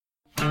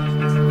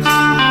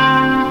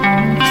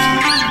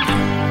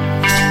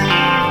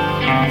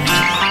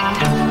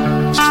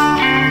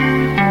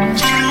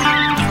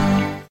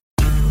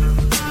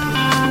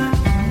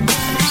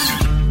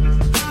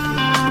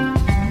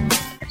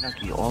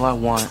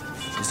want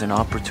is an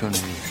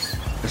opportunity.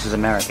 This is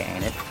America,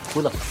 ain't it?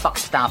 Who the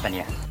fuck's stopping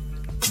you?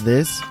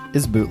 This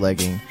is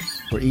Bootlegging,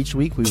 where each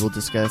week we will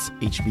discuss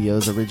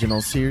HBO's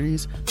original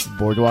series,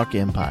 Boardwalk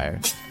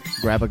Empire.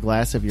 Grab a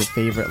glass of your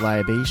favorite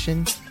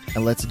libation,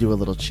 and let's do a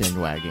little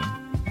chin wagging.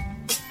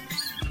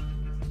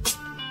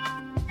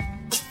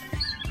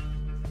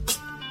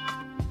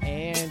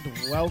 And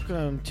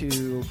welcome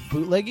to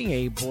Bootlegging,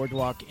 a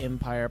Boardwalk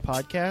Empire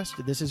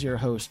podcast. This is your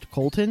host,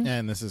 Colton.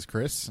 And this is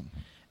Chris.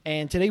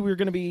 And today we're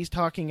going to be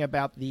talking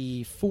about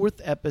the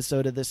fourth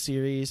episode of the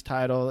series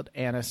titled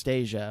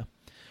Anastasia.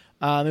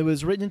 It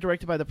was written and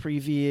directed by the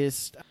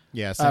previous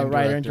same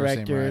writer and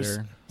director, directors. same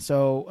writer.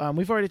 So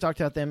we've already talked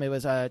about them. It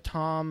was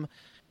Tom.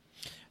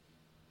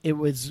 It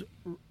was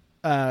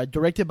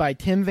directed by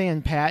Tim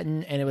Van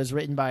Patten, and it was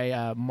written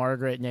by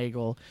Margaret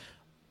Nagel,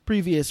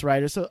 previous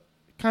writer. So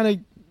kind of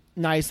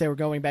nice. They were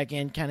going back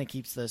in, kind of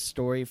keeps the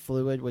story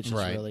fluid, which is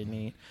really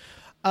neat.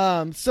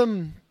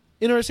 Some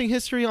interesting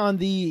history on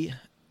the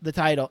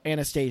title,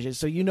 Anastasia.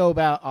 So you know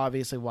about,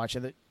 obviously,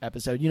 watching the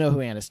episode, you know who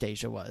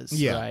Anastasia was,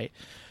 right?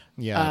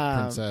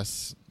 Yeah,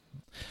 princess.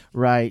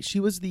 Right. She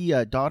was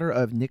the daughter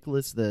of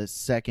Nicholas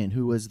II,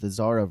 who was the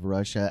Tsar of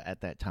Russia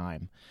at that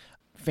time.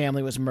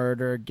 Family was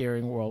murdered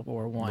during World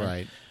War I.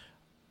 Right.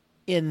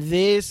 In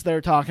this, they're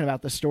talking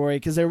about the story,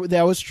 because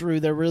that was true.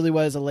 There really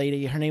was a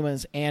lady. Her name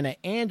was Anna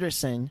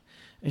Anderson,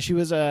 and she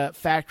was a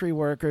factory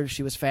worker.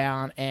 She was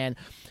found, and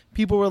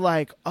people were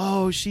like,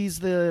 oh, she's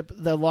the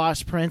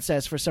lost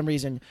princess for some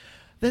reason.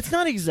 That's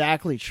not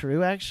exactly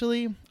true,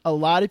 actually. A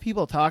lot of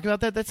people talk about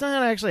that. That's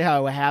not actually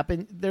how it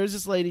happened. There's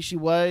this lady,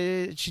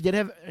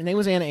 her name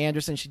was Anna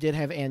Anderson. She did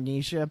have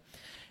amnesia.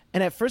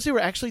 And at first they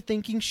were actually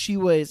thinking she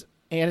was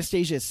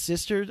Anastasia's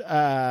sister.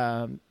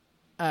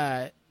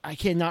 I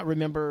cannot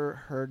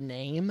remember her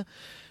name.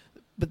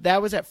 But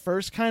that was at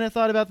first kind of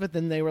thought about, but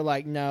then they were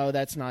like, no,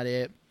 that's not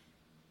it.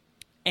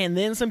 And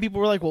then some people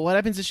were like, well, what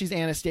happens if she's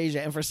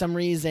Anastasia? And for some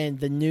reason,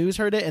 the news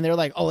heard it, and they were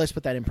like, oh, let's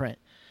put that in print.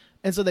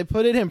 And so they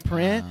put it in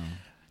print. Wow.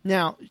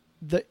 Now,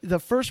 the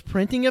first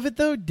printing of it,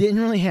 though,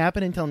 didn't really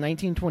happen until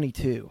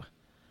 1922.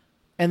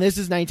 And this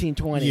is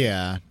 1920.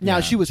 Yeah. Now,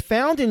 she was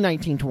found in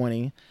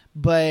 1920,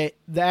 but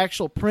the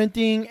actual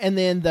printing and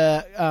then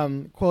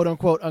the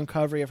quote-unquote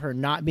uncovering of her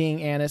not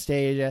being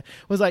Anastasia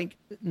was like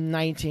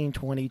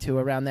 1922,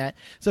 around that.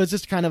 So it's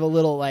just kind of a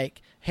little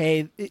like,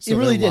 hey, it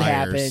really did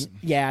happen.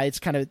 Yeah, it's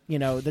kind of,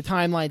 the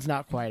timeline's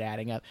not quite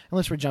adding up,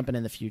 unless we're jumping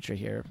in the future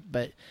here.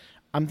 But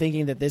I'm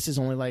thinking that this is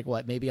only like,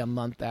 maybe a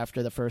month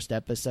after the first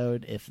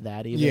episode, if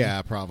that even.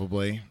 Yeah,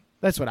 probably.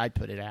 That's what I'd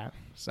put it at.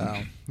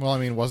 So. Well, I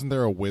mean, wasn't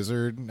there a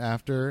wizard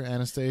after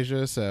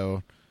Anastasia?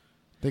 So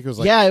I think it was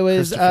like it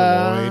was Christopher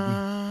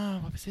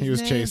Lloyd. What was his he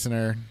was name? chasing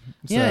her.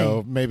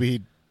 So maybe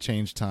he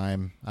changed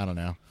time. I don't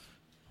know.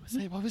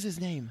 What was his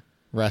name?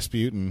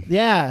 Rasputin.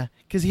 Yeah,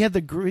 because he had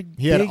the green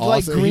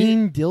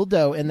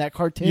dildo in that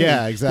cartoon.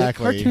 Yeah,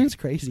 exactly. The cartoon's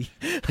crazy.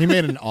 He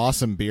made an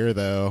awesome beer,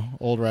 though.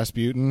 Old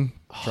Rasputin.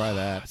 Try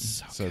that.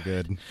 So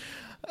good.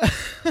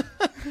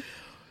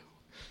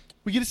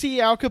 We get to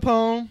see Al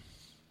Capone,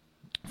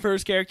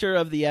 first character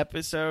of the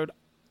episode.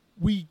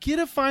 We get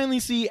to finally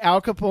see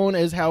Al Capone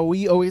as how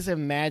we always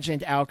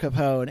imagined Al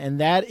Capone, and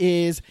that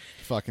is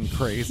fucking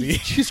crazy.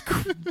 Just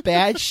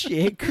bad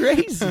shit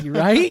crazy,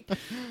 right?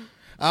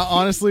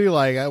 Honestly,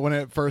 like when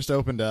it first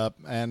opened up,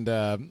 and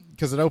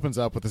because it opens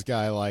up with this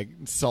guy like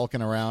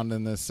sulking around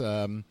in this,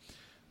 what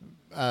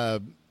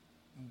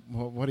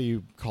do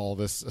you call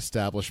this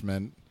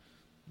establishment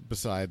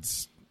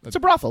besides? It's a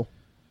brothel.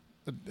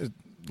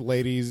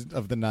 Ladies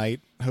of the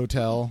Night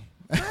Hotel.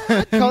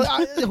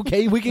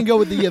 Okay, we can go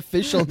with the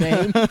official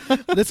name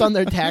that's on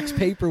their tax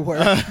paperwork.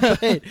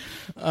 But,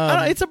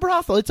 it's a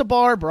brothel. It's a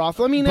bar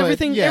brothel. I mean,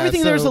 everything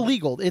there's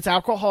illegal. It's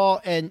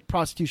alcohol and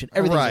prostitution.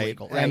 Everything's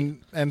illegal, right?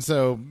 And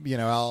so,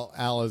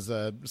 Al is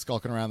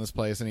skulking around this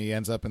place, and he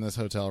ends up in this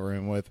hotel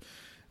room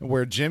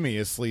where Jimmy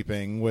is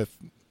sleeping with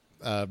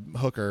a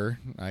hooker,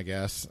 I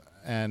guess.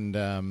 And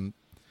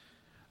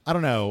I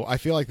don't know. I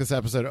feel like this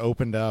episode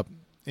opened up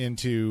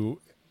into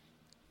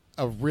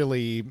a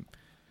really...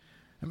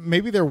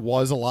 Maybe there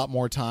was a lot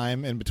more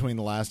time in between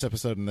the last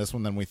episode and this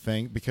one than we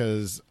think,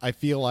 because I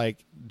feel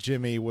like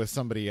Jimmy with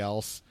somebody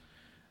else,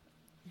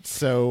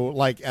 so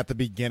like at the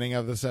beginning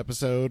of this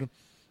episode,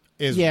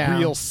 is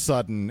real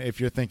sudden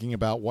if you're thinking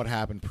about what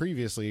happened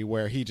previously,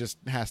 where he just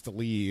has to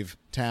leave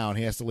town.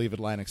 He has to leave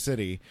Atlantic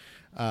City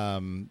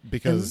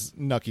because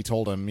Nucky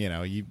told him,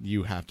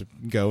 you have to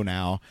go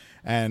now.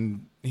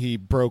 And he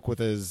broke with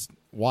his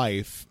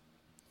wife.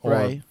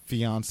 Or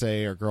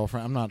fiance or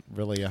girlfriend. I'm not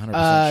really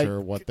 100%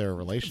 sure what their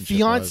relationship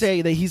fiance,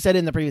 was. That he said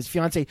in the previous,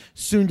 fiance,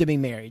 soon to be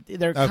married.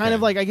 They're kind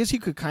of like, I guess you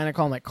could kind of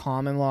call them like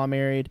common law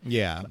married.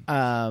 Yeah.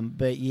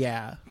 But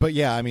yeah. But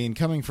yeah, I mean,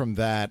 coming from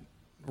that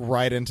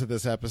right into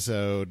this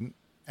episode,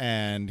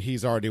 and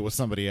he's already with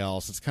somebody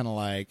else, it's kind of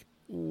like,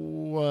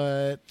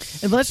 what?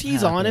 Unless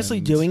he's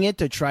honestly doing it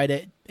to try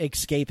to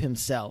escape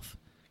himself.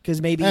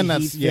 because maybe And he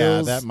that's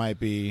feels that might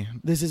be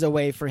this is a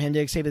way for him to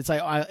escape. It's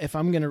like, if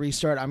I'm going to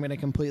restart, I'm going to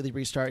completely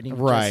restart. And he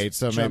right. just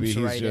So maybe jumps he's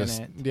right just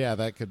in it.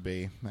 that could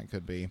be.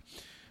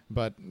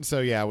 But so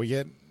yeah, we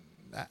get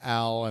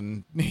Al,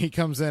 and he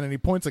comes in and he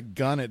points a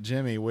gun at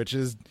Jimmy, which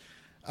is,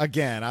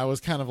 again, I was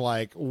kind of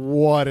like,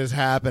 what is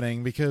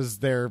happening? Because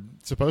they're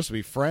supposed to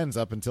be friends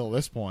up until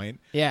this point.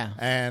 Yeah.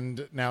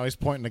 And now he's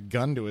pointing a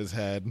gun to his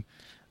head.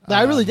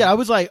 I really did. I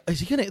was like, is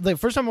he gonna? Like,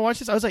 first time I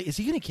watched this, I was like, is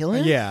he gonna kill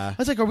him? Yeah. I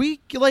was like, are we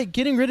like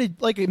getting rid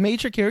of like a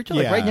major character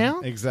like right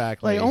now?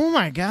 Exactly. Like, oh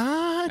my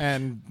god.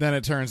 And then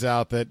it turns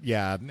out that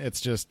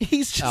it's just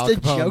He's just Al a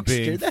Capone jokester.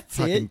 being That's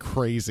fucking it.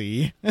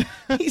 crazy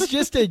He's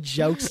just a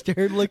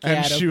jokester. Look and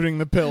at him. shooting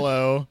the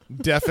pillow,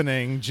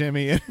 deafening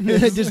Jimmy in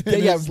his, Just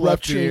in his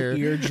left rupturing ear.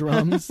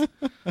 eardrums.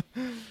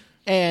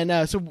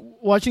 And so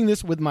watching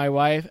this with my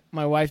wife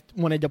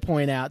wanted to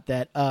point out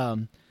that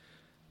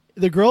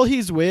the girl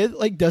he's with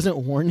like doesn't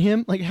warn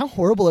him. Like, how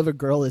horrible of a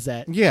girl is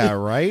that? Yeah,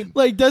 right.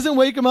 Like, doesn't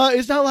wake him up.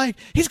 It's not like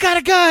he's got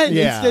a gun.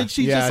 Yeah, Instead,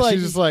 she's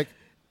just like,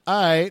 all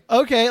right.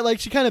 okay, like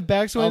she kind of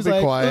backs away. I'll And be is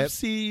like, quiet.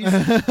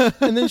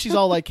 oopsies. And then she's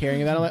all like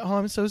caring about it. I'm like, oh,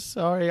 I'm so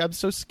sorry. I'm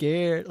so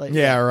scared. Like,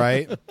 Yeah,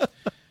 right.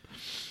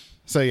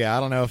 So yeah, I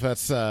don't know if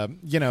that's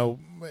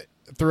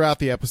throughout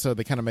the episode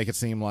they kind of make it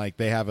seem like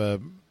they have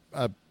a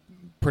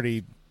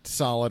pretty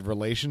solid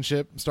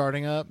relationship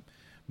starting up,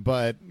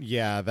 but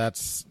yeah,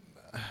 that's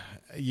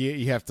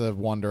you have to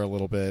wonder a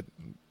little bit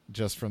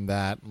just from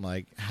that,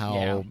 like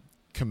how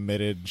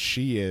committed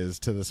she is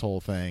to this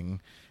whole thing.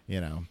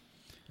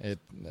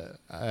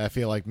 I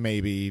feel like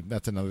maybe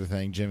that's another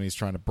thing Jimmy's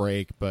trying to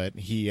break, but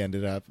he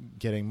ended up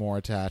getting more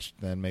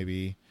attached than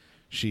maybe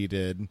she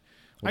did, which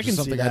I can is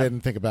see something I that.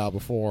 didn't think about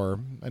before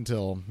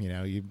until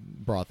you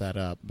brought that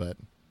up. But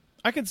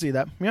I can see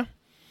that. Yeah.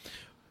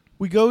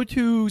 We go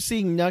to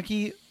seeing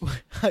Nucky.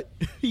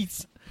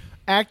 He's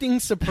acting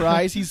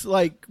surprised. He's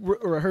like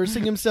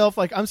rehearsing himself.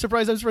 Like, I'm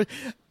surprised.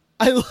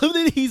 I love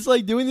that he's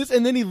like doing this,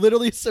 and then he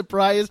literally is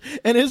surprised,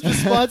 and his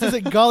response is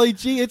like, golly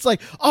gee. It's like,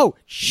 oh,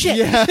 shit.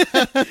 yeah,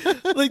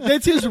 Like,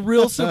 that's his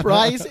real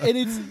surprise. And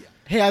it's,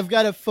 hey, I've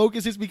got to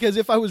focus this, because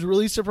if I was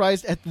really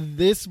surprised at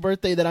this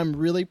birthday that I'm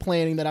really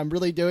planning, that I'm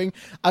really doing,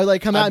 I would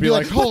like come out I'd and be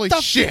like, "What holy the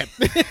shit.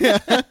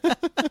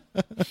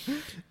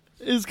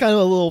 It's kind of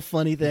a little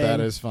funny thing. That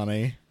is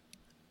funny.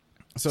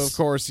 So of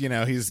course,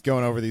 he's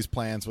going over these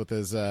plans with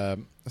his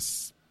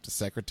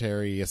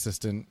secretary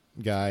assistant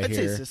guy That's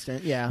here. his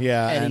assistant, yeah.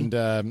 Yeah, Eddie.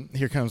 and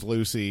here comes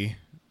Lucy,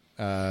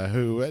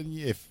 who,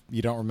 if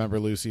you don't remember,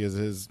 Lucy is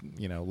his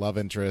love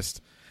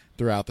interest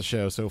throughout the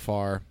show so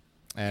far,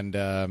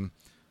 and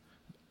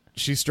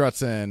she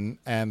struts in,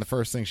 and the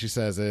first thing she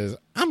says is,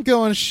 "I'm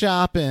going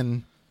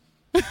shopping."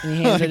 And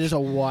he hands her just a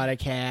wad of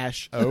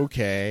cash.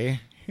 Okay,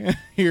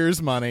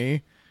 here's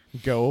money.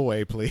 Go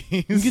away, please.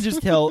 You can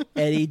just tell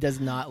Eddie does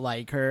not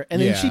like her.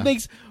 And then she Yeah.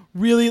 makes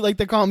really like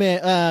the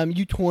comment,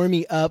 you tore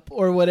me up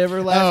or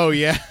whatever. Oh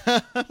yeah,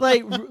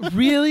 Like,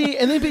 really?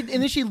 And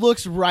then she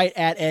looks right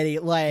at Eddie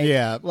like,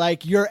 Yeah.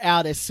 like, you're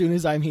out as soon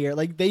as I'm here.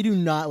 Like, they do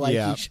not like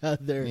Yeah. each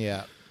other.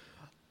 yeah.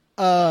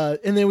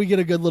 And then we get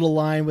a good little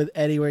line with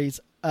Eddie where he's,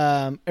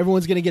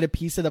 everyone's going to get a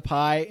piece of the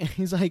pie. And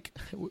he's like,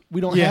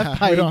 we don't Yeah, have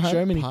pie we don't in have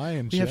Germany. pie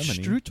in we have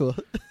Germany."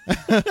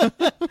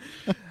 strudel.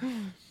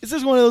 This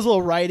is one of those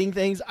little writing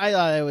things. I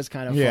thought it was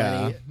kind of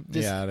Yeah. funny.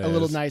 Just Yeah, it a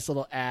little is. nice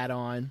little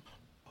add-on.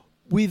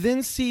 We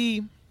then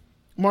see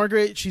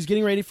Margaret. She's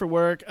getting ready for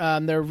work.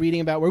 They're reading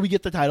about where we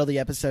get the title of the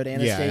episode,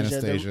 Anastasia.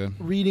 Anastasia. They're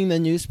reading the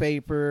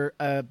newspaper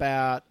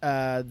about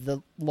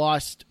the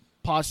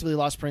possibly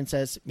lost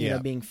princess, Yeah.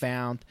 being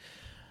found.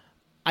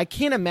 I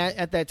can't imagine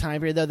at that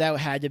time period, though, that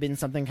had to have been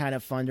something kind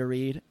of fun to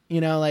read.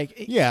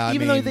 Like, Yeah, I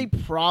even though mean- they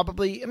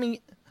probably,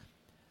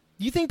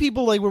 do you think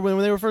people like when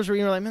they were first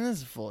reading were like, man, this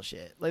is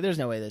bullshit. Like, there's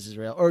no way this is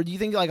real. Or do you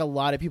think like a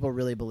lot of people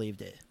really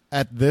believed it?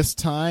 At this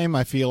time,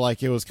 I feel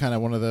like it was kind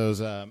of one of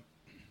those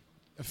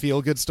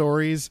feel-good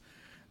stories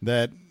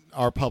that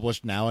are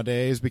published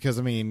nowadays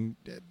because,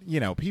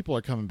 people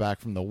are coming back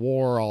from the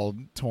war all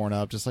torn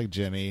up, just like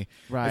Jimmy.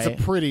 Right. It's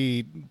a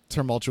pretty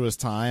tumultuous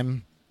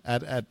time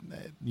at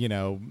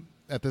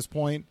this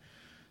point.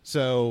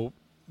 So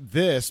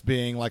this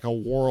being like a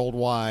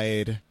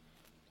worldwide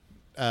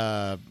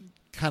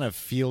kind of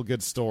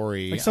feel-good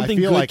story. Like something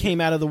I feel good like,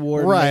 came out of the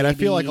war. right. I maybe.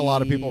 feel like a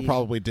lot of people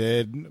probably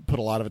did put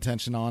a lot of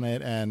attention on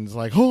it, and it's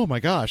like, oh my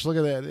gosh, look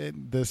at that!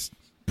 This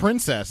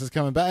princess is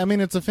coming back.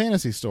 It's a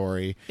fantasy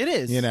story. It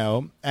is.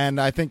 And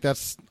I think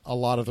that's a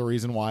lot of the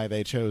reason why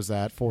they chose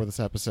that for this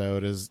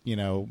episode is,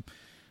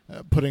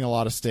 putting a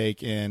lot of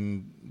stake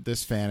in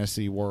this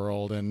fantasy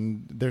world,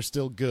 and there's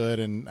still good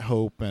and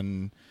hope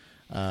and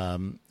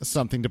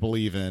something to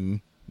believe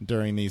in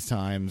during these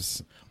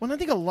times. Well, I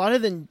think a lot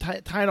of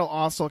the title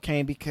also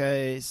came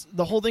because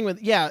the whole thing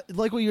with,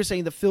 like what you were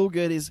saying, the feel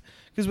good is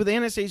because with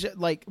Anastasia,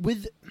 like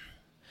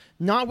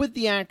not with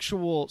the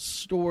actual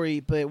story,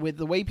 but with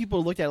the way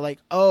people looked at it, like,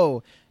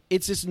 oh,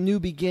 it's this new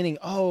beginning.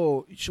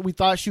 Oh, we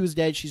thought she was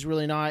dead. She's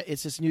really not.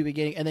 It's this new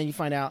beginning. And then you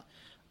find out,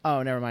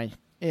 oh, never mind.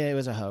 It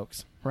was a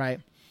hoax, right?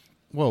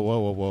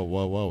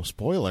 Whoa.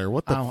 Spoiler.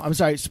 What the? I'm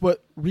sorry.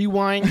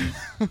 Rewind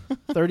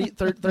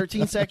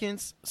 13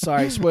 seconds.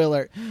 Sorry,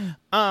 spoiler.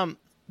 But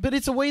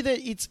it's a way that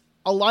it's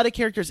a lot of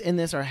characters in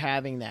this are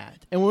having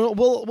that. And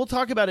we'll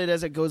talk about it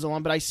as it goes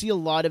along, but I see a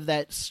lot of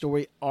that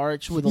story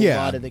arch with a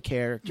lot of the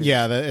characters.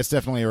 Yeah, it's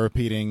definitely a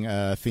repeating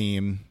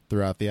theme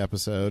throughout the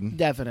episode.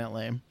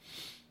 Definitely.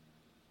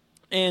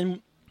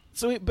 And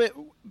so, but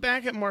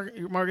back at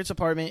Margaret's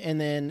apartment, and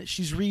then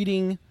she's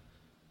reading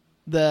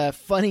the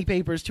funny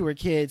papers to her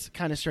kids,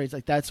 kind of straight.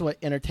 Like, that's what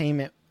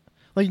entertainment.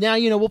 Like, now,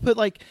 we'll put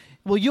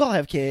you all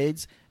have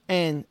kids,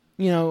 and,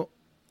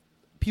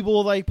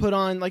 people will put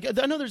on I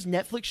know there's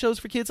Netflix shows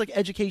for kids, like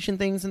education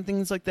things and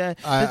things like that.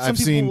 I've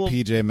seen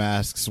PJ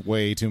Masks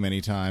way too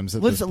many times.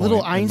 What's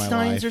Little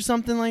Einsteins or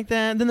something like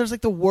that? And then there's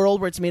the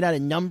World, where it's made out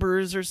of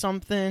numbers or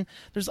something.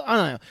 I don't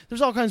know.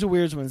 There's all kinds of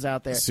weird ones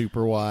out there.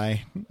 Super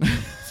Y.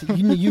 So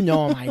you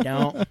know them, I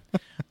don't.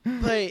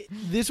 But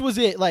this was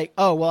it.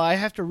 I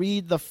have to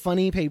read the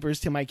funny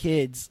papers to my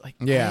kids.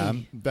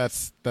 Hey,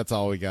 that's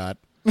all we got.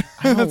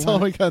 That's all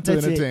we got to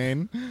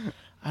entertain.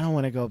 I don't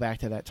want to go back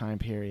to that time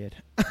period.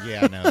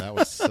 Yeah, no, that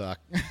would suck.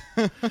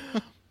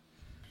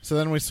 So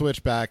then we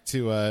switch back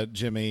to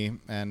Jimmy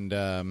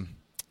and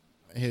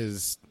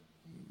his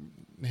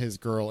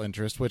girl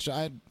interest,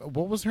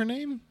 what was her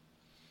name?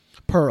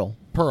 Pearl.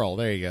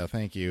 There you go.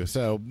 Thank you.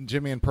 So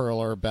Jimmy and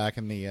Pearl are back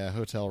in the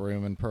hotel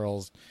room, and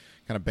Pearl's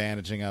kind of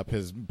bandaging up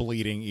his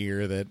bleeding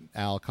ear that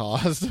Al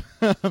caused.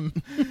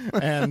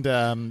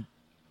 And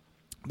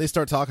they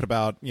start talking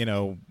about,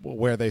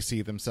 where they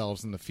see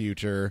themselves in the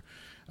future,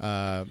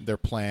 their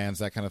plans,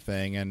 that kind of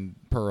thing. And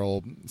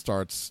Pearl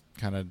starts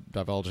kind of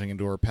divulging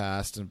into her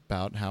past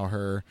about how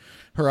her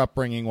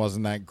upbringing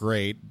wasn't that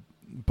great,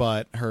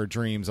 but her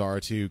dreams are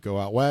to go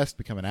out west,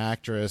 become an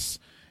actress,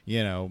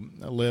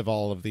 live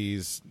all of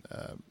these,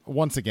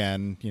 once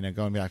again,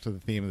 going back to the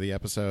theme of the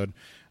episode,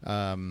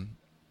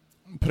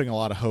 putting a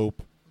lot of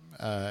hope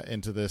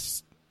into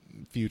this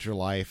future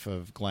life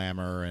of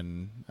glamour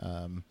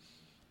and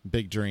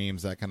big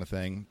dreams, that kind of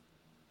thing.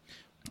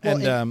 Well,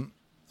 and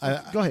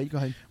go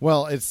ahead.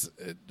 Well,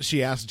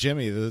 she asked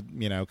Jimmy the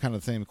kind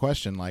of the same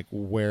question,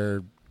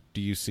 where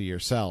do you see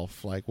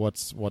yourself?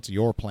 What's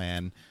your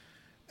plan?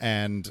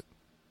 And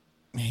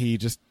he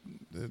just,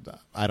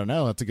 I don't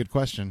know. That's a good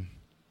question.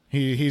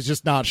 He's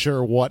just not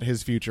sure what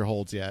his future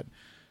holds yet.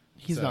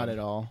 He's not at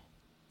all.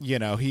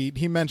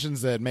 He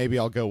mentions that maybe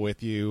I'll go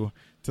with you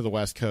to the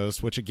West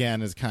Coast, which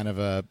again is kind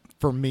of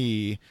for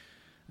me,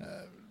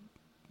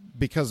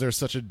 because there's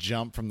such a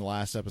jump from the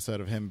last episode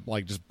of him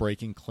just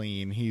breaking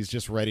clean. He's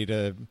just ready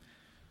to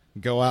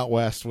go out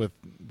west with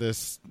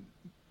this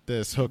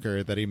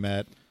hooker that he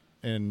met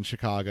in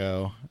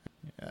Chicago.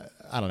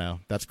 I don't know.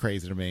 That's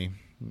crazy to me.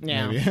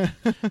 Yeah.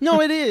 No,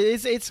 it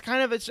is. It's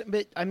kind of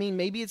but I mean,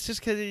 maybe it's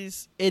just because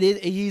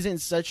he's in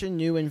such a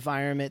new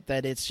environment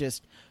that it's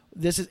just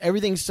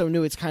everything's so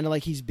new. It's kind of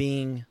like he's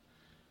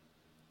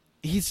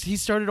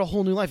started a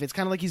whole new life. It's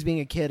kind of like he's being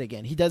a kid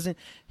again. He doesn't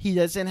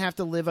have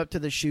to live up to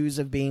the shoes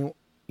of being,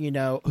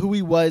 who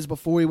he was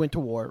before he went to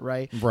war,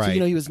 right? Right.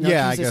 So, he was Nucky's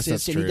I guess that's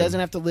assistant. true. He doesn't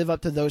have to live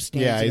up to those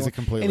standards. Yeah, he's a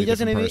completely and he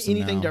doesn't have different person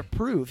anything now. to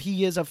prove.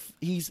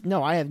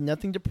 I have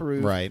nothing to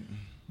prove. Right.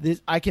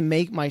 I can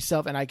make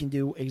myself, and I can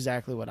do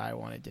exactly what I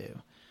want to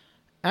do.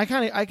 I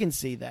can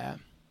see that.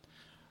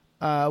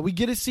 We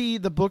get to see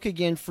the book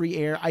again, Free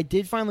Air. I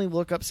did finally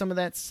look up some of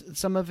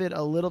it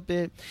a little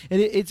bit, and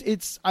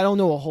it's I don't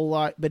know a whole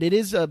lot, but it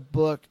is a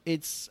book.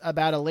 It's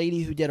about a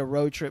lady who did a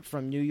road trip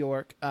from New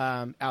York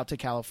out to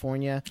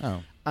California.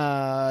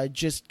 Oh,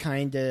 just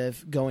kind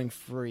of going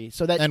free.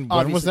 So that and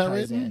when was that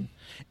ties written? in.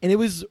 And it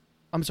was.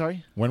 I'm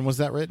sorry? When was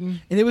that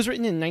written? And it was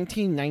written in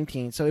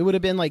 1919, so it would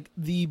have been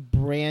the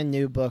brand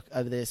new book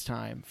of this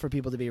time for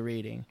people to be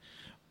reading.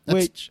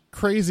 That's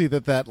crazy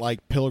that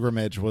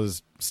pilgrimage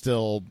was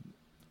still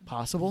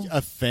possible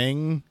a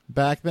thing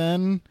back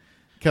then.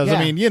 Because, yeah.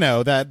 I mean,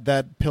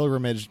 that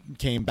pilgrimage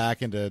came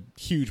back into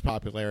huge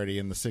popularity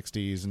in the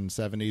 60s and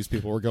 70s.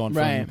 People were going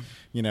from,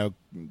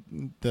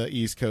 the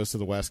East Coast to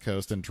the West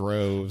Coast in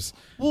droves.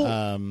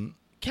 Well,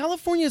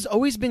 California's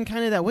always been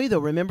kind of that way, though,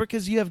 remember?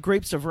 Because you have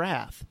Grapes of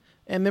Wrath.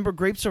 And remember,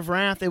 Grapes of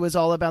Wrath, it was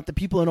all about the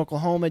people in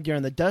Oklahoma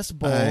during the Dust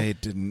Bowl. I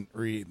didn't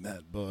read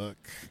that book.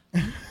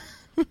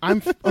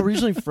 I'm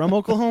originally from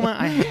Oklahoma.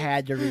 I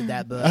had to read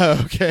that book.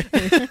 Oh, okay.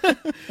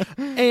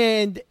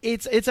 And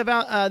it's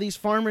about these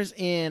farmers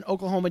in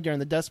Oklahoma during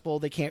the Dust Bowl.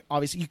 They can't,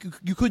 obviously,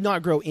 you could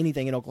not grow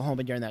anything in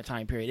Oklahoma during that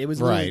time period. It was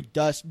literally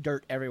dust,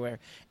 dirt everywhere.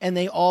 And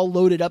they all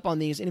loaded up on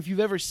these. And if you've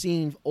ever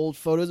seen old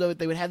photos of it,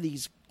 they would have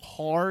these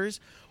cars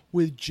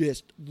with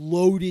just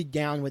loaded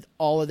down with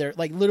all of their,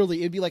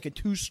 literally, it'd be like a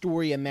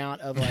 2-story amount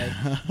of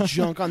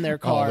junk on their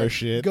car, their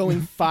shit.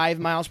 going 5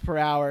 miles per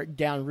hour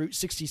down Route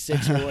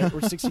 66 or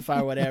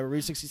 65 or whatever,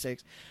 Route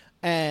 66,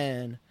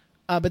 and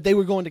but they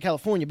were going to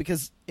California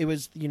because it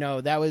was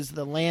that was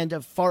the land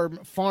of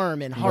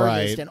farm and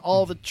harvest, and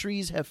all the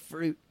trees have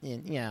fruit,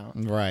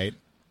 and right,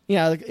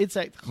 it's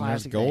like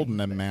classic. There's gold in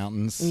them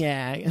mountains.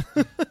 Yeah.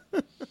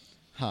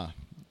 Huh.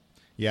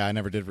 Yeah, I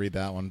never did read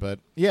that one, but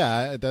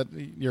yeah, that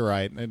you're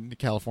right. And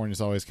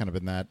California's always kind of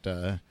been that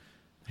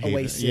haven.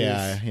 Oasis.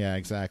 Yeah,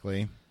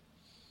 exactly.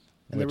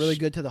 And they're really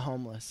good to the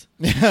homeless.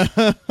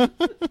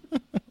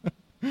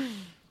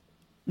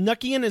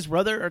 Nucky and his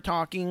brother are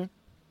talking,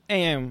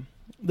 and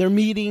they're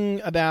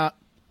meeting about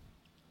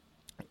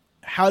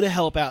how to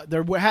help out.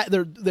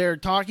 They're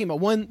talking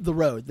about the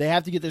road. They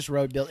have to get this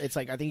road built. It's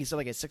like, I think he said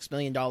like a $6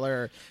 million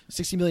or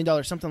 $60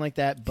 million, something like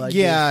that budget.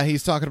 Yeah,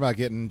 he's talking about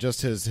getting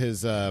just his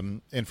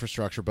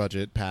infrastructure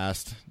budget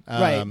passed,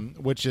 Right.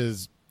 which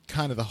is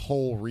kind of the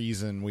whole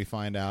reason we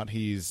find out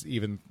he's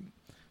even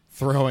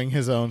throwing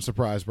his own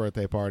surprise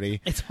birthday party.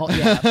 It's all,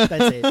 yeah,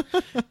 that's it.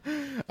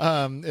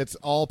 It's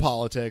all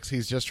politics.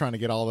 He's just trying to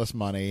get all this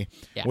money,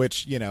 Yeah.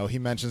 which, he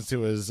mentions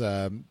to his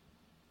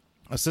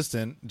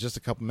assistant just a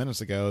couple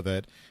minutes ago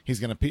that he's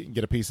going to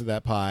get a piece of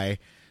that pie.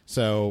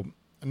 So,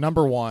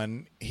 number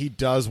one, he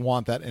does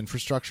want that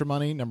infrastructure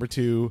money. Number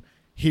two,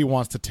 he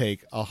wants to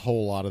take a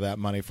whole lot of that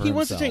money for himself. He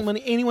wants to take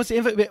money, and he wants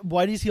to.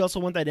 Why does he also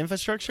want that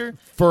infrastructure?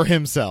 For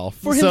himself.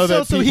 For himself, so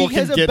that so people he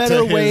has can a get better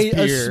to his way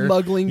beer. of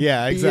smuggling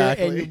Yeah, beer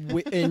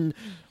exactly.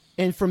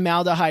 and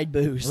formaldehyde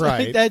booze.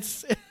 Right. Like,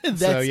 that's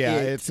So yeah,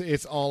 it.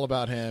 it's all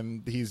about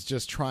him. He's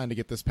just trying to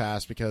get this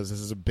passed because this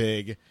is a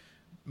big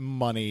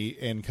money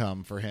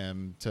income for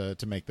him to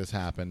make this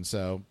happen.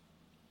 So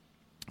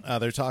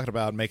they're talking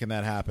about making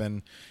that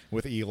happen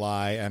with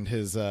Eli and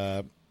his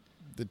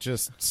the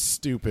just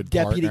stupid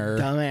Deputy partner.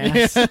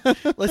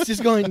 dumbass. Let's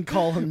just go ahead and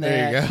call him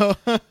that.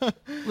 There you go.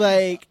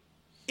 Like,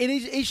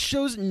 it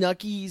shows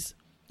Nucky's.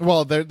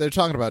 Well, they're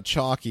talking about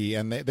Chalky,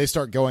 and they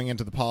start going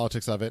into the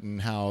politics of it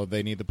and how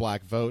they need the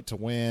black vote to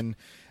win.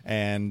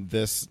 And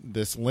this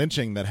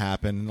lynching that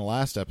happened in the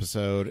last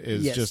episode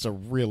is Yes. just a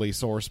really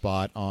sore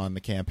spot on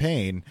the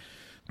campaign.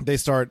 They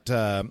start,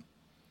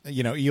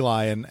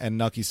 Eli and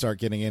Nucky start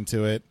getting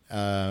into it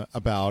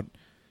about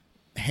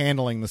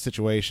handling the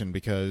situation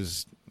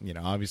because,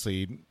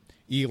 obviously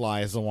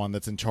Eli is the one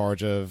that's in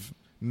charge of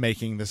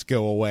making this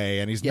go away,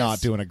 and he's Yes.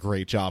 not doing a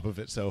great job of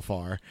it so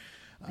far.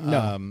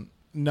 No.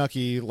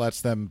 Nucky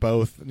lets them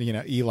both,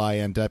 Eli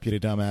and Deputy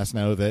Dumbass,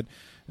 know that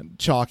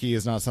Chalky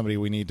is not somebody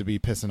we need to be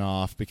pissing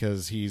off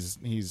because he's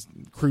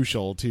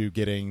crucial to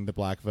getting the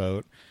black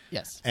vote.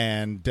 Yes.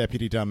 And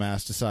Deputy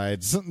Dumbass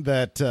decides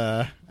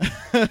that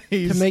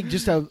he's To make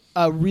just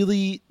a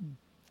really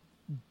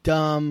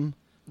dumb,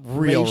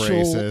 real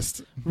racial-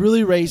 racist.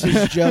 really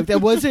racist joke that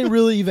wasn't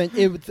really even.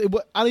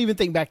 I don't even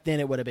think back then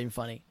it would have been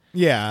funny.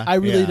 Yeah, I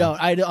really yeah.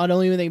 don't. I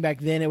don't even think back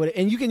then it would.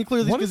 And you can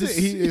clearly What because is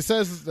it? He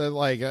says that,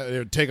 it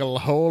would take a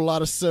whole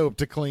lot of soap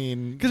to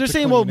clean. because they're to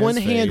saying, clean well, one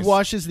his hand face.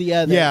 washes the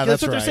other. Yeah,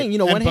 that's what right. they're saying.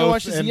 And one hand both-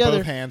 washes and the other,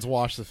 both hands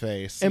wash the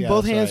face, and Yeah,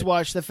 both that's hands right.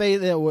 wash the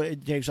face.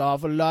 It takes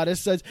off a lot of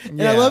suds. And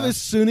Yeah. I love as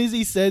soon as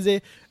he says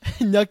it,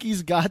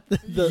 Nucky's got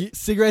the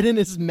cigarette in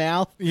his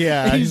mouth.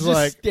 Yeah, and he's he's just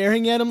like,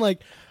 staring at him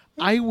like,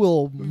 I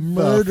will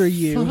murder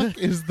you. What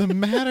is the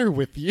matter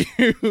with you?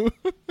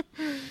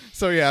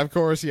 So yeah, of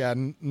course,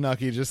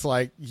 Nucky just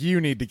like, you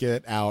need to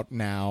get out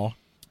now.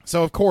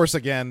 So of course,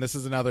 again, this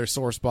is another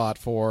sore spot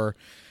for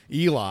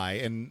Eli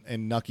in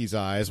Nucky's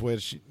eyes,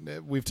 which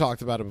we've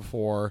talked about it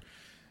before.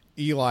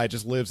 Eli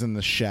just lives in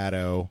the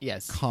shadow,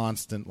 Yes.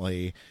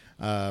 constantly.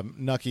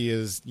 Nucky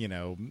is,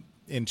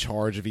 in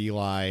charge of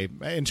Eli,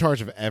 in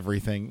charge of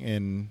everything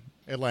in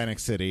Atlantic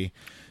City.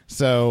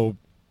 So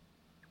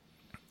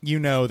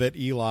that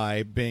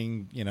Eli,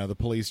 being, the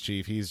police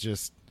chief, he's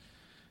just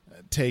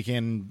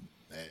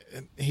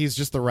he's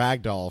just the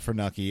rag doll for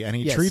Nucky, and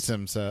he Yes. treats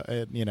him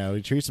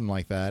he treats him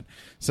like that.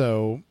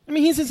 So I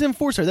mean, he's his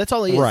enforcer. That's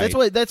all he is.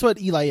 Right. That's what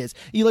Eli is.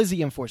 Eli's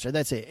the enforcer.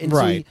 That's it. And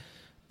Right.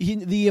 So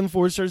the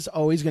enforcer's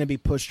always going to be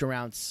pushed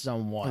around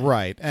somewhat.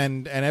 right,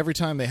 and every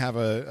time they have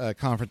a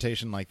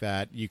confrontation like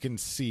that, you can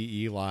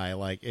see Eli,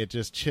 like, it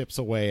just chips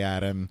away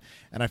at him,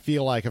 and I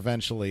feel like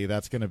eventually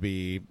that's going to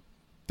be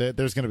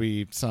there's going to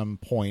be some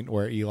point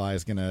where Eli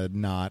is going to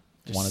not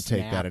Just want to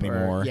take that snap or-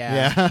 anymore.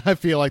 yeah. I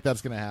feel like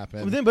that's going to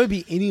happen. Well, then it would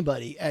be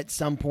anybody at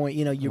some point.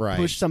 You Right.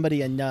 push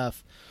somebody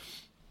enough.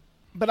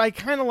 But I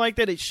kind of like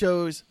that it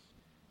shows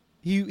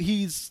he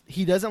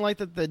doesn't like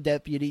that the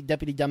deputy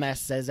dumbass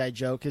says that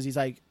joke because he's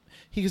like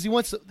he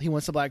wants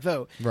the black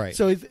vote. Right.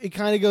 So it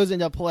kind of goes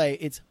into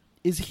play.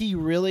 Is he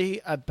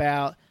really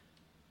about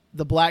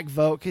the black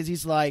vote because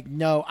he's like,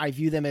 no, I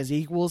view them as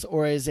equals,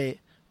 or is it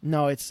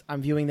no,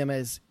 I'm viewing them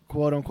as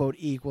quote unquote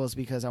equals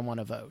because I want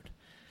to vote.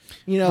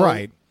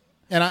 Right.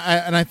 And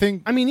I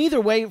think I mean,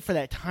 either way, for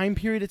that time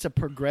period, it's a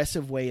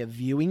progressive way of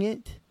viewing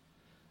it.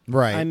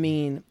 right. I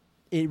mean,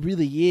 it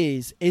really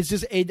is. It's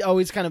just, it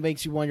always kind of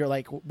makes you wonder,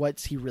 like,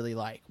 what's he really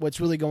like? What's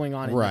really going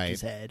on in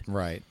his head?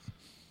 Right.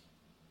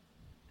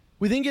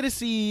 We then get to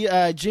see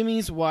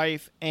Jimmy's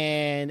wife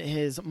and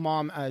his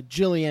mom,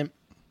 Jillian.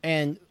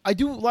 And I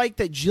do like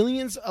that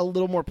Jillian's a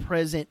little more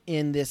present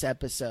in this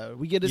episode.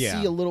 We get to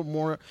see a little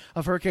more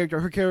of her character.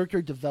 Her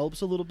character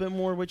develops a little bit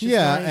more, which is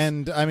nice.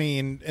 And I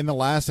mean, in the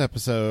last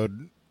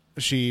episode,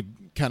 she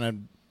kind of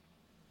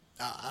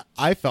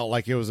I felt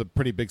like it was a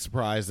pretty big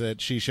surprise that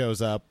she shows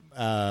up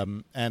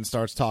and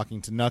starts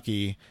talking to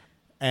Nucky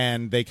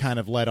and they kind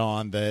of let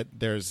on that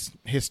there's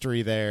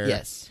history there.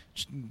 Yes.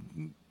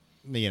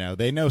 You know,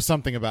 they know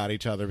something about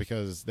each other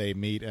because they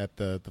meet at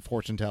the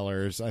fortune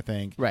tellers, I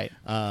think. Right.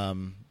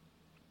 And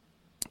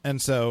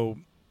so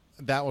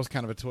that was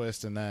kind of a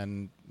twist, and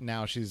then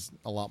now she's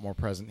a lot more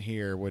present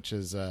here, which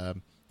is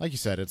like you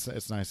said,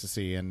 it's nice to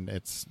see, and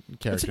it's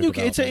character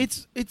development.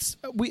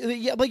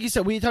 Like you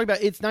said, we talked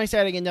about it's nice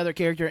adding another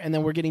character, and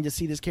then we're getting to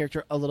see this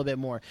character a little bit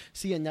more,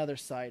 see another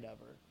side of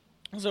her.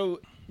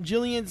 So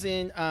Jillian's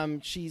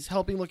in, she's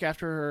helping look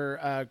after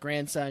her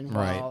grandson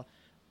while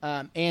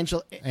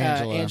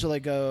Angela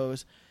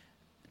goes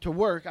to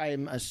work.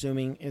 I'm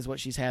assuming is what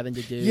she's having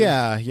to do.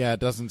 Yeah, it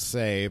doesn't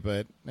say,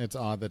 but it's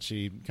odd that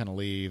she kind of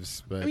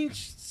leaves. But I mean,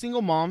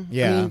 single mom.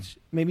 Yeah. I mean,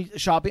 maybe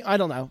shopping. I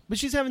don't know, but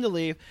she's having to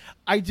leave.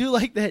 I do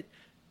like that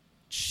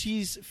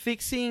she's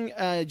fixing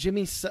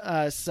Jimmy's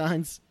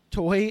son's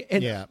toy.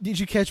 And did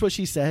you catch what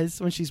she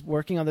says when she's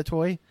working on the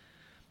toy?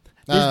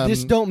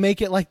 Just don't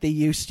make it like they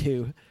used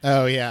to.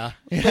 Oh yeah,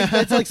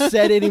 it's like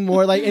said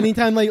anymore. Like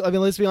anytime, like I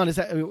mean, let's be honest.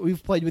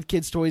 We've played with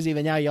kids' toys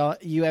even now.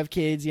 You have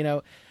kids, you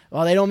know.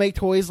 Well, they don't make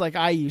toys like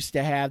I used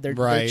to have.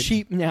 They're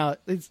cheap now.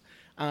 It's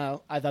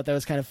I thought that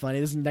was kind of funny.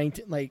 This is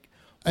 19 like.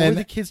 What were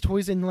the kids'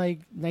 toys in like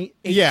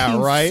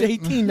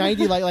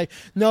 1890? like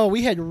no,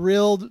 we had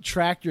real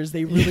tractors.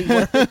 They really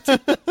worked.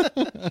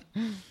 I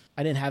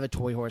didn't have a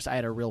toy horse. I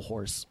had a real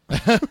horse.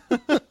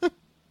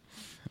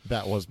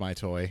 That was my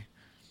toy.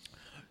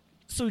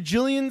 So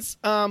Jillian's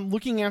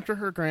looking after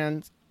her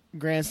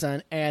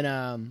grandson,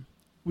 and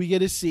we get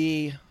to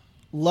see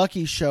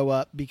Lucky show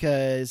up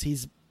because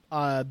he's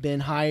been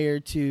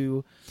hired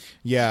to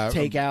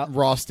take out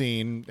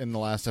Rothstein. In the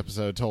last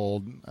episode,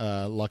 told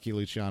Lucky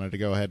Luciano to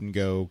go ahead and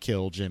go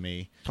kill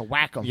Jimmy, to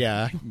whack him.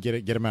 Yeah,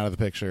 get him out of the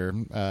picture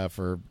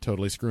for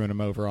totally screwing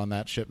him over on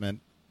that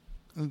shipment.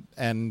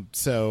 And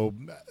so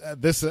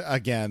this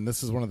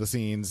is one of the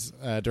scenes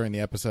during the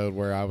episode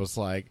where I was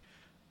like,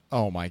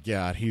 oh my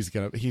God, he's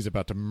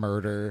about to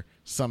murder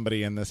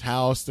somebody in this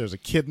house. There's a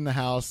kid in the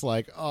house.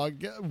 Like, oh,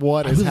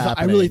 what is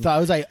happening? I really thought, I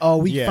was like, oh,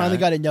 we finally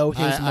got to know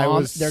his mom. I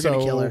was They're going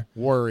to kill her.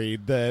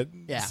 Worried that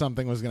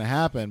something was going to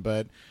happen,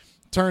 but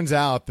turns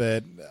out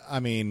that, I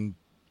mean,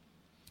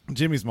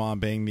 Jimmy's mom,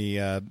 being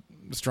the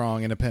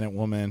strong, independent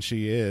woman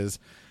she is,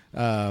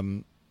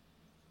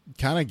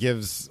 kind of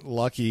gives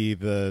Lucky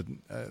the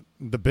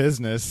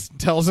business,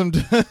 tells him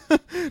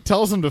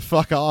to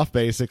fuck off,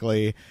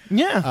 basically.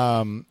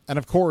 Yeah. And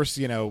of course,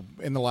 you know,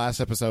 in the last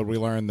episode we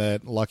learned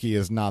that Lucky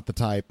is not the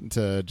type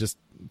to just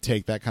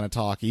take that kind of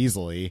talk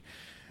easily.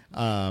 You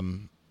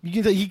can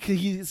tell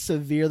he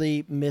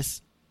severely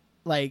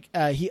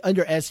he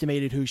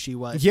underestimated who she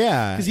was.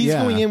 Yeah, because he's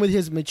going in with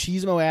his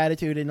machismo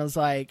attitude, and was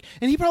like,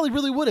 and he probably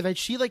really would have had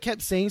she like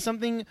kept saying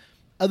something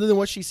other than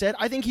what she said.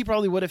 I think he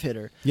probably would have hit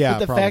her. Yeah,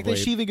 but the fact that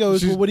she even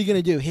goes, well, what are you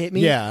going to do? Hit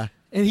me? Yeah.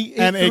 And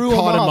it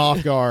caught him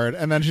off guard,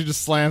 and then she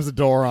just slams the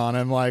door on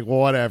him like, well,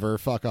 whatever,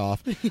 fuck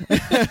off.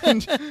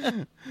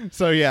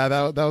 So yeah,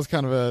 that was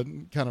kind of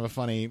a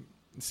funny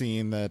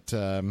scene that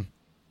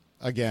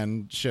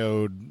again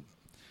showed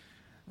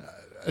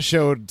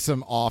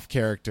some off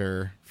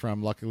character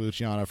from Lucky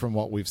Luciano from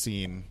what we've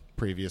seen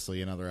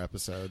previously in other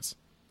episodes.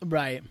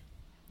 Right.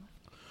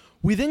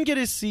 We then get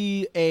to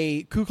see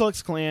a Ku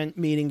Klux Klan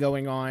meeting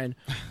going on,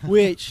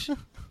 which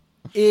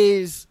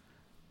is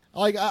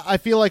like I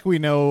feel like we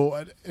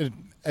know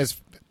as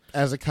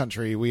a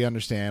country we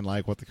understand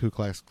like what the Ku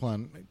Klux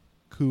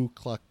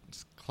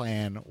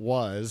Klan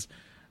was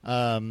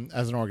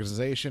as an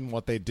organization,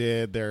 what they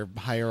did, their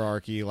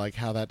hierarchy, like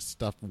how that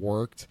stuff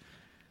worked,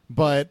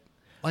 but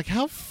like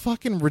how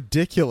fucking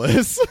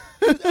ridiculous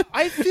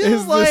I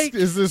feel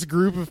is this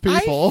group of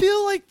people. I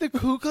feel like the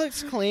Ku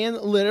Klux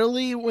Klan,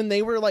 literally, when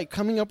they were like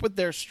coming up with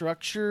their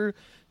structure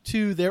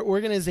to their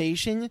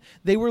organization,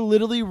 they were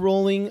literally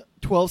rolling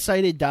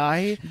 12-sided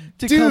die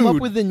to come up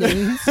with the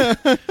names.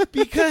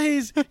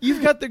 Because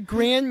you've got the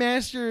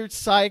Grandmaster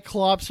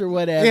Cyclops or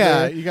whatever.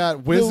 Yeah, you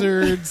got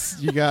wizards,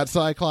 you got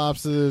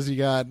Cyclopses, you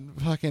got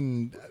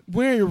fucking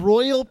wearing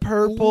royal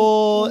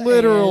purple,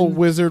 literal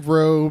wizard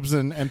robes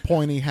and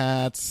pointy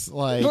hats,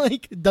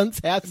 like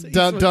dunce hats.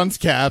 Dunce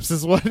caps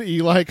is what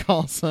Eli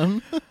calls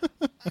them.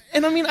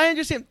 And I mean, I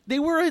understand they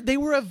were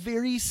a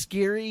very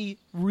scary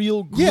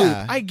real group.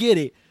 Yeah. I get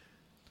it.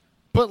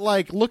 But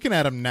like looking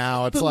at them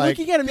now, it's like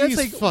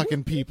these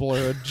fucking people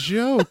are a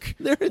joke.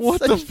 They're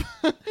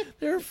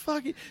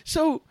fucking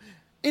so.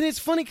 And it's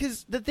funny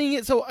because the thing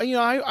is, so you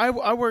know,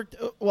 I worked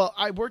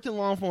in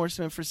law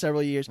enforcement for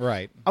several years.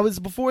 Right.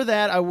 Before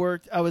that I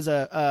was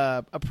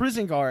a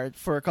prison guard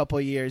for a couple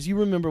of years. You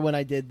remember when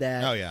I did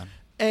that? Oh yeah.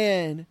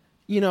 And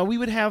you know, we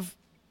would have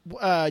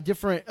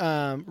different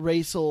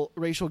racial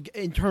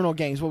internal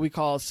gangs, what we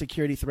call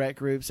security threat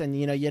groups, and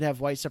you know, you'd have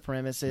white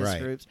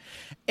supremacist groups,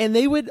 and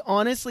they would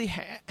honestly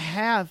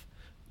have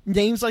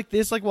names like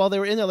this, like while they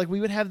were in there, like we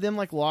would have them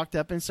like locked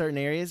up in certain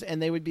areas,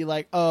 and they would be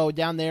like, oh,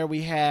 down there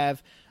we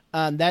have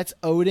that's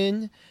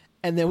Odin,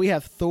 and then we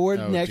have Thor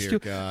next to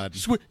God.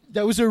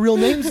 That was their real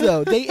names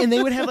though.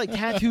 They would have like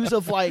tattoos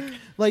of like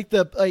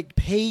the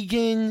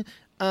pagan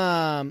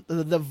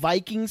the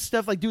Viking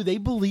stuff. Like, dude, they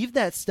believed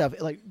that stuff.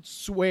 Like,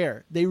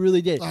 swear they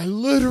really did. I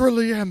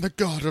literally am the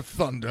god of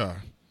thunder.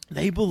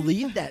 They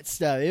believed that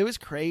stuff. It was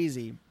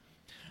crazy.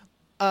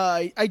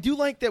 I do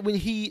like that when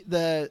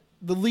the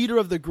leader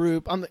of the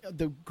group, I'm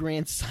the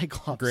Grand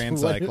Cyclops. Grand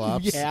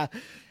Cyclops. Yeah.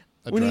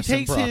 Address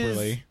him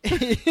properly.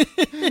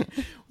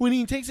 When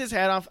he takes his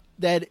hat off,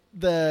 that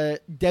the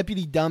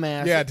deputy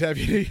dumbass,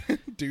 deputy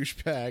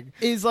douchebag,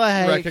 is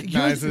like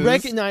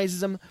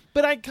recognizes him.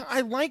 But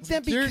I like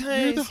that because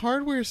you're the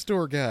hardware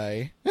store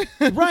guy,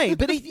 right?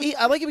 But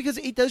I like it because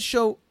it does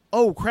show.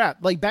 Oh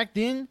crap! Like back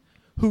then,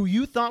 who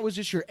you thought was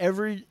just your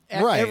average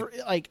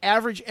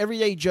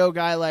everyday Joe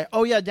guy, like,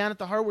 oh yeah, down at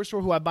the hardware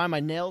store who I buy my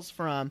nails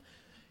from,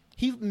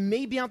 he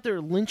may be out there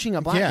lynching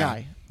a black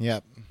guy.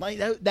 Yep. Like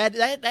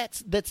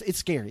that's it's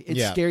scary.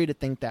 It's scary to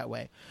think that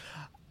way.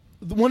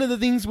 One of the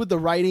things with the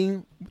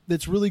writing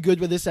that's really good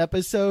with this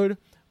episode,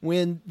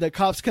 when the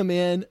cops come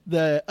in,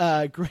 the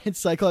Grand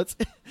Cyclops,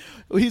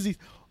 you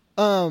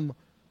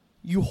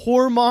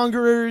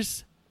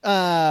whoremongers,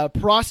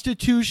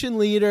 prostitution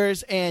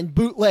leaders, and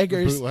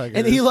bootleggers.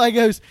 And Eli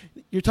goes,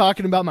 "You're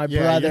talking about my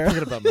brother." You're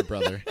talking about my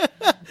brother.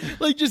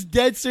 Like, just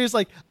dead serious.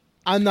 Like,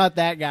 I'm not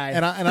that guy.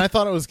 And I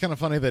thought it was kind of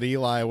funny that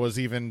Eli was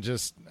even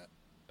just,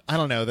 I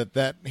don't know,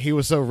 that he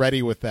was so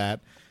ready with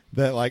that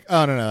like,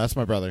 oh no, that's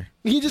my brother.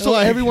 He just told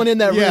everyone in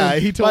that room. Yeah,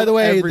 he told, by the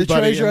way, the everybody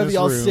treasure in of this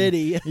y'all room,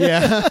 city.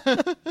 Yeah,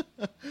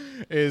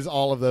 is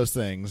all of those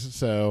things.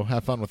 So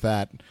have fun with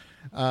that.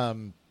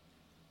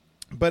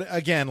 But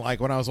again, like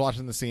when I was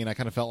watching the scene, I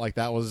kind of felt like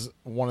that was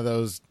one of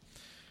those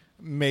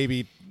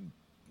maybe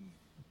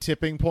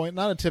tipping point,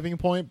 not a tipping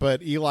point,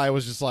 but Eli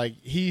was just like,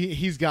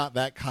 he's got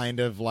that kind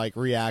of like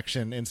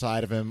reaction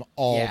inside of him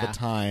all the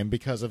time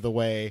because of the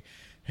way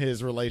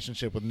his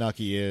relationship with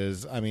Nucky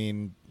is. I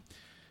mean,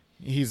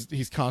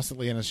 he's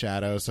constantly in a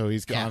shadow, so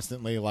he's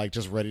constantly like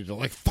just ready to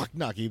like, fuck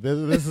Nucky.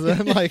 This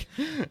is like,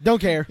 don't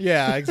care.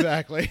 Yeah,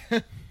 exactly.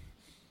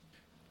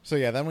 So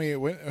yeah, then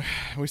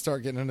we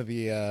start getting into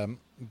the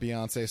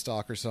Beyonce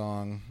stalker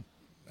song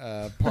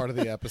part of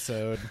the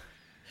episode.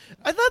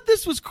 I thought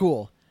this was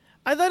cool.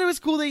 I thought it was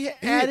cool they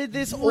added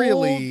this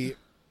really.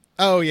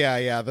 Oh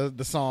yeah,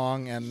 the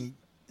song and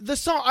the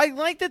song. I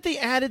like that they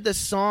added the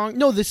song.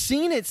 No, the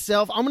scene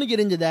itself. I'm gonna get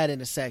into that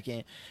in a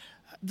second.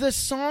 The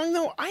song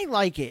though, I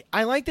like it.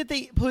 I like that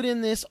they put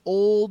in this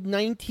old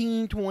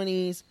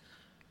 1920s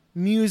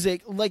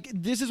music. Like,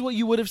 this is what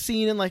you would have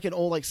seen in like an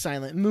old like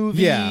silent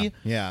movie.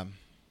 Yeah.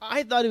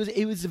 I thought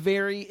it was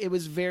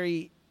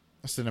very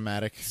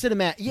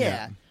cinematic.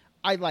 Yeah.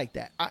 I like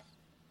that.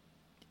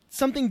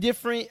 Something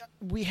different.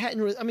 We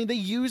hadn't really, I mean, they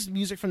used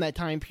music from that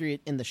time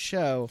period in the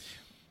show.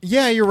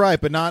 Yeah, you're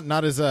right, but not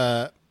as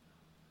a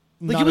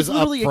like, not it was as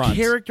literally upfront. a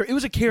character. It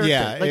was a character.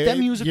 Yeah, like that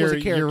music was a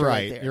character. You're right.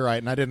 Right there. You're right,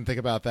 and I didn't think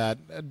about that.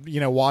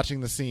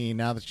 Watching the scene,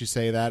 now that you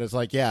say that, it's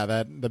like, yeah,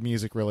 that the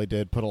music really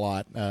did put a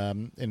lot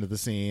into the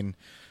scene,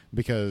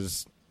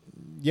 because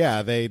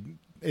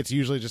it's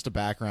usually just a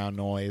background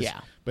noise.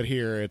 Yeah. But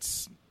here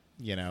it's,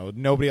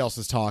 nobody else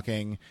is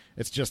talking.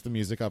 It's just the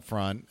music up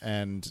front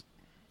and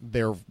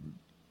their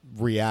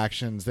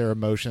reactions, their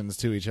emotions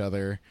to each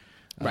other,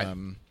 right,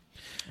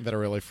 that are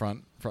really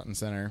front and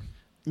center.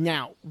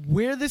 Now,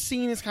 where the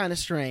scene is kind of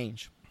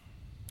strange.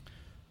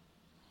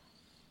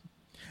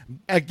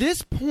 At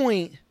this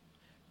point,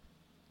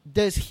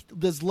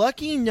 does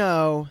Lucky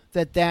know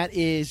that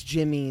is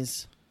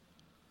Jimmy's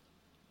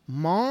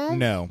mom?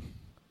 No.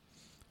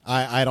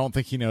 I don't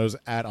think he knows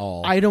at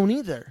all. I don't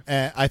either.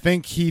 I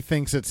think he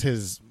thinks it's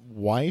his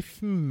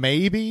wife,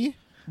 maybe.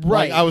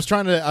 Right. Like, I was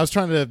trying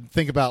to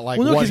think about like.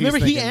 Well, no, what because he's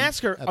remember he thinking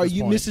asked her, at "Are this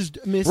you point.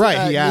 Mrs.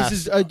 Right, he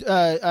asked.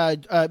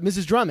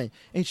 Mrs. Drummond?"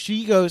 And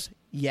she goes,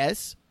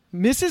 "Yes,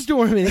 Mrs.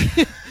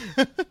 Dormady."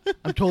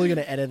 I'm totally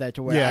gonna edit that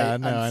to where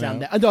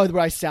where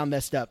I sound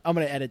messed up. I'm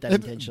gonna edit that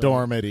intentionally.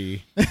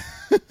 Dormady.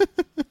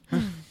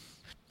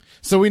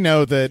 So we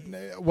know that.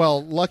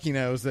 Well, Lucky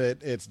knows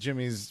that it's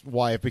Jimmy's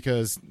wife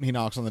because he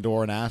knocks on the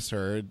door and asks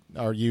her,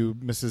 "Are you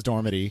Mrs.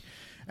 Dormady?"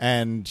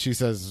 And she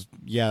says,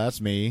 "Yeah,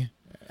 that's me."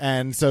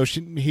 And so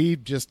he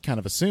just kind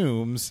of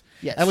assumes.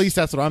 Yes. At least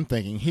that's what I'm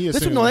thinking. He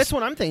assumes. That's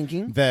what I'm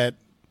thinking. That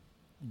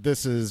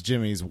this is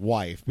Jimmy's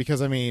wife, because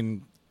I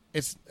mean,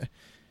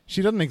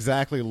 she doesn't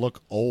exactly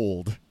look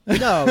old.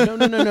 No.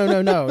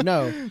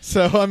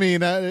 So I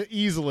mean,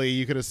 easily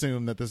you could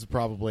assume that this is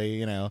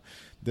probably,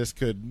 this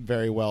could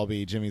very well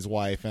be Jimmy's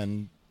wife,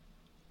 and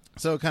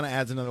so it kind of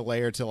adds another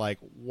layer to like,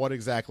 what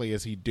exactly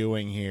is he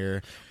doing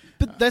here?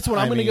 But that's what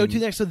I'm going to go to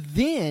next. So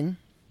then,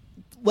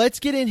 let's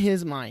get in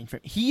his mind.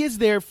 He is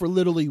there for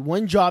literally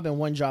one job and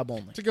one job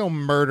only. To go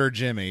murder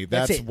Jimmy.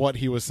 That's it. what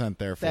he was sent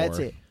there for. That's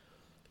it.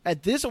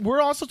 At this,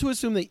 we're also to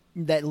assume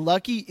that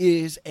Lucky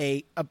is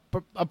a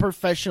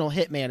professional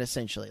hitman,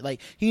 essentially. Like,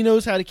 he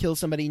knows how to kill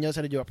somebody. He knows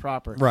how to do it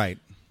proper. Right.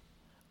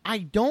 I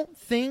don't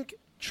think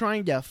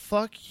trying to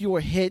fuck your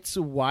hit's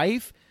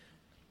wife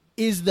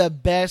is the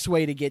best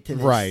way to get to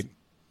this. Right.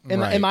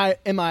 Am I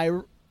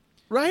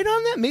right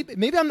on that?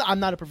 Maybe I'm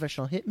not a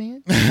professional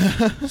hitman,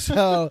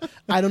 so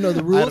I don't know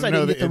the rules. I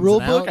didn't get the rule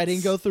book. I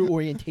didn't go through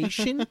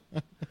orientation.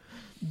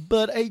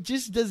 but it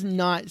just does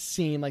not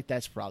seem like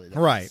that's probably the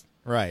Right, case.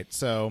 right.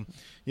 So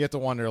you have to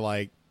wonder,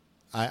 like,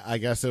 I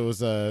guess it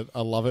was a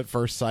love at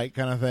first sight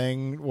kind of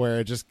thing where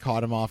it just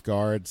caught him off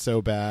guard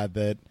so bad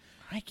that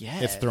I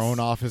guess it's thrown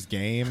off his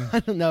game.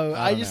 I don't know.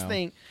 I don't just know.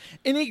 think,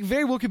 and it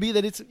very well could be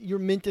that you're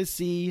meant to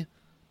see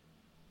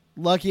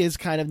Lucky is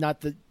kind of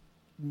not the.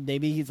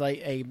 Maybe he's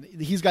like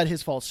he's got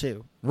his faults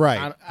too. Right.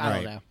 I right.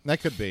 don't know.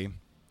 That could be.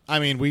 I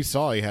mean, we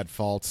saw he had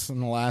faults in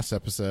the last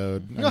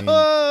episode. I mean,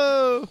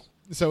 No.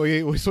 so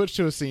we switched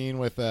to a scene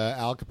with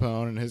Al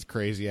Capone and his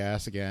crazy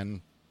ass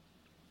again.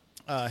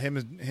 Him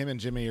and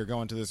Jimmy are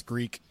going to this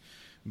Greek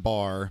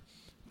bar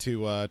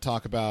to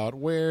talk about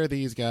where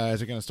these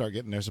guys are going to start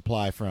getting their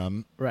supply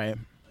from. Right.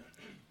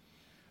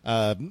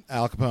 Al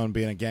Capone,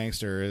 being a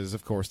gangster, is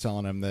of course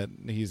telling him that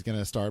he's going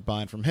to start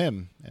buying from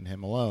him and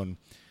him alone.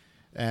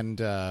 And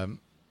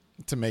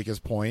to make his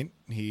point,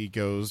 he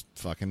goes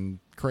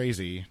fucking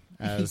crazy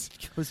as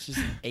It was just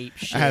ape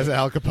shit. as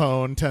Al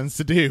Capone tends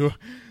to do.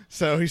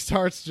 So he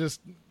starts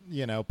just,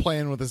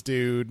 playing with this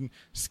dude,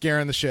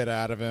 scaring the shit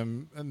out of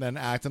him, and then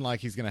acting like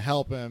he's going to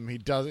help him. He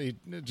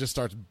just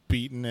starts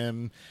beating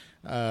him.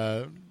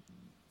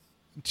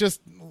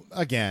 Just,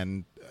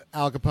 again,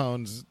 Al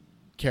Capone's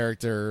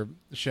character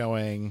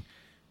showing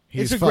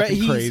he's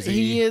fucking crazy.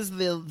 He is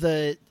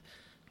the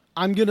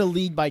I'm going to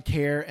lead by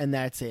terror, and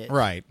that's it.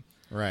 Right.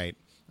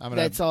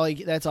 That's all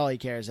he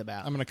cares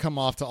about. I'm going to come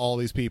off to all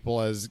these people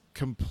as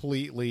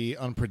completely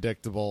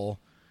unpredictable.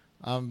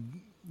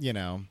 And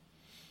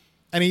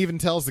he even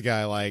tells the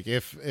guy, like,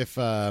 if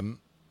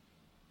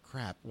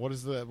crap, what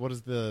is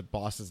the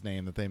boss's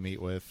name that they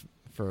meet with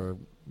for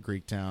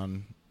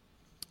Greektown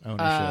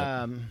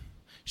ownership?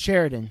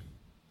 Sheridan.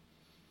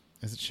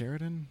 Is it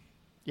Sheridan?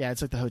 Yeah,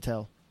 it's like the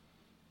hotel.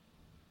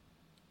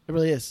 It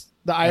really is.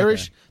 The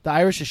Irish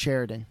is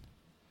Sheridan.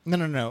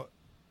 No.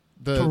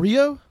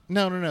 Torrio?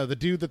 No. The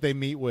dude that they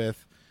meet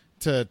with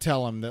to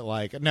tell him that,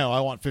 like, no, I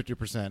want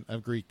 50%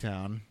 of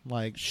Greektown.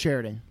 Like,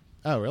 Sheridan.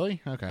 oh,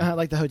 really? Okay.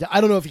 Like the hotel.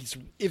 I don't know if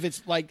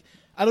it's like,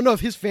 I don't know if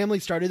his family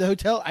started the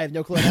hotel. I have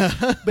no clue.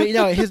 But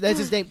that's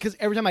his name, because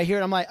every time I hear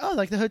it, I'm like, oh,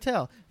 like the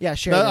hotel. Yeah,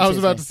 Sheridan. I was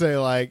about to say,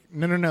 like,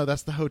 no,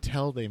 that's the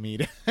hotel they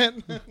meet at.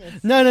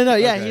 No.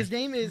 Yeah,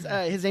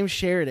 Okay. his name's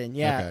Sheridan.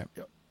 Yeah.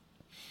 Okay.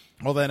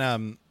 Well,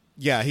 then,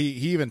 he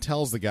even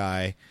tells the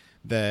guy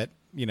that,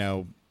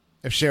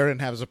 if Sheridan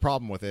has a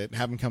problem with it,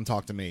 have him come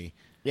talk to me.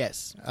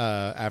 Yes.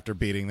 After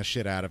beating the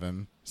shit out of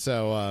him.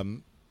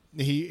 So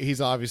he's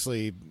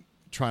obviously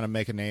trying to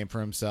make a name for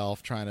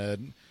himself, trying to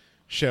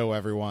show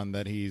everyone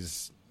that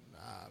he's,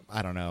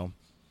 I don't know.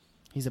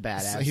 He's a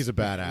badass. He's a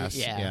badass.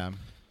 Yeah. Yeah.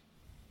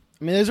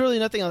 I mean, there's really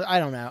nothing else. I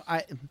don't know.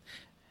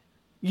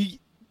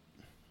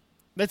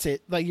 That's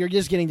it. Like, you're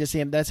just getting to see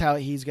him. That's how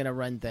he's going to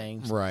run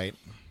things. Right.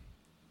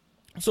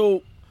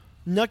 So,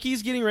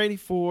 Nucky's getting ready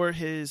for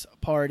his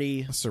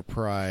party.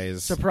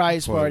 Surprise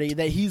Surprise quote. party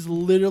that he's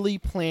literally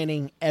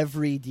planning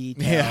every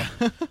detail.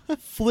 Yeah.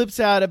 Flips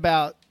out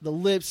about the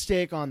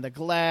lipstick on the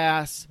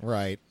glass.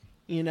 Right.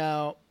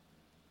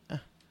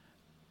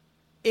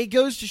 It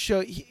goes to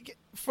show,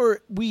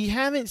 we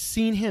haven't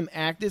seen him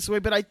act this way,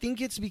 but I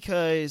think it's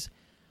because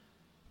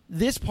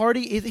this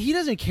party, he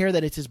doesn't care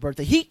that it's his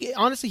birthday.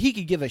 Honestly, he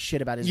could give a shit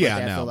about his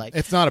birthday, I feel like.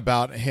 It's not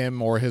about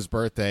him or his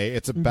birthday.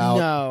 It's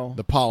about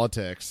the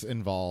politics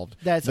involved.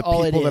 That's the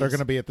all it people that are is. going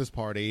to be at this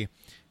party.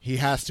 He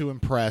has to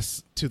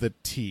impress to the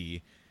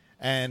T.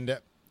 And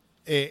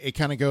it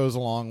kind of goes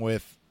along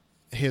with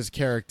his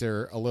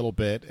character a little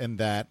bit in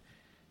that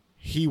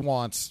he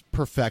wants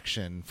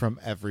perfection from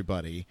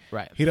everybody.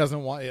 Right. He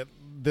doesn't want it.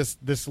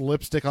 This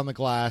lipstick on the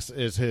glass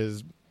is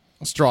his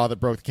straw that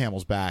broke the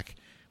camel's back,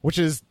 which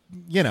is,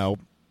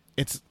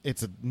 it's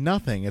a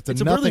nothing. It's a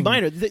really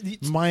nothing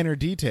minor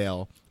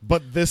detail,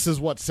 but this is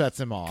what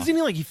sets him off.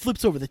 Because he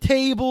flips over the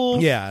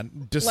table. Yeah,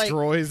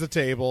 destroys the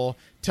table,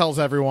 tells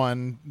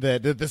everyone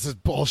that this is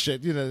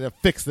bullshit.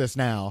 Fix this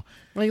now.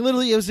 Like,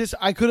 literally, it was just,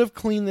 I could have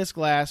cleaned this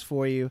glass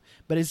for you,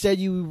 but instead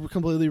you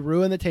completely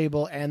ruined the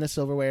table and the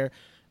silverware.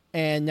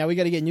 And now we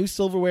got to get new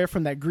silverware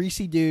from that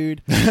greasy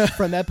dude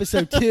from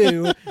episode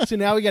 2. So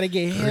now we got to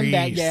get him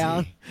back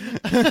down.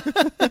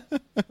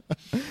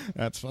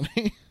 That's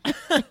funny.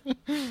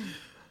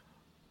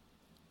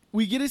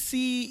 We get to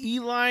see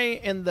Eli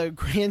and the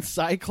Grand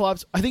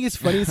Cyclops. I think it's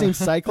funny his name's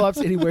Cyclops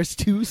and he wears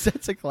 2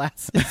 sets of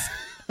glasses.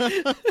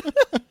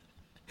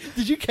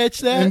 Did you catch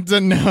that?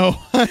 No,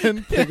 I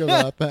didn't think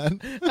about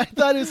that. I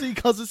thought he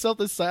calls himself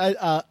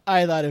the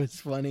I thought it was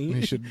funny.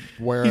 He should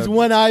wear He's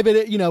one eye,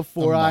 but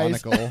 4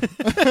 eyes. monocle.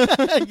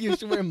 You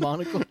should wear a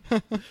monocle.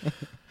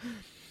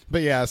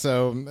 But yeah,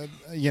 so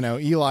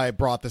Eli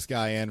brought this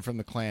guy in from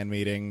the clan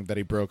meeting that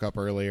he broke up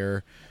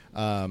earlier.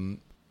 Go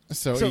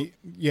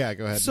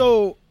ahead.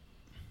 So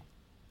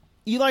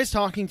Eli's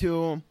talking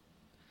to him.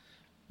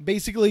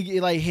 Basically,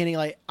 Eli hinting,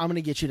 like, I'm going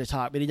to get you to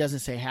talk, but he doesn't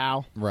say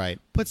how. Right.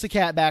 Puts the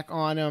cat back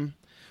on him.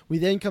 We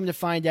then come to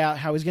find out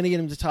how he's going to get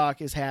him to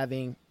talk is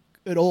having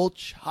an old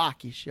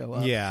Chalky show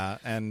up. Yeah,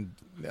 and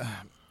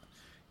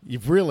you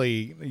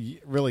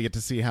really get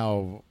to see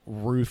how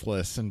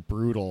ruthless and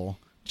brutal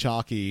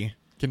Chalky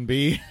can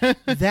be.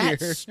 That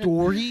here.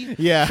 story.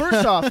 Yeah.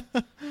 First off,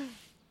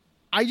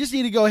 I just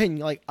need to go ahead and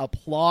like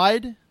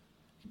applaud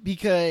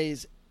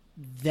because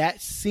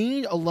that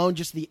scene alone,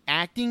 just the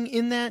acting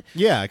in that.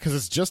 Yeah, because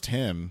it's just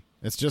him.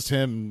 It's just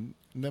him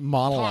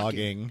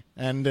monologuing,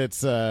 and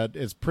it's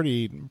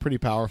pretty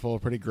powerful,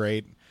 pretty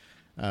great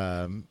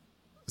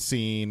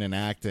scene and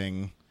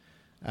acting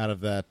out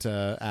of that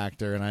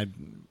actor.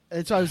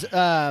 And so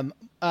I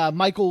was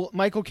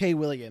Michael K.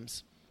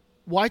 Williams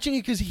watching it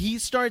because he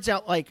starts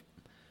out like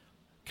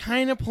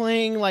kind of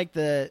playing like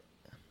the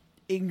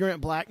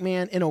ignorant black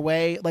man in a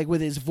way, like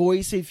with his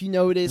voice. If you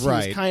notice,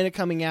 Right. he was kind of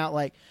coming out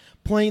like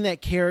playing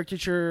that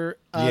caricature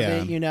of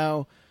Yeah. it, you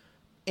know.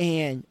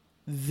 And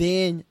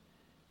then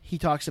he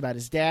talks about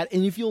his dad,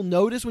 and if you'll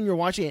notice when you're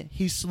watching it,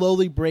 he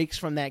slowly breaks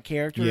from that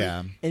character,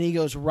 Yeah. and he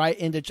goes right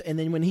into. And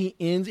then when he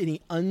ends and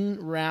he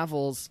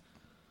unravels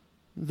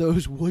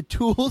those wood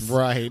tools,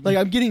 Right. Like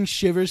I'm getting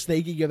shivers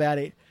thinking about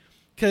it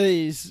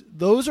because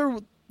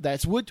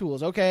that's wood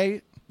tools,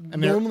 okay. And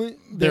Normally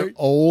they're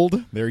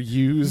old, they're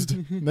used,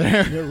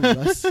 they're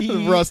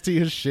rusty. rusty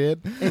as shit.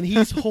 And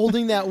he's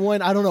holding that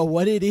one. I don't know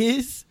what it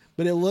is,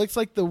 but it looks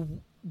like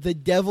the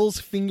devil's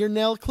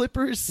fingernail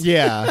clippers.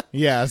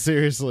 Yeah,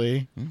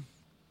 seriously.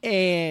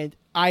 And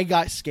I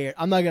got scared.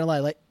 I'm not gonna lie,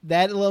 like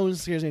that alone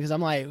scares me because I'm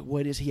like,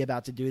 what is he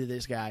about to do to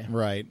this guy?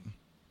 Right.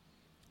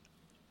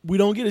 We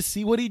don't get to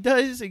see what he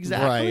does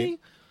exactly, Right.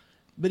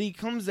 but he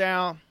comes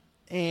out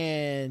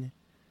and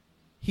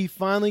he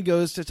finally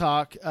goes to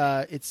talk.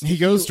 He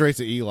goes straight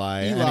to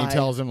Eli, and Eli. he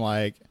tells him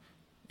like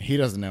he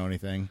doesn't know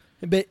anything.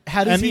 But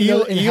how does And he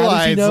know? And how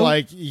does he Eli's know?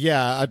 like,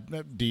 yeah,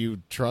 do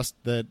you trust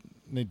that?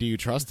 Do you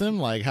trust him?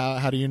 Like,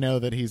 how do you know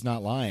that he's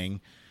not lying?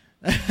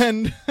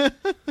 And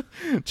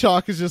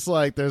Chalk is just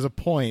like, there's a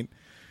point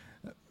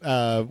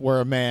where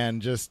a man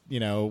just,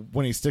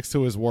 when he sticks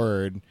to his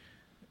word,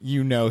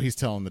 he's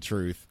telling the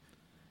truth.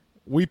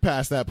 We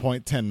passed that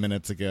point 10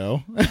 minutes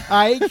ago.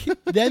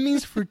 That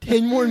means for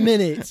 10 more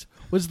minutes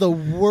was the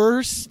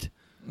worst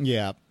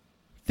Yeah.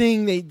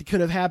 thing that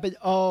could have happened.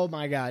 Oh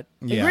my god!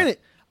 And Yeah. granted,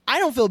 I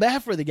don't feel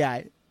bad for the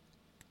guy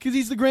because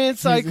he's the Grand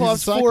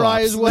Cyclops, he's a 4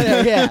 eyes, Cyclops.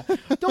 whatever. Yeah,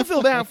 don't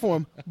feel bad for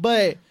him.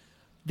 But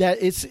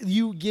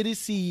you get to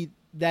see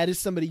that is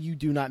somebody you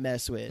do not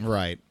mess with,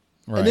 Right.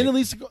 And then at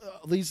least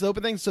the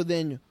open thing. So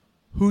then,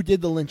 who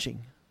did the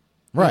lynching?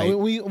 Right.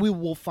 We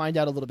will find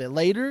out a little bit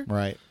later.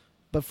 Right.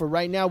 But for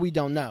right now, we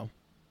don't know.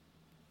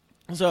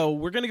 So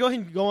we're going to go ahead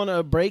and go on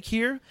a break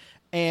here,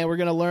 and we're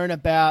going to learn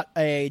about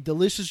a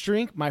delicious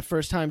drink, my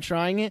first time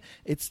trying it.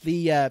 It's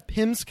the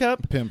Pim's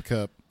Cup. Pimp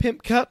cup.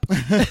 Pimp Cup.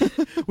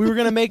 We were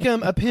going to make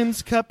him a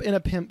Pim's Cup and a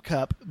Pimp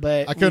Cup,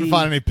 but I couldn't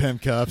find any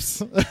pimp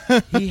cups.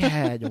 He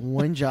had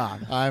one job.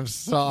 I'm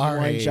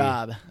sorry. One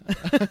job.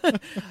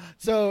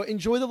 So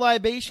enjoy the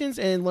libations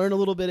and learn a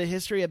little bit of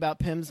history about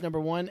Pim's number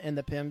 1 and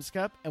the Pim's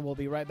Cup, and we'll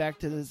be right back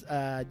to this,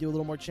 do a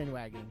little more chin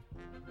wagging.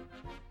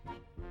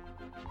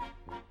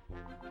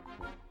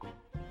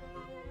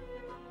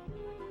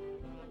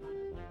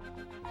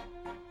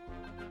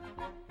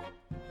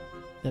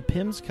 The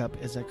Pim's Cup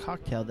is a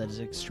cocktail that is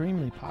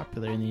extremely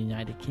popular in the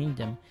United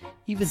Kingdom,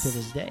 even to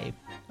this day.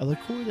 A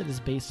liqueur that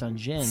is based on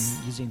gin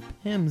using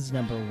Pim's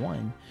number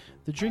 1.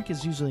 The drink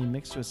is usually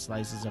mixed with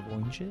slices of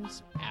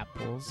oranges,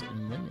 apples,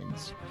 and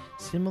lemons,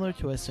 similar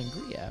to a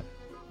sangria,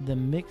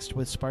 then mixed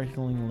with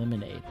sparkling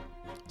lemonade.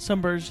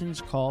 Some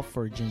versions call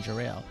for ginger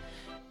ale.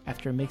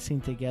 After mixing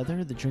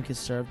together, the drink is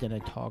served in a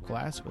tall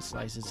glass with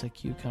slices of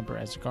cucumber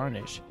as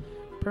garnish.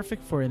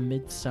 Perfect for a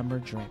midsummer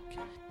drink.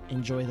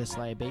 Enjoy this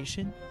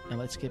libation, and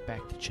let's get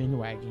back to chin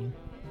wagging.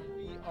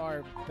 We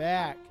are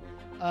back.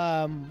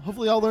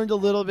 Hopefully, y'all learned a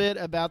little bit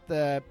about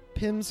the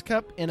Pim's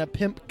Cup and a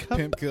Pimp Cup.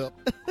 Pimp cup.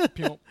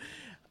 Pimp.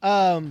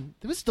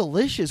 It was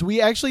delicious.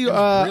 We actually really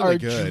are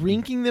good.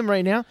 drinking them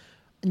right now.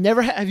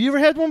 Have you ever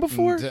had one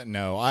before?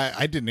 No,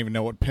 I didn't even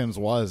know what Pim's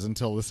was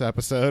until this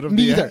episode. Of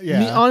Me the, either.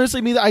 Yeah.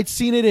 Honestly, me either. I'd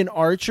seen it in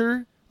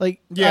Archer.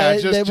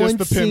 Just that one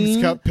the scene,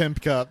 Pim's cup,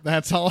 Pimp cup.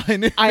 That's all I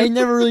knew. I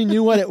never really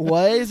knew what it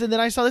was, and then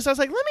I saw this. I was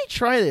like, let me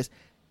try this.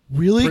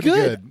 Really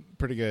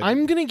Pretty good.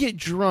 I'm gonna get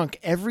drunk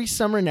every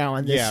summer now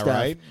on this Yeah, stuff,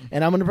 right?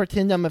 and I'm gonna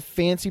pretend I'm a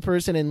fancy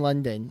person in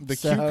London. The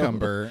So-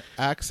 cucumber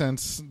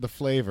accents the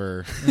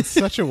flavor in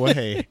such a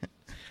way.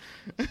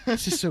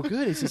 It's just so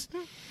good. It's just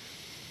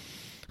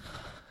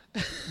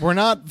We're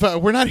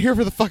not here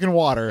for the fucking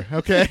water,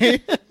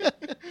 okay? all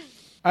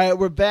right.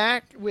 We're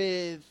back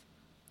with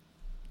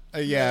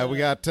We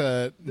got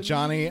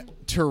Johnny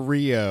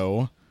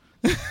Torrio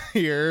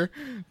here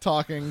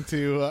talking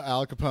to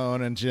Al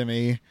Capone and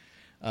Jimmy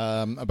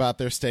about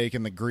their stake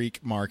in the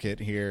Greek market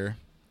here.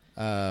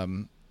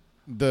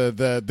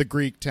 The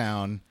Greek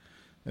town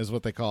is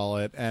what they call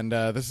it, and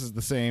this is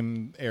the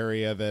same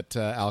area that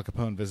Al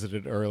Capone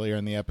visited earlier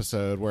in the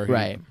episode, where he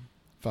Right.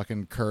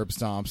 fucking curb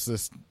stomps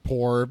this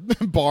poor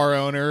bar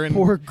owner in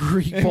poor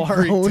Greek in bar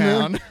Greek owner.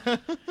 town.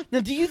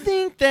 Now, do you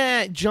think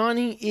that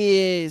Johnny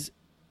is?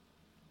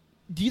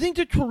 Do you think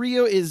that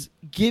Torrio is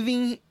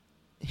giving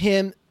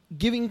him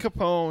giving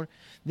Capone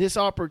this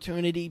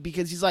opportunity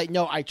because he's like,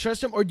 no, I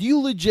trust him? Or do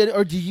you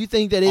do you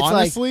think that it's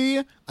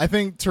honestly, I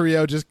think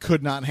Torrio just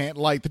could not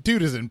handle. Like the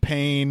dude is in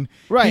pain.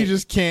 Right. He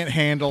just can't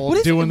handle what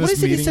is doing what this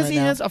is it? meeting He says right he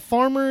now. has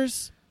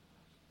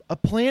a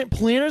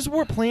planter's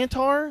wart,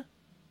 plantar.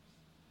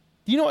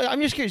 Do you know?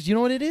 I'm just curious. Do you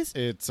know what it is?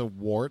 It's a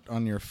wart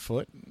on your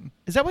foot.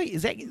 Is that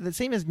the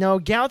same as no?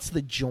 Gout's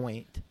the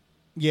joint.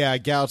 Yeah,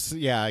 gout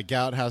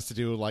has to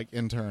do with like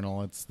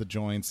internal. It's the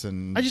joints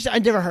and I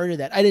never heard of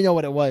that. I didn't know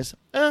what it was.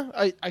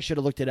 I should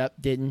have looked it up.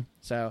 Didn't.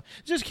 So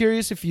just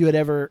curious if you had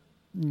ever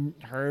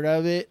heard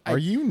of it. Are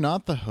you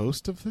not the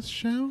host of this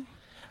show?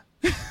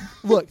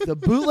 Look, the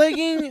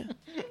bootlegging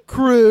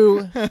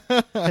crew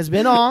has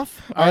been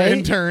off. All Our right?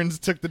 interns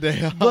took the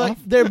day off. But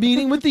they're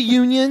meeting with the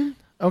union.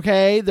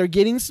 Okay, they're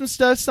getting some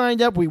stuff signed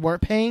up. We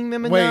weren't paying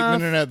them enough.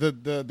 Wait, no.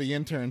 The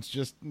interns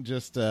just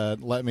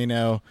let me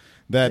know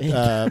that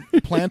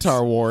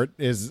plantar wart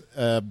is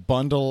a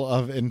bundle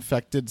of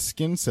infected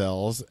skin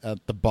cells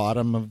at the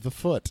bottom of the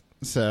foot.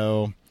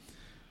 So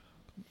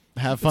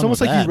have fun. It's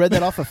almost with like that. you read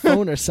that off a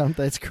phone or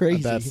something. It's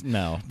crazy. That's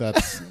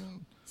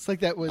It's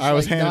like that was. I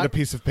was like handed not- a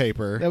piece of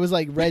paper. That was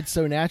like read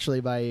so naturally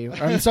by you. Or,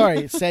 I'm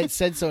sorry, said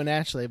so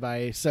naturally by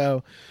you.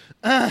 So,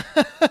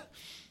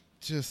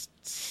 Just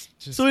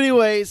so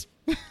anyways,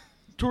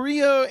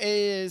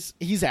 Torrio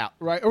he's out,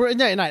 right? Or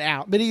no, not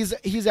out, but he's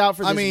out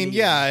for. This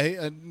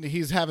meeting.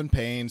 he's having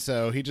pain,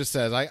 so he just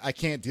says, "I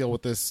can't deal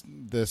with this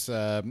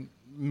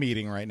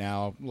meeting right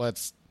now.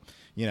 Let's,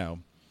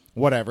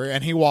 whatever."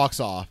 And he walks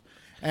off.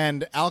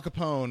 And Al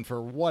Capone,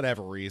 for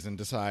whatever reason,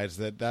 decides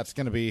that that's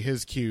going to be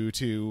his cue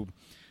to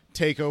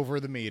take over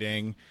the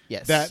meeting.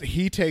 Yes. That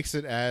he takes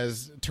it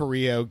as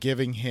Torrio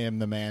giving him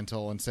the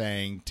mantle and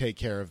saying, "Take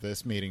care of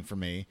this meeting for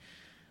me,"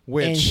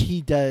 which and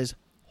he does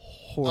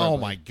horribly. oh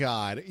my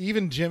God.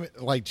 Even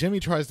Jimmy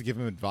tries to give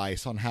him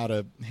advice on how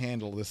to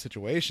handle this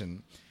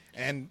situation.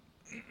 And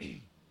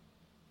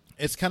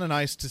it's kind of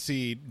nice to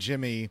see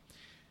Jimmy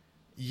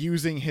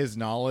using his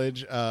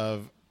knowledge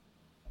of,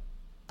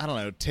 I don't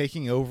know,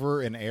 taking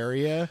over an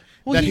area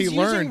that he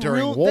learned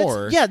during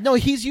war.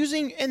 He's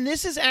using, and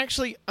this is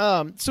actually,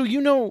 this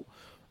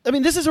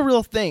is a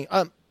real thing.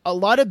 A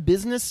lot of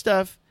business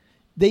stuff,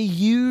 they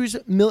use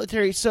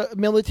military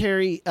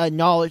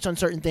knowledge on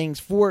certain things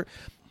for.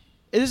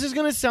 This is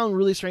going to sound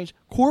really strange.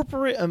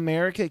 Corporate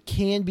America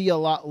can be a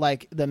lot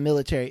like the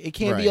military. It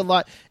can be a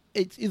lot.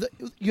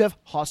 You have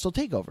hostile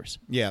takeovers.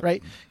 Yeah.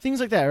 Right? Things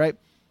like that, right?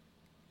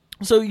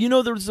 So,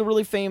 there's a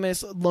really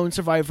famous lone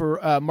survivor,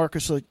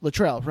 Marcus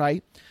Luttrell,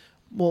 right?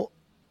 Well,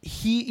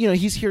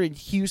 he's here in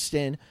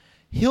Houston.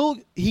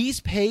 He's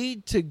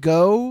paid to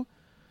go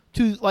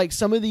to like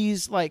some of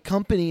these like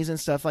companies and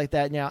stuff like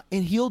that now,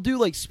 and he'll do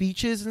like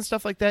speeches and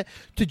stuff like that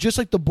to just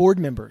like the board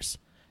members.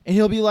 And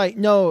he'll be like,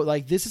 no,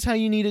 like, this is how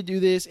you need to do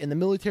this. In the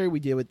military, we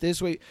do it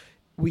this way.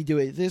 We do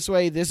it this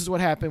way. This is what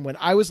happened when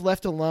I was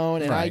left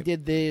alone and I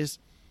did this.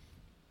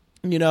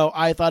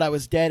 I thought I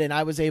was dead and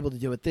I was able to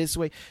do it this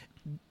way.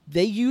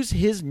 They use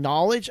his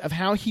knowledge of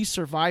how he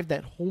survived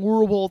that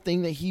horrible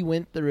thing that he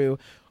went through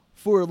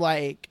for,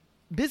 like,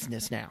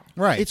 business now.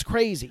 Right. It's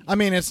crazy. I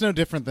mean, it's no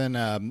different than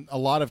a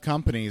lot of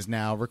companies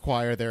now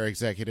require their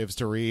executives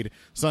to read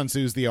Sun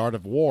Tzu's The Art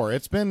of War.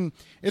 It's been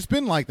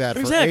like that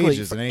for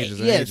ages and ages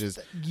and ages.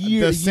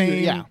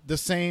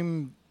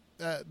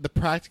 The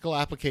practical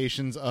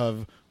applications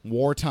of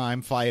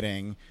wartime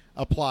fighting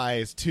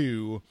applies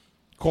to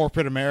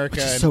corporate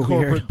America and so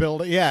corporate weird.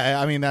 building. Yeah,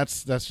 I mean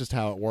that's just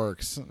how it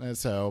works. And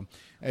so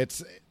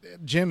it's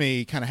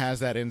Jimmy kind of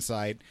has that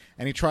insight,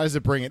 and he tries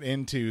to bring it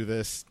into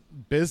this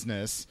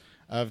business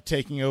of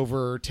taking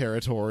over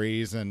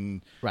territories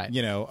and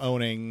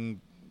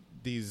owning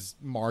these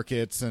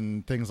markets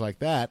and things like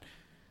that.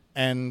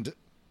 And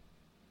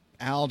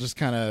Al just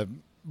kind of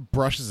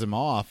brushes him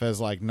off as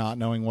like not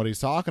knowing what he's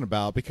talking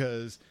about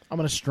because I'm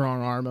going to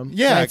strong arm him.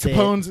 Yeah, That's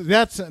Capone's it.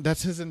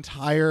 that's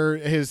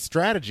his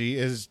strategy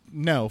is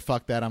no,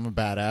 fuck that, I'm a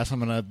badass. I'm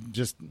going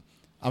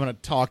to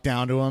talk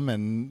down to him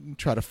and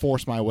try to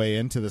force my way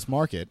into this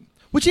market.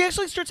 Which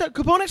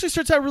Capone actually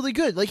starts out really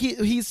good. Like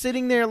he's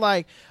sitting there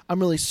like, I'm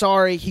really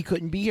sorry he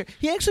couldn't be here.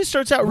 He actually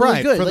starts out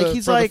really good. For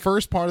like the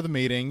first part of the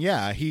meeting,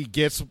 yeah, he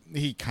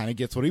kind of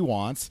gets what he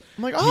wants.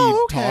 I'm like, he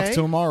okay. talks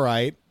to him all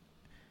right.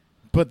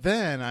 But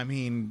then, I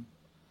mean,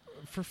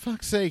 for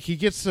fuck's sake, he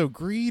gets so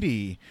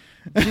greedy.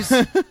 And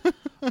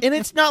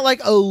it's not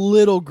like a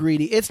little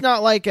greedy. It's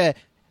not like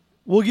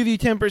we'll give you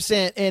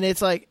 10% and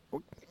it's like,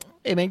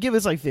 hey man, give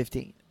us like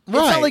 15. It's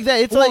not like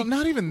that. It's like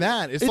not even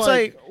that. It's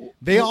like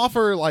they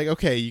offer like,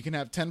 okay, you can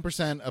have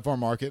 10% of our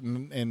market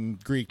in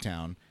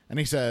Greektown, and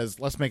he says,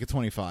 let's make it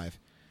 25.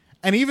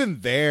 And even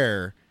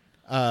there,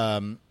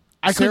 I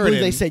couldn't believe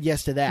they said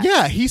yes to that.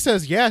 Yeah, he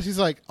says yes. He's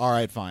like, all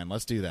right, fine,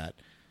 let's do that.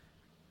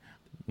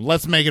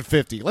 Let's make it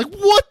 50. Like,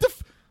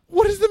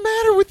 what is the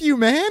matter with you,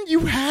 man?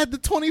 You had the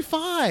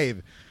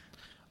 25.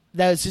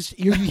 That's just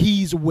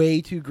he's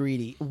way too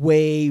greedy,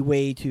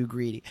 way too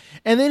greedy,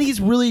 and then he's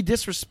really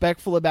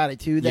disrespectful about it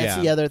too. That's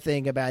the other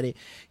thing about it.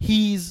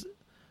 He's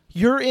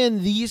you're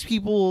in these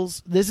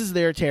people's. This is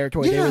their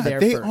territory. They were there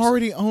they first.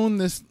 already own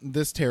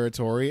this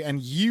territory,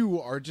 and you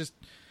are just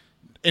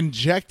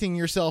injecting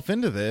yourself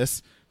into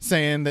this,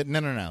 saying that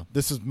no,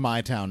 this is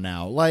my town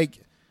now. Like,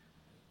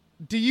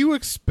 do you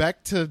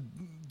expect to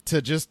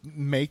just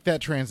make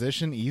that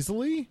transition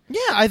easily? Yeah,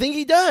 I think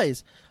he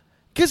does.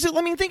 Because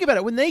I mean, think about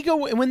it. When they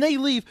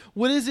leave,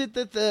 what is it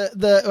that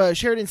the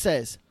Sheridan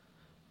says?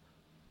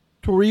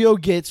 Torrio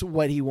gets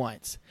what he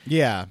wants.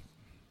 Yeah.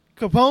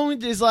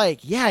 Capone is like,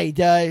 yeah, he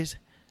does.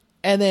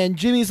 And then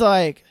Jimmy's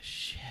like,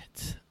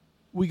 shit.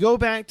 We go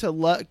back to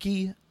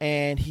Lucky,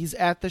 and he's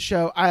at the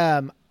show.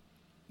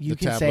 You The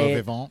can tableau say it.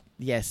 vivant.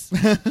 Yes.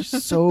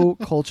 So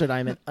cultured.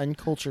 I'm an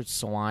uncultured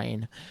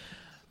swine.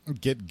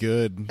 Get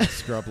good,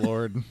 scrub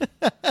lord.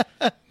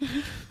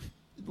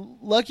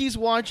 Lucky's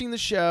watching the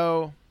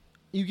show.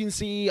 You can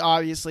see,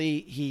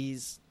 obviously,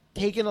 he's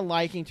taken a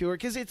liking to her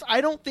because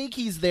I don't think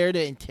he's there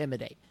to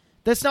intimidate.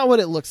 That's not what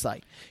it looks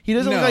like. He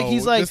doesn't look like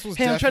he's like,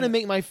 hey, I'm trying to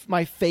make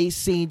my face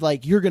seem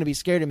like you're going to be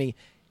scared of me.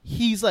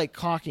 He's like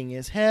cocking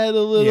his head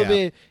a little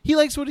bit. He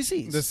likes what he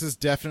sees. This is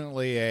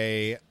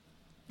definitely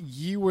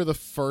you were the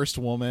first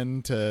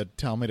woman to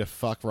tell me to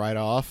fuck right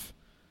off,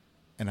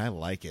 and I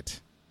like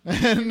it.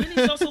 And then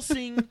he's also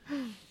seeing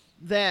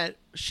that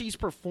she's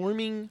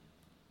performing.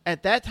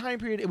 At that time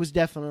period, it was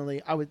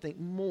definitely, I would think,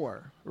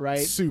 more, right?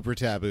 Super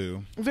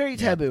taboo. Very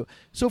taboo.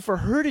 So for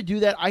her to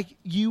do that,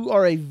 you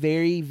are a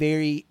very,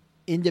 very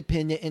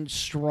independent and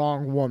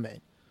strong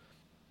woman.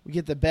 We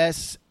get the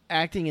best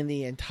acting in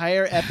the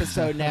entire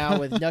episode now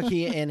with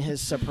Nucky and his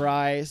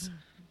surprise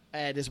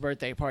at his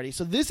birthday party.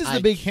 So this is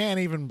the big. I can't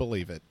even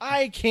believe it.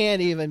 I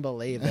can't even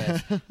believe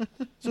it.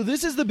 So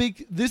this is the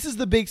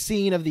big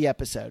scene of the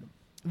episode.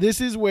 This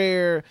is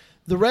where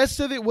the rest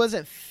of it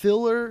wasn't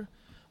filler,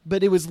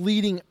 but it was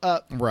leading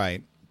up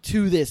right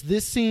to this.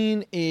 This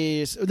scene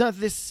is not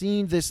this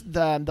scene.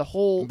 The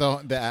whole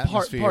the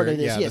atmosphere. part of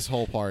this. Yeah, yes, this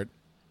whole part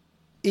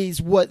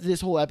is what this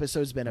whole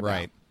episode's been about.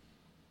 Right.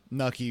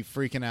 Nucky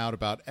freaking out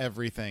about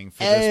everything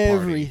for this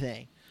party.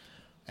 Everything.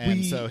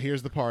 And so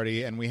here's the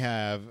party, and we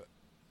have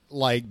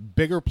like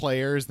bigger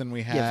players than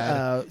we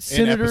had in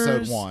senators,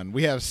 episode 1.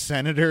 We have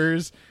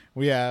senators.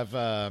 We have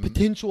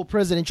potential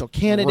presidential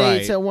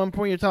candidates. Right. At one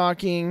point, you're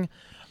talking.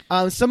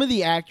 Some of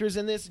the actors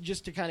in this,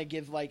 just to kind of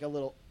give like a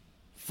little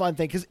fun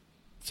thing, because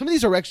some of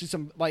these are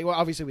actually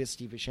obviously we have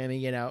Steve Buscemi,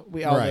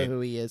 we all know who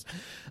he is.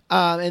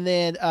 And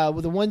then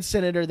with the one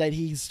senator that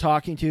he's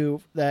talking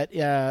to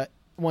that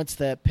wants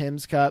the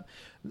PIMS Cup,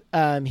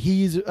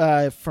 he's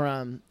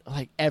from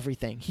like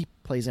everything. He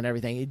plays in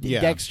everything. Yeah.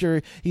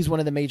 Dexter, he's one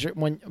of the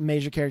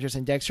major characters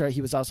in Dexter.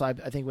 He was also, I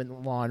think, with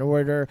Law and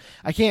Order.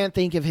 I can't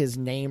think of his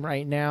name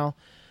right now.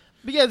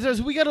 But yeah,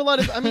 we got a lot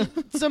of,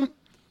 some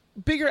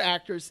bigger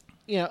actors,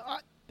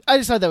 I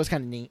just thought that was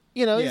kind of neat.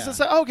 It's just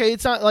like, okay,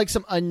 it's not like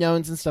some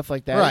unknowns and stuff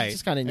like that. right. It's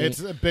just kind of neat.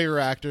 It's bigger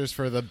actors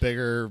for the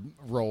bigger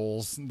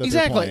roles that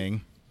Exactly.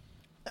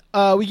 they're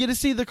playing. We get to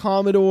see the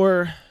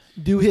Commodore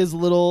do his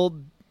little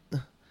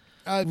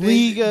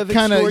League of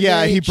Extraordinary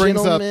Yeah, he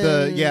brings Gentlemen.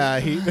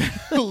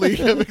 up League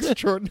of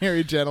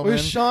Extraordinary Gentlemen.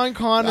 With Sean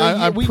Connery.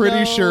 I'm we pretty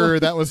know. sure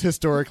that was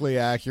historically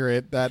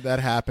accurate. That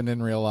happened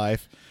in real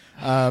life.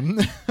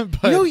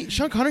 But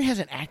Sean Connery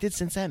hasn't acted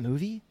since that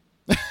movie?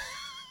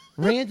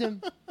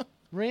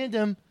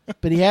 Random,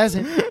 but he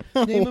hasn't.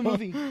 Name a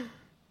movie.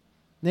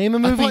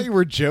 I thought you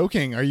were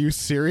joking. Are you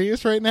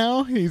serious right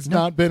now? He's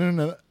not been in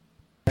a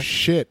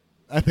shit.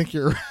 I think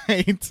you're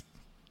right.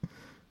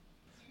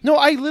 No,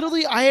 I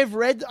have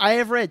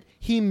read.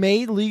 He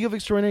made League of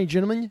Extraordinary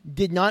Gentlemen,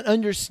 did not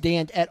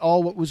understand at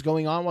all what was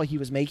going on while he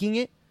was making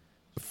it.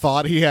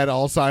 Thought he had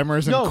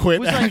Alzheimer's and quit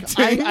was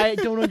acting. like, I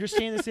don't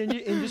understand this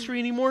industry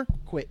anymore.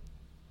 Quit.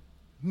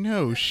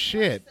 No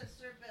shit.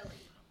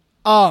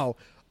 Oh,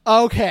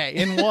 okay.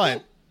 In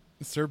what?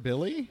 Sir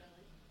Billy?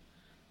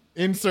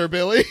 In Sir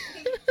Billy?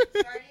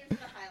 Guardians of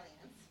the Highlands.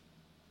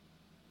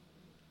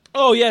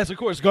 Oh, yes, of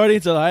course.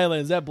 Guardians of the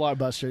Highlands, that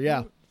blockbuster,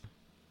 yeah.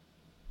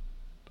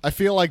 I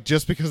feel like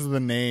just because of the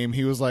name,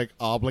 he was like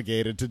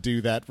obligated to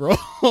do that role.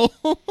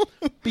 But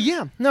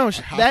yeah, no,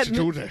 Have to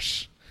do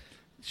this.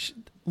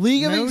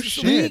 League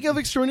of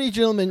Extraordinary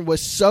Gentlemen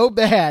was so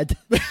bad,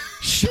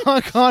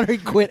 Sean Connery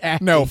quit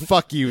acting. No,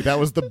 fuck you. That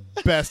was the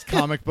best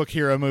comic book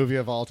hero movie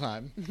of all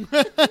time.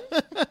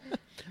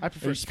 I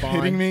prefer Are you Spawn.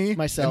 kidding me?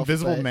 Myself,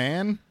 Invisible but-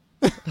 Man?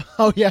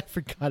 Oh yeah, I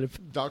forgot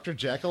about. Dr.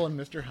 Jekyll and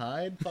Mr.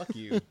 Hyde? Fuck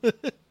you.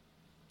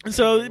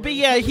 So, but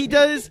yeah, he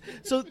does.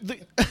 So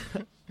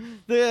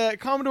the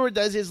Commodore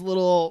does his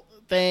little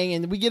thing,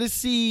 and we get to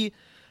see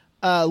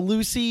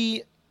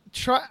Lucy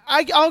try.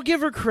 I'll give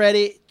her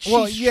credit.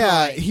 Well, She's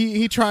yeah, trying.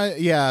 he tried.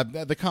 Yeah,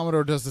 the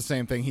Commodore does the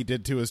same thing he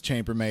did to his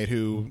chambermaid,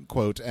 who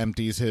quote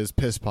empties his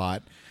piss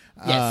pot,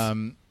 Yes.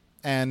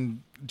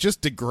 and just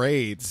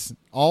degrades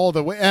all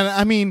the way. And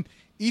I mean,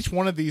 each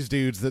one of these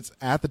dudes that's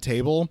at the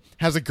table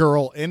has a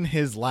girl in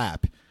his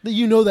lap,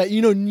 None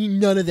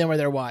of them are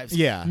their wives.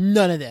 Yeah.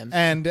 None of them.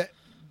 and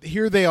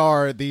here they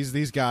are,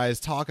 these guys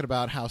talking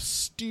about how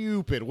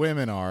stupid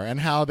women are and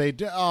how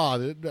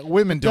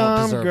women don't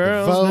Dumb deserve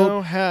girls the vote.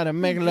 know how to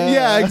make love.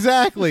 Yeah,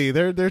 exactly.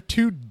 They're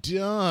too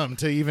dumb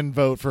to even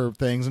vote for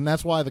things, and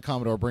that's why the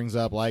Commodore brings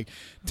up, like,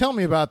 tell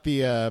me about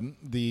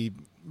the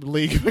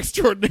League of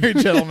Extraordinary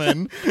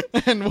Gentlemen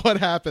and what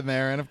happened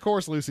there. And of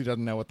course, Lucy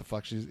doesn't know what the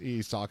fuck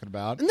he's talking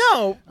about.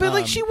 No, but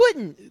like she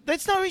wouldn't.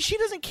 That's not. She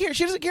doesn't care.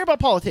 She doesn't care about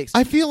politics.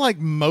 I feel like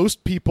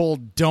most people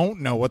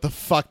don't know what the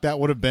fuck that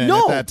would have been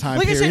no, at that time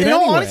like period. I said, in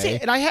anyway. all honesty,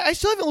 and I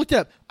still haven't looked it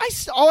up.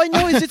 All I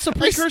know is it's a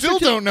precursor. I still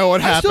to, don't know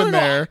what I still happened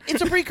don't know. there.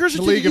 It's a precursor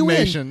The to League the of UN.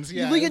 Nations.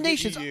 Yeah, League of the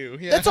Nations. EU,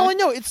 yeah. That's all I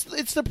know. It's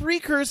the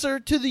precursor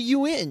to the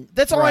UN.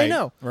 That's all I Right,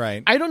 know.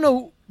 right. I don't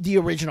know the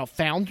original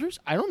founders.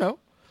 I don't know.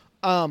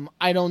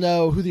 I don't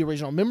know who the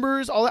original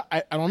members. All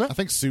that. I don't know. I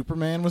think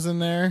Superman was in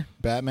there,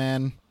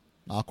 Batman,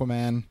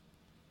 Aquaman,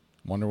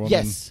 Wonder Woman.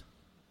 Yes,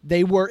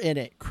 they were in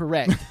it.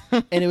 Correct.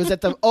 And it was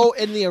at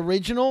in the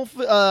original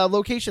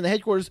location, the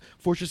headquarters,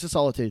 Fortress of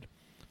Solitude.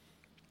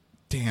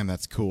 Damn,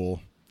 that's cool.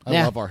 I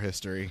Yeah. love our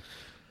history.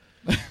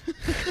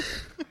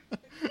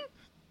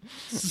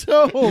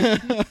 So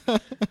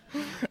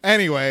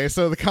Anyway,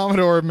 so the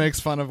Commodore makes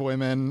fun of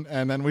women,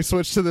 and then we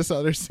switch to this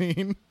other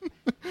scene.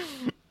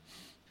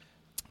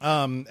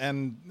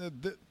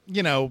 The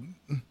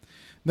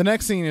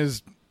next scene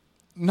is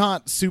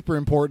not super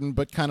important,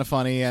 but kind of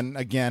funny, and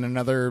again,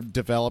 another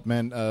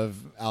development of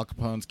Al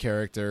Capone's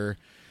character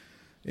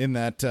in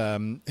that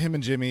him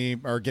and Jimmy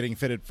are getting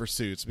fitted for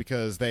suits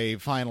because they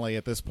finally,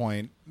 at this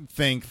point,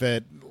 think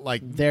that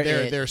like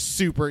they're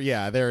super,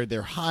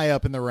 they're high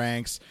up in the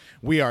ranks.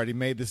 We already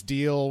made this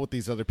deal with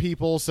these other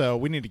people, so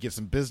we need to get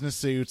some business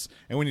suits,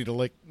 and we need to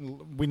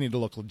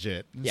look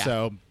legit. Yeah.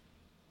 So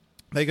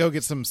they go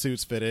get some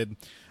suits fitted,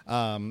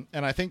 and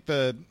I think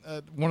the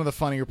one of the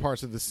funnier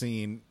parts of the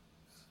scene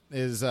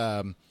is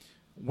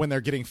when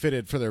they're getting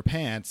fitted for their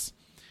pants.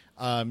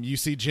 You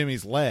see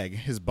Jimmy's leg,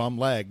 his bum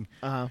leg,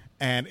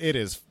 and it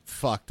is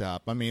fucked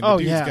up. I mean, the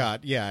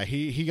dude's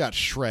he got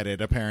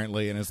shredded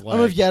apparently in his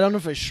leg. I don't know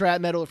if it's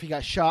shrapnel, if he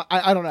got shot.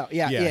 I don't know.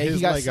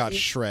 His leg got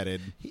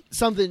shredded.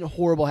 Something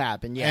horrible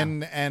happened. Yeah,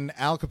 and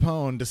Al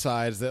Capone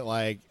decides that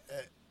like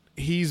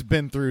he's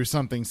been through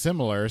something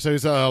similar, so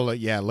he's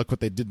look what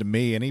they did to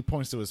me, and he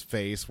points to his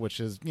face, which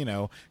is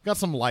got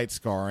some light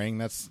scarring.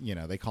 That's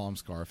they call him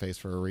Scarface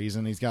for a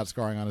reason. He's got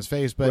scarring on his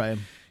face, but Right.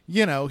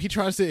 he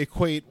tries to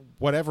equate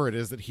whatever it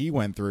is that he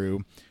went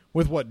through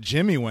with what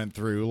Jimmy went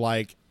through.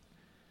 Like,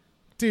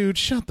 dude,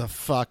 shut the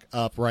fuck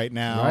up right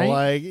now. Right?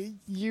 Like,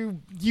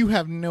 you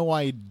have no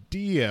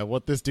idea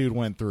what this dude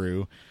went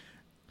through.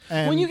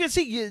 And when you can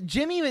see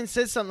Jimmy even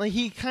says something,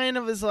 he kind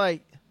of is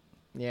like,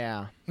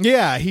 yeah,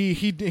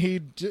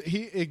 he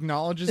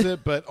acknowledges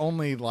it, but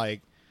only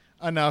like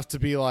enough to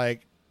be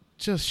like,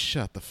 just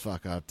shut the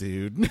fuck up,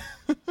 dude.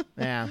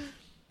 yeah.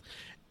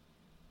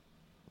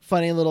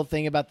 Funny little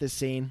thing about this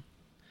scene,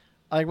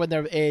 like when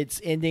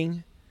it's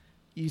ending,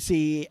 you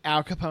see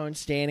Al Capone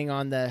standing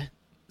on the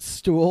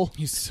stool,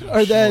 He's so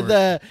or short.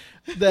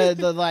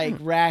 the like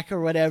rack or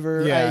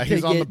whatever. Yeah, to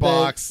he's on get the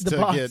box to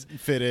box. get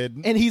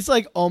fitted. And he's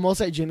like almost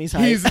at Jimmy's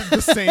height. He's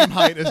the same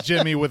height as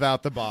Jimmy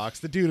without the box.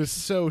 The dude is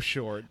so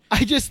short.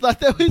 I just thought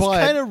that was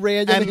But- kind of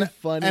random and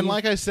funny. And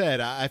like I said,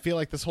 I feel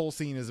like this whole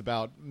scene is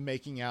about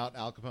making out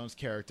Al Capone's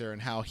character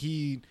and how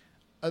he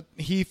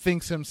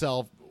thinks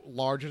himself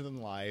larger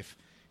than life.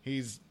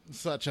 He's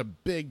such a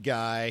big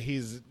guy.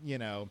 He's,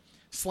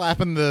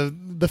 slapping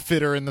the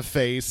fitter in the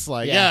face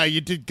like, yeah, you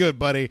did good,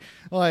 buddy.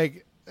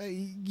 Like,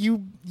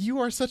 you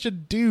are such a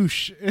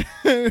douche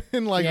in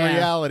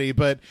reality,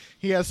 but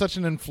he has such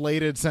an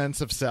inflated sense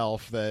of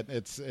self that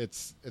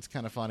it's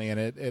kind of funny, and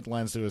it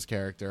lends to his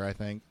character, I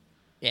think.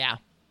 Yeah.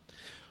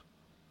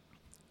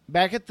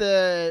 Back at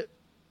the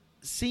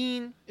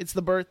scene, it's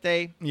the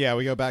birthday. Yeah,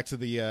 we go back to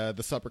the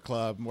supper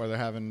club where they're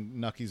having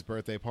Nucky's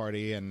birthday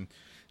party, and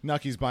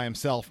Nucky's by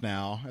himself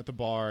now at the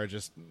bar,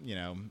 just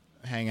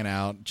hanging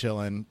out,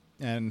 chilling.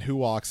 And who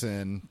walks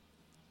in?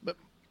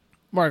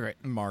 Margaret.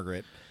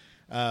 Margaret,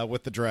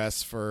 with the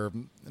dress for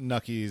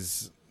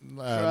Nucky's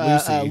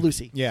Lucy.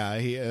 Lucy.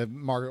 Yeah,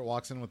 Margaret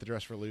walks in with the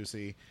dress for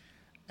Lucy,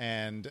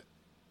 and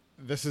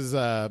this is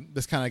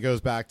this kind of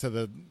goes back to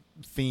the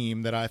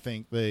theme that I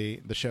think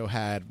the show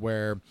had,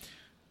 where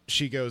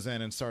she goes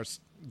in and starts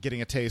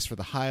getting a taste for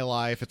the high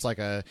life. It's like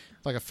a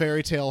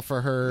fairy tale for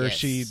her.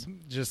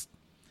 Yes.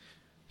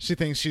 She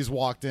thinks she's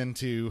walked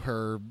into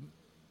her.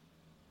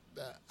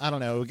 I don't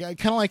know, kind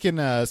of like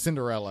in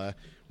Cinderella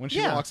when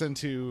she walks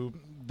into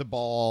the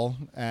ball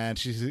and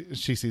she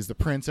sees the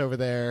prince over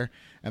there,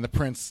 and the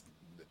prince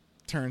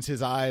turns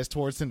his eyes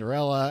towards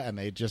Cinderella, and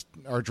they just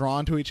are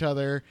drawn to each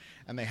other,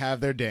 and they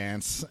have their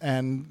dance,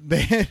 and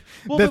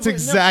that's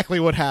exactly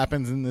what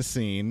happens in this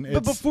scene.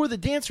 But before the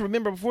dance, she you're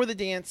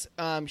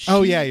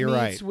meets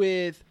right.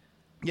 with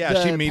she meets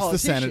the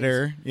politicians.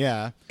 senator,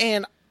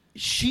 and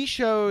she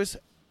shows.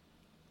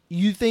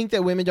 You think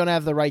that women don't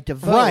have the right to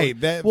vote, right?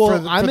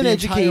 I'm an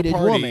educated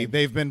woman.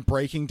 They've been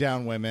breaking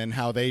down women,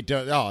 how they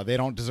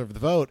don't deserve the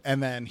vote,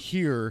 and then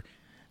here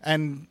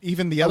And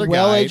even the other a guy,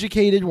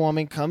 well-educated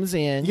woman comes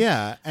in.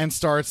 yeah, and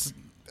starts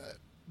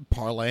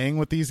parlaying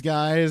with these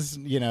guys,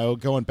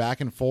 going back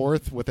and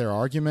forth with their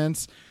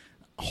arguments,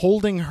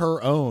 holding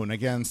her own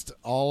against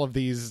all of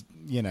these,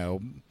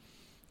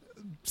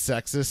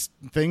 sexist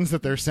things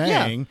that they're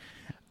saying.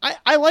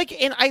 I like,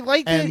 and I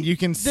like And that you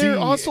can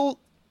they're see-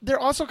 they're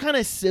also kind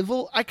of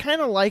civil. I kind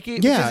of like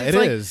it. Yeah, because it's it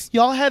like, is.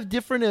 Y'all have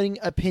different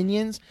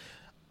opinions,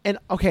 and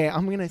okay,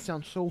 I'm gonna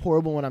sound so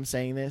horrible when I'm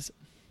saying this.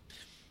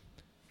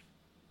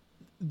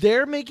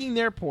 They're making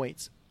their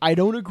points. I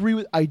do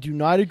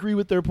not agree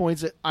with their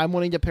points. That I'm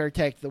wanting to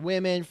protect the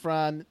women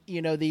from,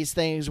 these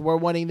things. We're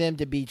wanting them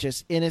to be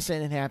just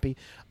innocent and happy.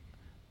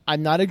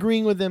 I'm not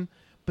agreeing with them,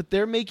 but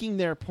they're making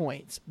their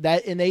points.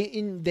 And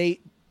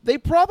they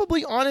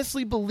probably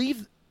honestly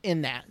believe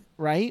in that,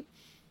 right?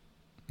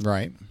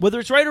 Right. Whether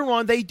it's right or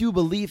wrong, they do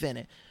believe in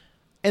it.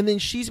 And then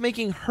she's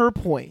making her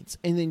points,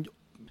 and then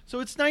so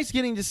it's nice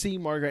getting to see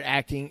Margaret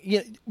acting,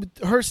 with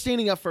her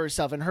standing up for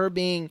herself and her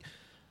being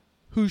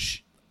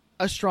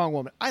a strong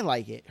woman. I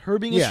like it. Her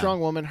being a strong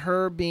woman,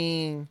 her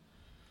being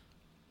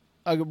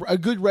a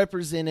good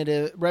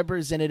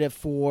representative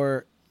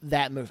for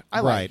that movie.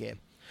 I like it.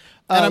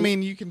 And I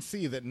mean, you can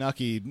see that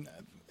Nucky,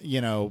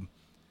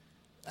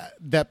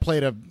 that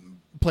played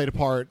a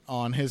part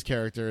on his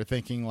character,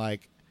 thinking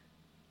like,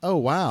 oh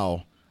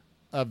wow,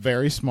 a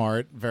very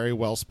smart, very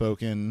well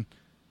spoken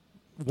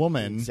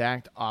woman,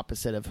 exact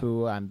opposite of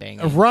who I'm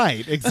banging.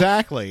 right?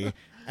 Exactly.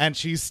 And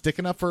she's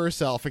sticking up for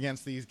herself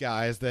against these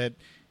guys that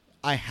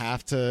I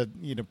have to,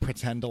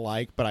 pretend to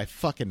like, but I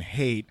fucking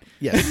hate.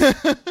 Yes.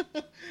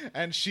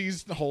 And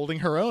she's holding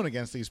her own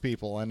against these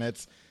people, and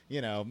it's,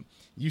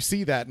 you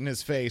see that in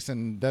his face,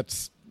 and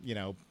that's,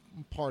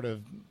 part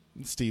of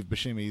Steve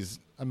Buscemi's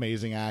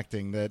amazing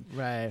acting, that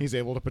Right. he's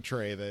able to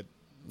portray that,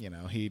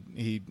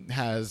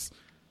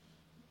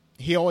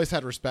 he always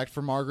had respect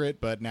for Margaret,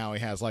 but now he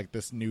has like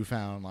this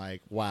newfound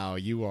like, wow,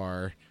 you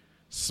are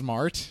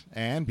smart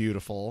and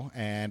beautiful,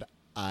 and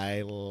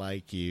I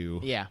like you.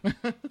 Yeah.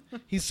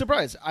 He's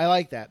surprised. I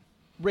like that.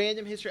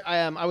 Random history.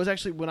 I was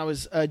actually, when I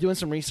was doing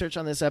some research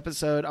on this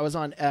episode, I was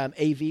on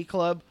AV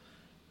Club.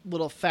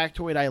 Little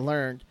factoid I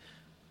learned.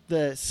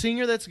 The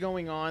singer that's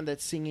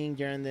singing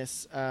during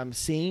this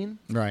scene,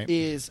 Right.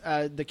 is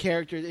the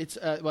character. It's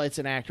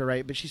an actor,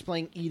 right? But she's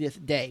playing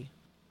Edith Day.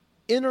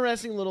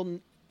 Interesting little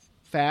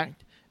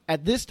fact.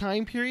 At this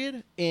time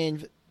period,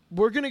 and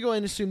we're going to go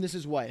and assume this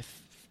is what?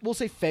 We'll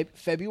say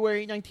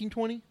February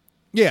 1920?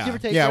 Yeah, Give or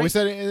take, yeah. right? We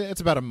said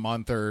it's about a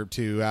month or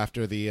two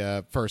after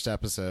the first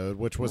episode,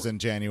 which was in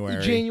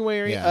January.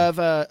 January Yeah. of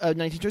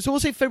 1920. So we'll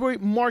say February,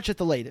 March at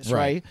the latest,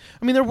 right?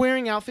 I mean, they're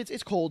wearing outfits.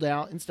 It's cold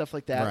out and stuff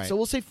like that. Right. So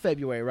we'll say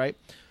February, right?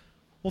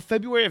 Well,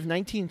 February of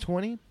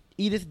 1920,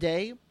 Edith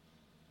Day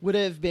would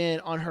have been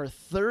on her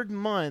third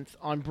month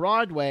on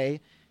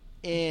Broadway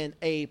in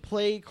a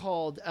play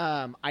called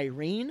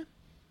Irene.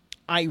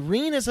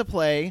 Irene is a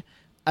play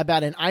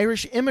about an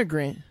Irish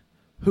immigrant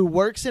who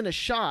works in a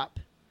shop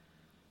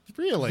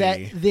Really? that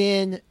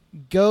then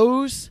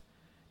goes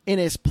and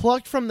is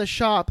plucked from the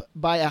shop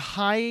by a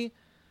high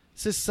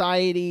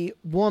society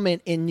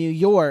woman in New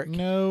York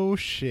No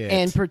shit.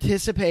 and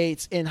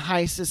participates in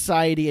high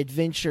society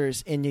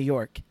adventures in New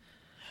York.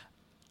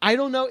 I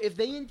don't know if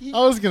they intend. I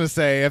was gonna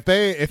say if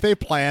they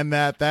plan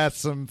that, that's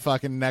some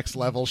fucking next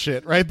level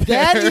shit right there.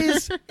 That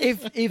is,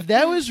 if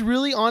that was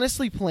really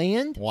honestly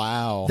planned,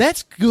 wow.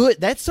 that's good.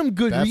 That's some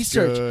good That's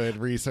research. Good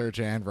research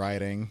and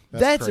writing.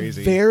 That's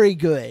crazy. very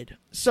good.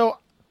 So,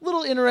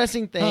 little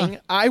interesting thing.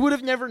 I would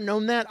have never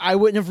known that. I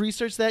wouldn't have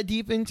researched that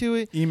deep into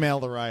it. Email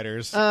the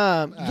writers.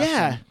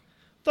 Yeah,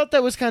 thought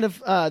that was kind of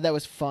that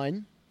was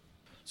fun.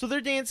 So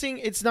they're dancing.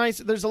 It's nice.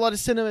 There's a lot of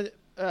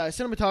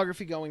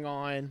cinematography going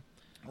on.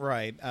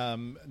 Right.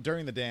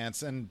 During the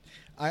dance, and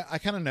I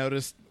kind of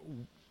noticed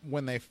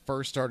when they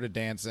first started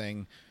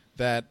dancing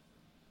that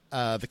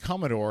the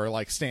Commodore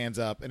like stands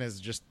up and is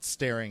just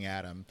staring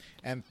at him,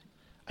 and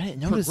I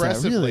didn't notice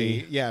that,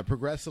 really.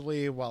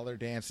 progressively while they're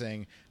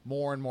dancing,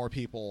 more and more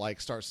people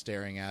like start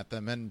staring at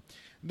them, and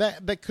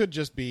that could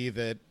just be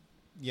that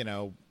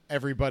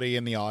everybody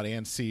in the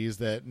audience sees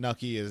that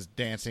Nucky is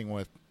dancing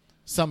with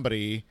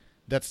somebody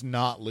that's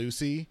not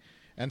Lucy,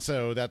 and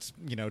so that's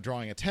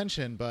drawing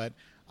attention. But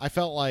I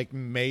felt like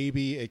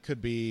maybe it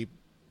could be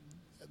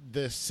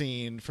this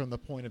scene from the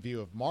point of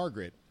view of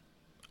Margaret,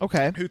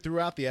 Okay. who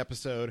throughout the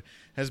episode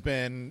has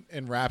been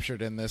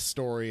enraptured in this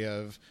story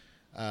of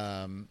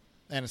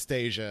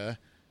Anastasia,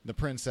 the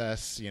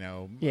princess,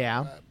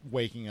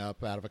 waking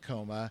up out of a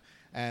coma.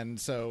 And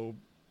so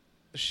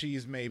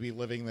she's maybe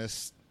living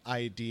this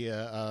idea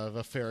of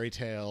a fairy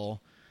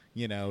tale.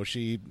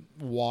 She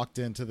walked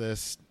into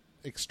this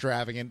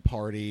extravagant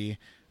party,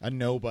 a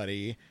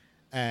nobody,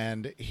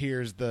 and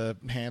here's the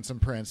handsome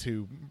prince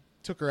who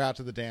took her out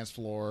to the dance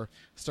floor,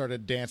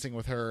 started dancing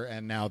with her,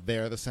 and now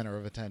they're the center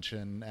of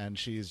attention, and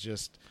she's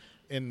just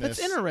in this.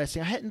 That's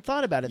interesting. I hadn't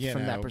thought about it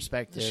from that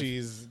perspective.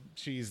 She's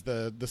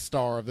the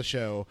star of the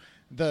show.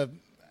 The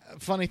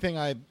funny thing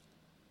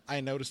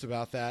I noticed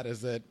about that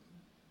is that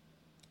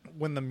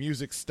when the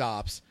music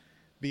stops,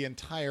 the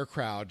entire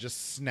crowd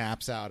just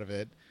snaps out of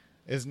it,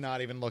 is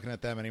not even looking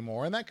at them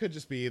anymore. And that could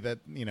just be that,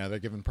 they're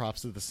giving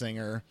props to the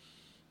singer,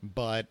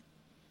 but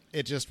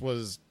it just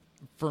was,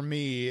 for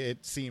me,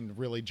 it seemed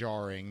really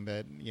jarring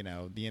that,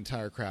 the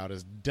entire crowd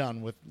is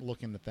done with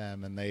looking at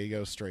them and they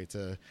go straight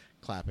to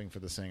clapping for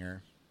the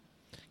singer.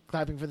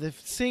 Clapping for the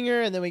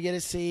singer, and then we get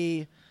to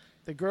see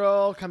the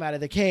girl come out of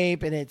the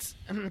cape, and it's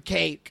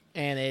cake,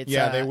 and it's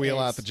they wheel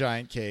out the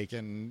giant cake,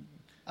 and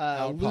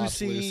out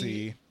pops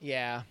Lucy.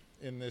 Yeah,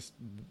 in this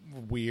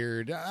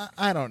weird,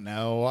 I don't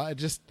know. I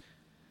just,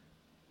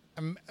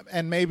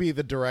 and maybe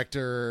the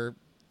director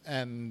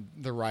and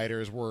the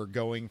writers were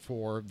going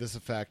for this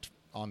effect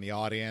on the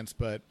audience,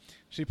 but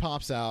she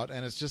pops out,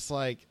 and it's just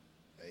like,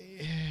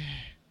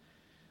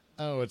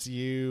 oh, it's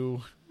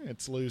you.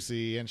 It's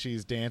Lucy, and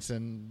she's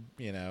dancing,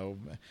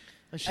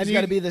 She's got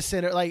to be the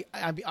center. Like,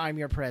 I'm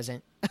your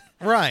present.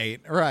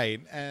 Right.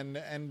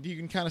 And you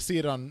can kind of see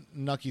it on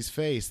Nucky's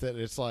face that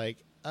it's like,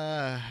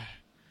 all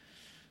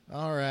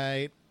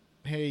right,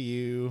 hey,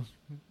 you.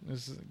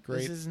 This is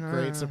a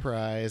great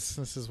surprise.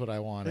 This is what I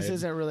wanted. This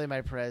isn't really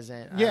my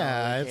present.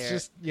 Yeah, really it's care.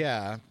 just,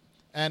 yeah.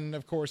 And,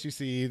 of course, you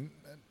see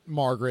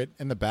Margaret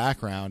in the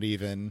background,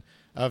 even,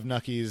 of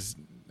Nucky's,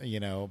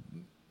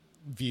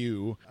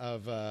 view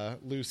of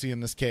Lucy in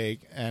this cake,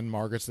 and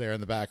Margaret's there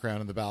in the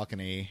background in the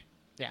balcony.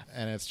 Yeah.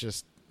 And it's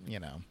just,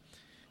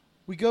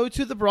 We go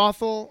to the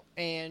brothel,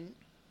 and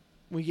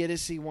we get to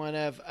see one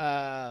of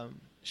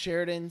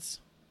Sheridan's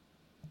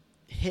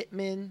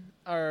hitmen,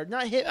 or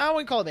not hit. I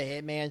wouldn't call him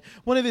a hitman.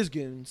 One of his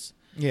goons.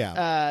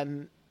 Yeah.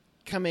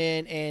 Come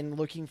in and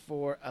looking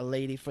for a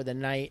lady for the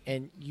night,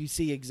 and you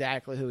see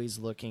exactly who he's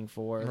looking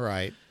for.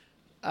 Right.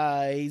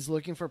 He's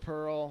looking for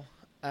Pearl.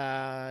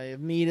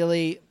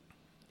 Immediately,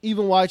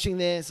 even watching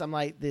this, I'm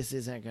like, this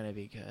isn't going to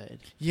be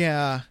good.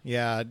 Yeah.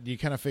 You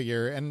kind of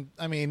figure, and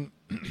I mean,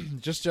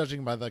 just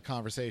judging by the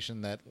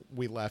conversation that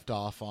we left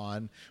off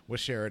on with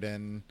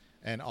Sheridan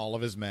and all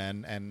of his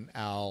men and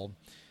Al,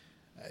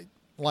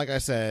 like I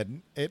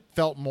said, it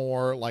felt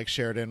more like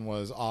Sheridan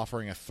was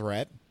offering a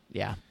threat.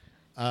 Yeah.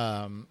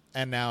 And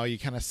now you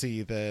kind of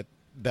see that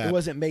it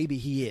wasn't maybe,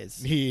 he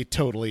is. He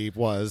totally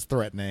was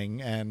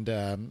threatening,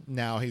 and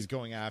now he's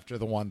going after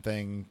the one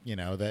thing,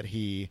 that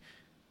he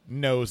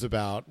knows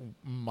about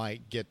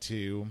might get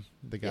to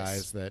the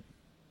guys that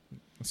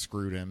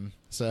screwed him.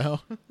 So,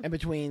 and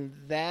between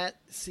that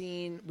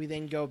scene, we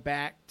then go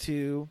back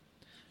to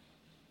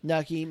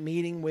Nucky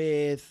meeting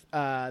with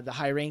the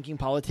high-ranking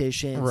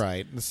politicians.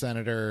 Right, the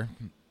senator.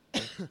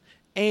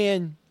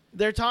 And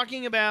they're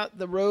talking about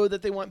the road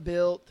that they want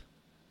built.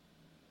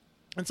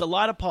 It's a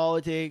lot of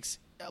politics,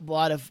 a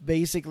lot of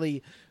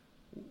basically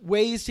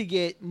ways to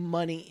get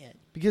money in.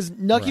 Because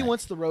Nucky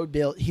wants the road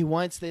built. He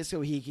wants this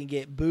so he can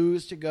get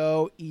booze to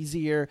go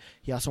easier.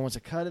 He also wants a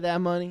cut of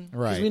that money.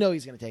 Right. Because we know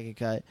he's going to take a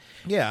cut.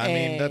 Yeah, I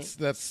mean,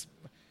 that's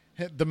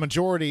the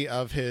majority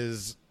of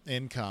his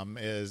income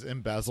is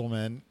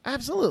embezzlement.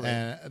 Absolutely.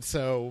 And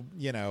so,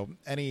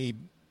 any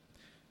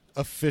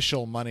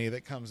official money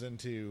that comes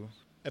into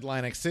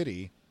Atlantic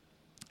City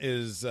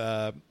is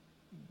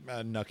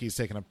Nucky's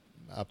taking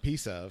a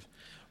piece of.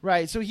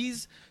 Right. So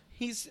he's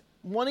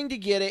wanting to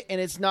get it,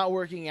 and it's not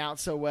working out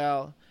so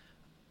well.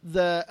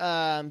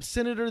 The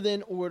senator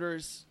then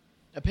orders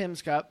a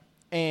Pim's Cup,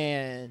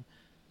 and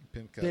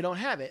they don't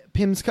have it.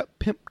 Pim's Cup,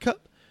 Pimp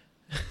Cup.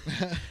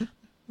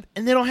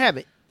 And they don't have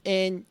it.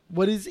 And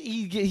what is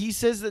he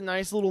says the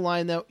nice little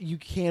line that you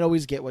can't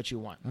always get what you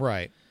want.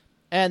 Right.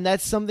 And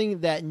that's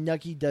something that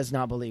Nucky does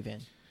not believe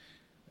in.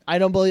 I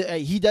don't believe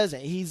he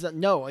doesn't. He's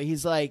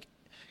like,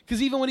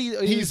 because even when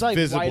he's like,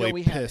 visibly why don't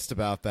we pissed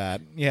about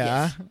that. Yeah,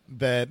 Yes.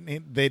 that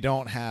they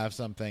don't have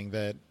something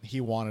that he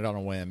wanted on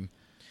a whim.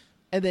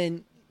 And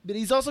then, but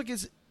he's also,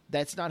 because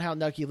that's not how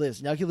Nucky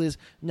lives. Nucky lives,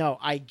 no,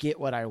 I get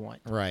what I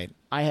want. Right.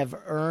 I have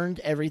earned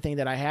everything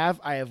that I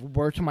have. I have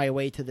worked my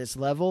way to this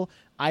level.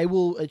 I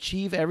will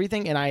achieve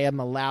everything, and I am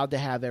allowed to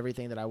have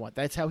everything that I want.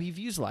 That's how he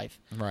views life.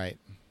 Right.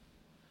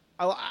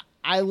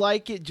 I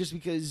like it just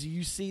because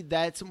you see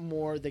that's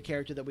more the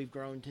character that we've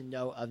grown to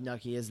know of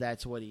Nucky, is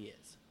that's what he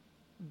is.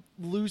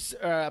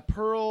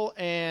 Pearl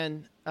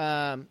and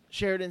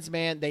Sheridan's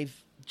man, they've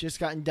just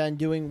gotten done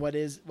doing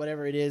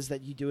whatever it is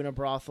that you do in a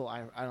brothel.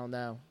 I don't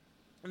know.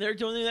 And they're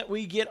doing that.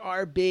 We get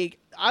our big,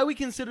 I would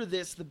consider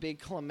this the big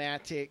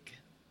climactic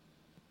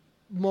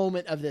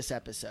moment of this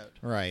episode.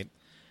 Right.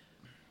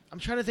 I'm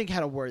trying to think how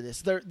to word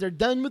this. They're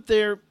done with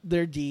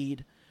their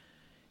deed.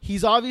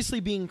 He's obviously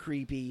being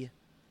creepy.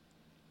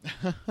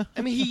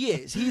 I mean, he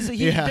is.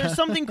 Yeah. There's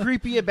something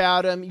creepy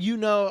about him.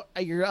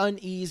 You're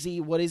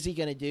uneasy. What is he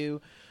going to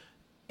do?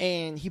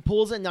 And he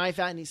pulls a knife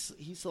out and he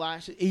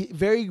slashes.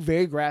 Very,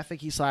 very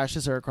graphic. He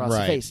slashes her across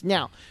the face.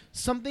 Now,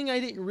 something I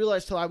didn't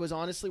realize till I was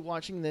honestly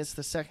watching this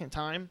the second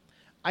time.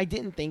 I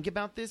didn't think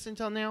about this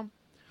until now.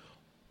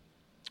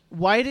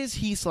 Why does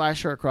he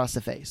slash her across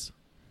the face?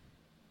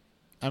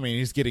 I mean,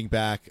 he's getting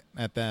back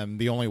at them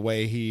the only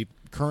way he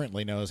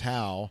currently knows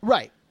how.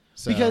 Right.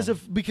 So.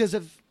 Because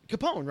of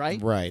Capone,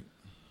 right? Right.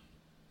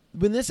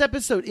 When this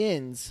episode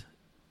ends,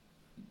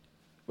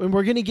 when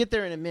we're going to get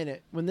there in a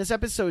minute, when this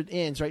episode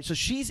ends, right? So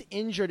she's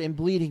injured and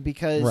bleeding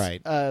because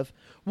Right. of,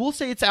 we'll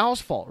say it's Al's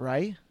fault,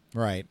 right?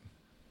 Right.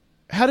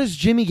 How does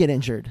Jimmy get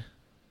injured?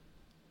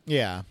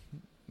 Yeah.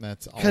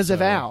 That's 'Cause of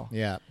also- Al.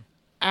 Yeah.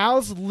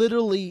 Al's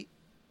literally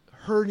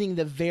hurting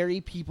the very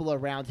people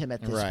around him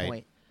at this Right.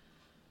 point.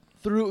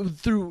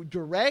 Through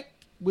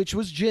direct, which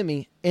was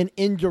Jimmy, and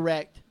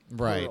indirect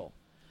Right. Pearl.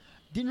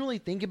 Didn't really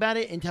think about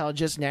it until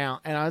just now,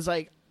 and I was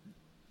like,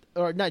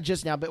 or not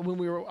just now, but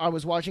when I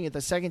was watching it the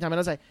second time, and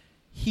I was like,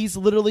 he's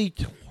literally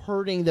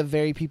hurting the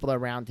very people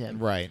around him,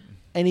 Right.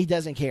 and he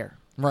doesn't care.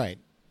 Right.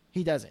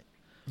 He doesn't.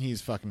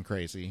 He's fucking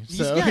crazy. He's-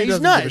 So yeah, he he's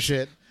doesn't give a nuts.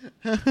 shit.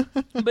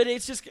 But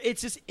it's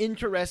just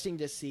interesting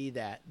to see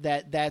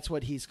that's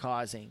what he's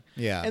causing.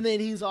 Yeah. And then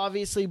he's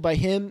obviously, by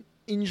him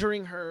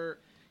injuring her,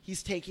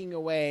 he's taking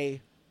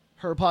away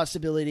her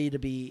possibility to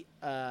be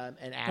an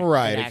actor.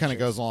 Right. It kind of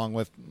goes along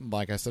with,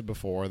 like I said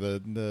before,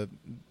 the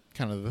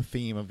kind of the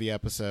theme of the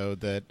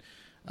episode that,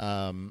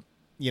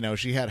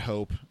 she had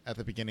hope at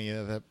the beginning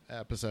of the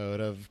episode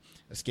of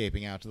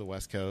escaping out to the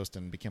West Coast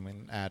and becoming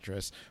an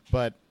actress,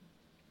 but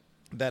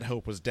that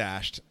hope was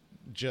dashed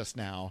just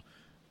now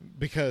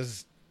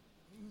because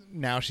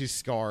now she's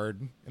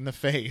scarred in the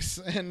face,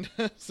 and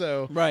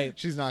so Right.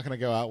 she's not going to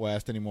go out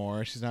west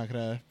anymore. She's not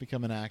going to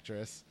become an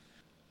actress.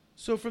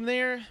 So from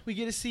there, we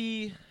get to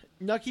see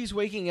Nucky's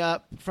waking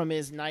up from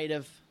his night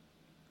of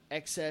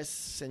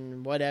excess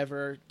and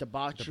whatever,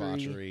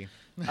 debauchery.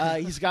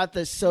 He's got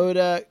the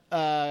soda,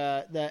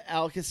 the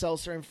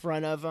Alka-Seltzer in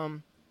front of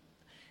him,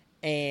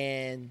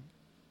 and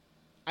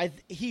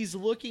he's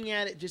looking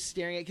at it, just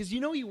staring at it, because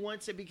he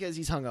wants it because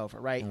he's hungover,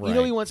 right?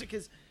 Right. He wants it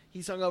because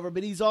he's hungover,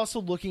 but he's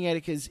also looking at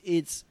it because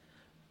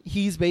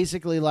he's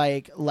basically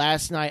like,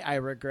 last night I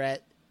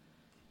regret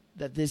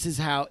that this is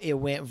how it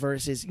went,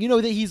 versus,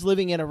 that he's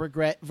living in a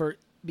regret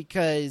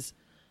because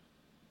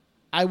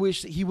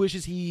he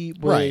wishes he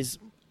was,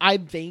 Right.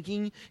 I'm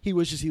thinking he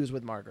wishes he was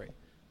with Margaret.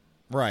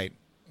 Right.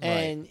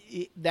 And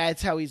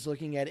that's how he's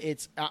looking at it.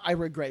 It's, I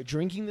regret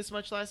drinking this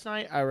much last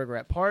night. I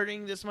regret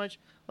partying this much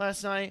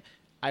last night.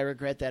 I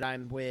regret that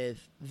I'm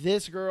with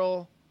this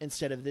girl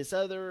instead of this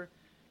other.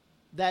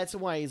 That's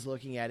why he's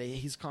looking at it.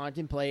 He's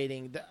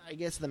contemplating,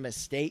 the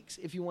mistakes,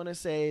 if you want to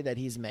say, that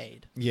he's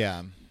made.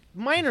 Yeah.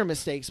 Minor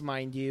mistakes,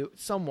 mind you,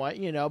 somewhat,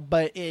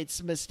 but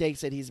it's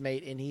mistakes that he's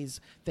made, and he's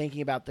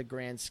thinking about the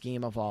grand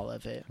scheme of all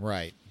of it.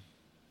 Right.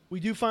 We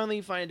do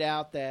finally find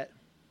out that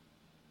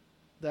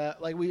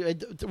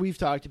we've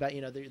talked about,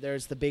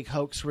 there's the big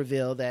hoax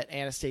reveal that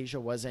Anastasia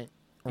wasn't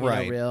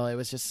Right. real. It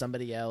was just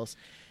somebody else.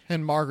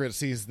 And Margaret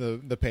sees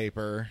the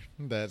paper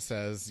that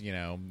says,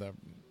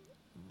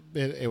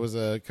 it was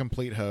a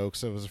complete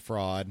hoax. It was a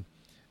fraud.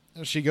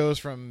 She goes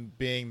from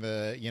being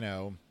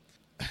the,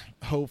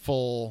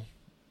 hopeful,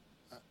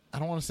 I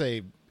don't want to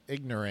say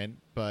ignorant,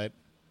 but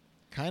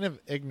kind of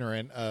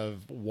ignorant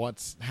of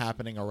what's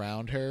happening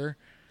around her.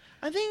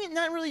 I think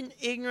not really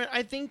ignorant.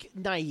 I think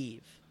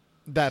naive.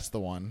 That's the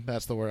one.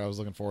 That's the word I was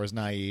looking for, is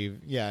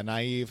naive. Yeah,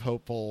 naive,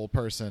 hopeful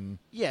person.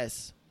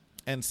 Yes.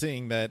 And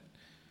seeing that,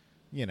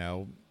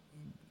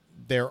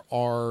 there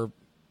are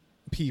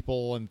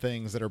people and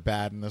things that are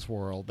bad in this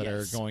world that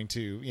Yes. are going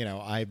to,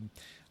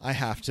 I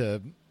have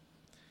to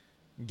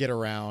get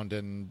around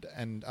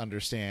and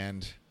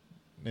understand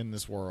in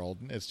this world.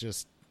 It's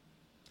just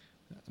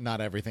not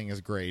everything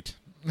is great.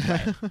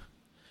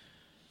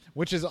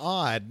 Which is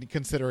odd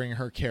considering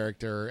her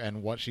character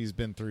and what she's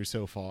been through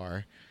so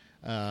far.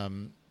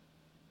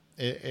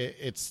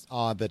 It's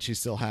odd that she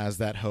still has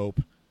that hope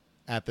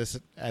at this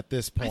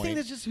point. I think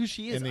that's just who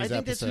she is. in these I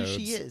think that's who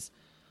she episodes. is.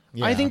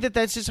 Yeah. I think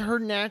that's just her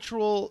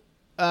natural,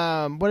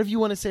 whatever you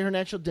want to say, her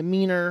natural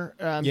demeanor.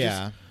 Yeah.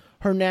 Just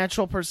her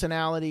natural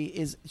personality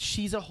is,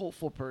 she's a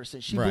hopeful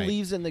person. She Right.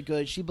 believes in the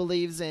good. She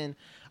believes in,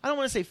 I don't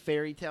want to say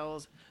fairy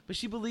tales, but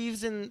she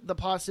believes in the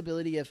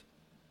possibility of,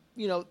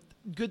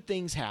 good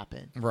things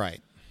happen.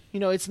 Right.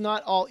 It's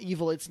not all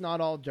evil. It's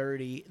not all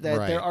dirty. That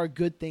Right. there are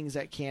good things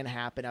that can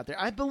happen out there.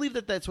 I believe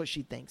that that's what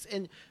she thinks.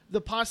 And the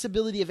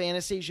possibility of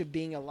Anastasia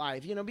being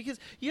alive, because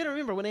you got to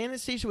remember, when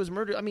Anastasia was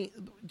murdered, I mean,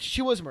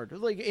 she was murdered.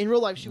 Like, in real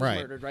life, she was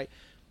Right. murdered, right?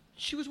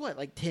 She was what,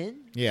 like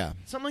 10? Yeah.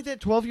 Something like that,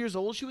 12 years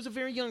old. She was a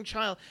very young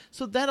child.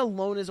 So that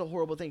alone is a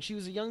horrible thing. She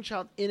was a young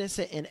child,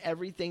 innocent in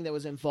everything that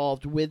was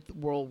involved with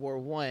World War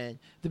I,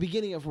 the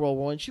beginning of World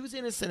War I. She was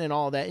innocent in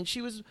all that. And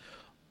she was,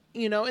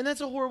 and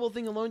that's a horrible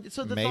thing alone.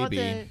 So the thought Maybe.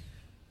 that,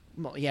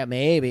 well, yeah,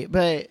 maybe,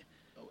 but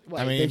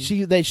what, I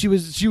mean- that she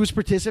was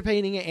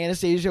participating in,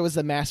 Anastasia was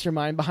the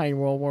mastermind behind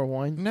World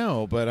War I.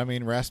 No, but I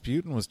mean,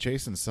 Rasputin was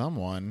chasing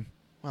someone.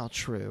 Well,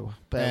 true,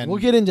 but And we'll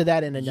get into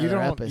that in another You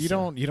don't.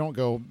 episode. You don't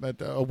go.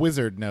 A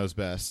wizard knows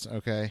best.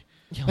 Okay.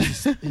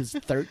 His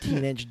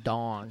 13-inch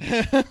dong,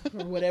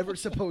 whatever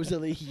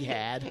supposedly he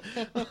had.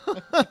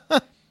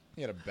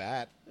 He had a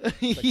bat that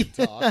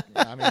can talk.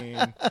 I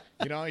mean,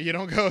 you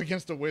don't go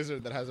against a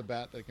wizard that has a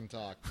bat that can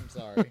talk. I'm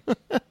sorry.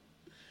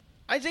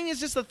 I think it's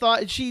just the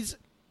thought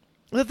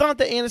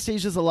that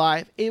Anastasia's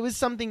alive. It was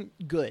something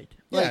good.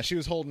 Yeah, Like, she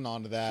was holding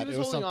on to that. she It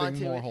was holding on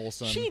something to more it.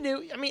 wholesome. She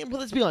knew. I mean, well,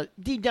 let's be honest.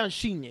 Deep down,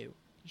 she knew.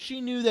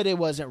 she knew that it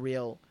wasn't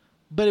real,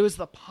 but it was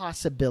the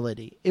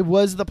possibility. It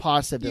was the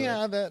possibility.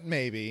 Yeah, that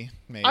maybe.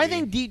 I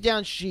think deep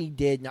down she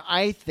did. No,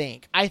 I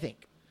think.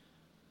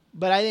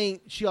 But I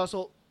think she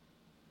also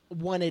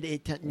wanted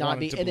it to not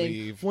be. And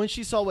then when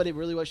she saw what it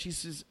really was,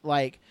 she's just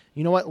like,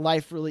 you know what?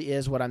 Life really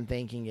is what I'm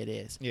thinking it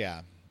is.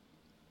 Yeah.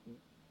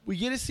 We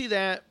get to see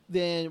that.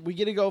 Then we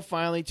get to go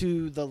finally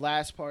to the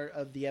last part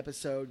of the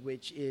episode,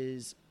 which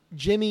is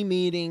Jimmy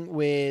meeting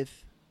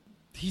with.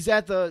 He's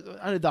at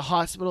the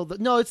hospital.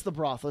 No, it's the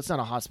brothel. It's not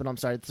a hospital. I'm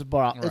sorry. It's the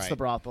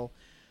brothel.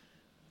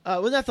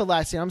 Well, not the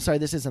last scene. I'm sorry.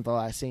 This isn't the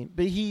last scene.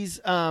 But he's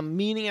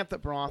meeting at the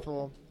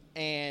brothel,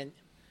 and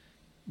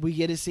we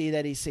get to see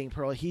that he's seeing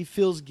Pearl. He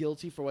feels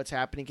guilty for what's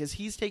happening because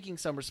he's taking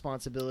some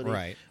responsibility.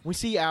 Right. We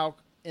see Al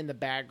in the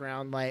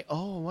background like,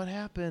 oh, what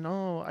happened?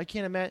 Oh, I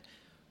can't imagine.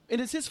 And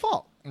it's his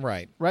fault.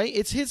 Right. Right?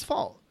 It's his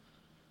fault.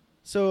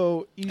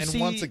 So you see.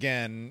 And once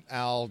again,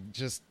 Al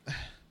just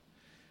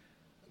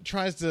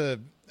tries to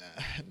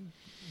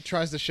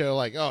show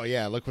like, oh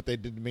yeah, look what they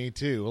did to me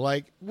too.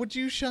 Like, would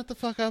you shut the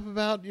fuck up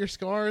about your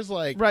scars?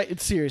 Like, right?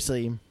 It's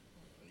seriously,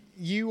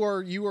 you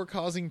are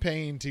causing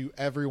pain to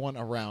everyone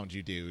around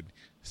you, dude.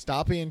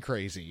 Stop being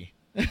crazy.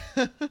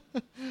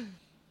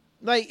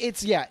 Like,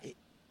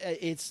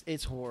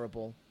 it's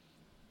horrible.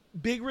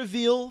 Big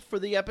reveal for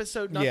the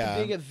episode, not the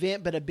big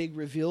event, but a big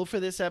reveal for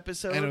this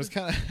episode. And it was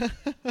kind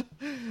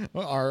of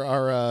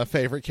our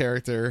favorite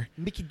character,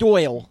 Mickey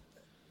Doyle.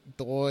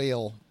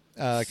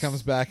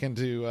 Comes back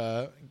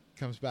into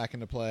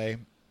play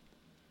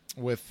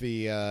with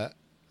the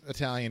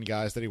Italian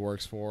guys that he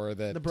works for.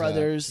 The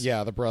brothers.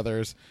 The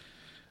brothers.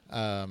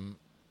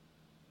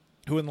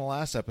 Who in the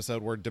last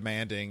episode were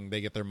demanding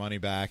they get their money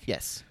back.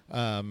 Yes.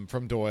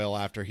 From Doyle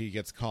after he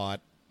gets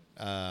caught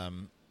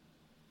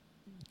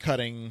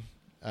cutting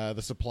up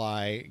the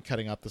supply.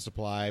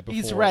 Before.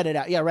 He's ratted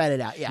out. Yeah,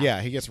 ratted out. Yeah.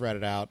 Yeah, he gets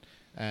ratted out,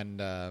 and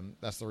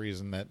that's the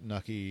reason that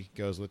Nucky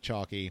goes with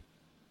Chalky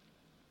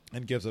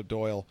and gives up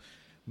Doyle.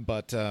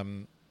 But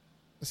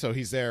so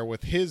he's there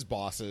with his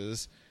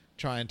bosses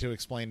trying to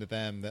explain to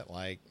them that,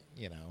 like,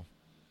 you know,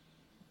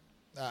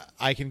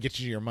 I can get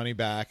you your money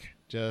back.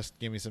 Just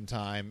give me some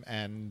time.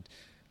 And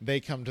they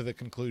come to the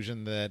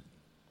conclusion that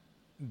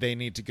they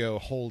need to go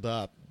hold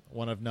up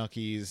one of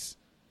Nucky's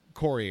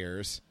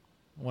couriers,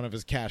 one of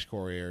his cash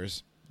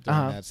couriers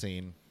during that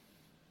scene.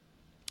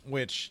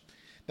 Which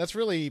that's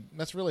really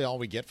all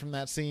we get from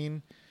that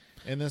scene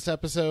in this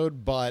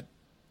episode, but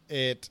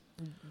it,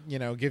 you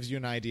know, gives you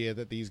an idea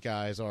that these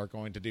guys are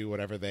going to do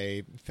whatever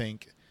they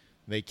think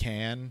they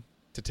can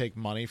to take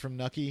money from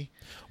Nucky.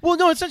 Well,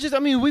 no, it's not just. I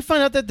mean, we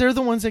find out that they're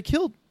the ones that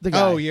killed the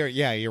guy. Oh,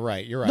 you're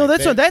right. No,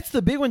 that's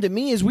the big one to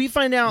me. Is we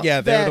find out.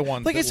 Yeah, they're the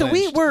ones. Like I said,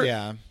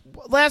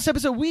 last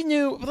episode we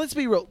knew. But let's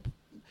be real.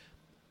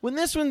 When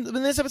this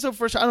episode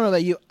first, I don't know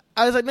about you.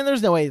 I was like, man,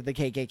 there's no way that the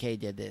KKK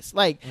did this.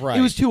 Like,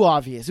 It was too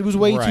obvious. It was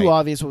way too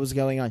obvious what was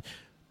going on.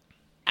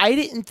 I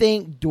didn't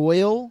think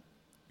Doyle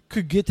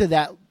could get to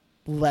that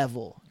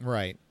level.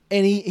 Right.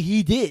 And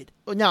he did.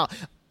 Now,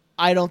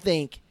 I don't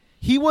think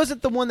he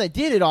wasn't the one that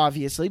did it,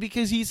 obviously,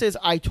 because he says,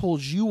 I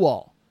told you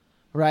all.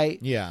 Right?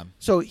 Yeah.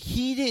 So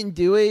he didn't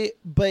do it,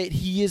 but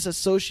he is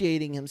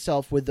associating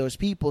himself with those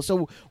people.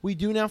 So we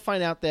do now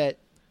find out that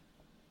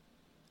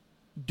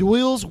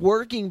Doyle's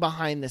working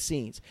behind the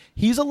scenes.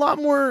 He's a lot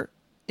more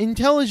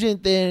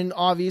intelligent than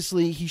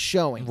obviously he's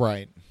showing.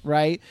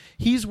 Right?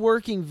 He's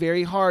working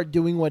very hard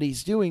doing what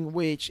he's doing,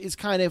 which is it's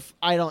kind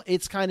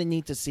of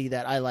neat to see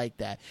that. I like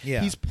that.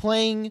 Yeah.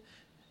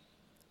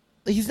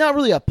 He's not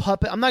really a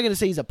puppet. I'm not going to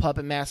say he's a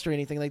puppet master or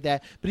anything like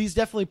that, but he's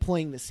definitely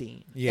playing the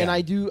scene. Yeah. And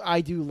I do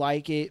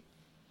like it.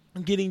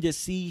 I'm getting to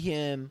see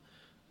him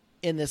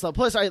in this level.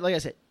 Plus, like I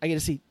said, I get to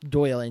see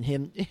Doyle and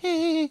him.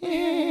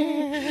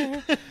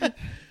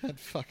 That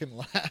fucking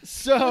laugh.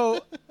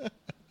 So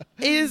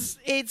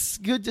it's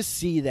good to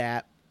see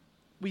that.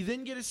 We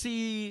then get to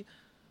see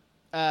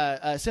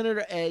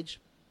Senator Edge,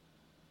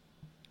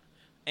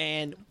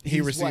 and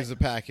he receives a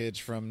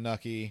package from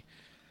Nucky,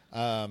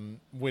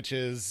 which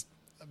is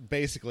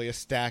basically a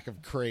stack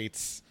of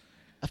crates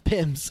of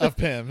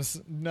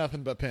Pims.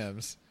 Nothing but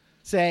Pims.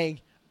 Saying,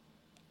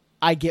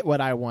 I get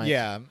what I want.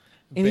 Yeah.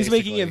 And he's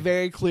making it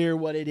very clear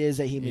what it is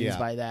that he means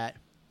by that.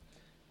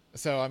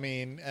 So, I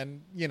mean,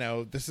 and, you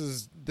know, this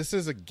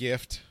is a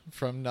gift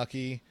from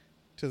Nucky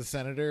to the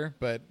senator,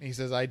 but he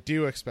says, I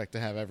do expect to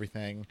have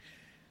everything.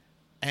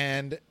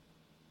 And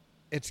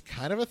it's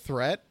kind of a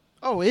threat.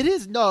 Oh, it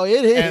is. No,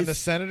 it is. And the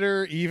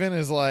senator even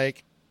is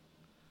like,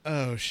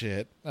 oh,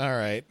 shit. All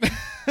right.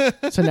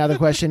 So now the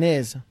question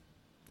is,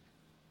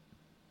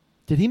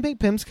 did he make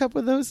Pim's Cup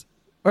with those?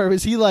 Or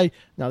was he like,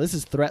 no, this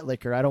is threat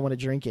liquor. I don't want to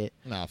drink it.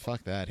 Nah,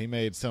 fuck that. He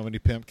made so many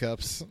pimp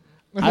cups.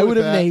 I would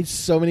have made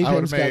so many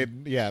Pim's Cups.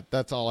 Yeah,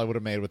 that's all I would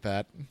have made with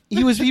that.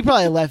 He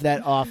probably left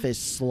that office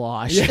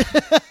slosh. Yeah.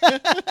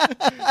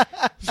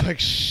 It's like,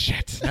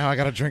 shit. Now I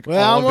got to drink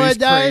all of these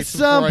crates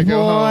before I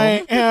go home. All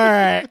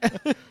right.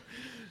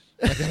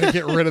 I got to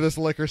get rid of this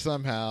liquor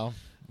somehow.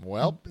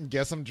 Well,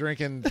 guess I'm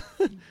drinking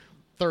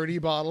 30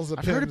 bottles of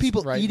Pimm's. I've heard of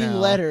people right eating now.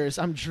 letters.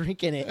 I'm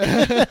drinking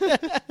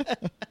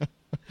it.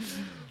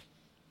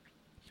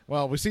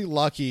 Well, we see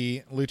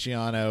Lucky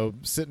Luciano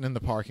sitting in the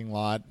parking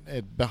lot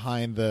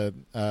behind the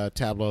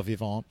Tableau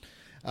Vivant,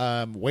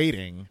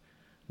 waiting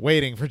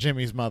for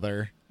Jimmy's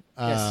mother.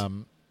 Yes.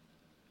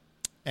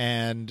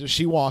 And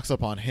she walks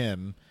up on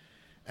him,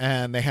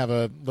 and they have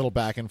a little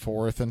back and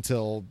forth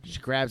until She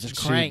grabs his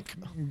crank.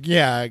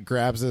 Yeah,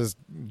 grabs his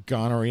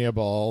gonorrhea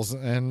balls,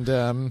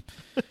 and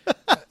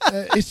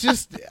it's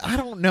just, I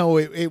don't know.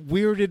 It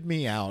weirded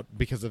me out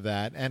because of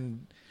that,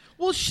 and.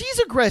 Well, she's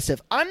aggressive.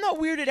 I'm not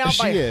weirded out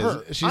by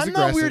her. She's I'm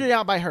not aggressive. weirded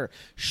out by her.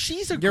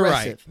 She's aggressive. You're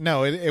right.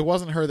 No, it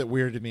wasn't her that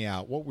weirded me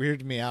out. What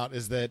weirded me out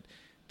is that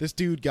this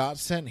dude got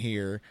sent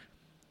here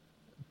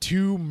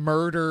to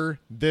murder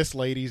this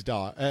lady's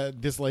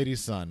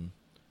son.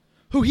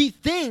 Who he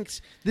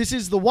thinks this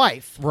is the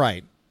wife.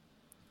 Right.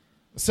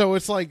 So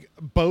it's like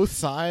both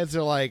sides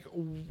are like,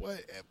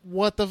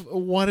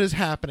 what is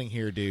happening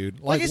here, dude?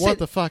 Like I what said,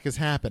 the fuck is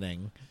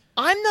happening?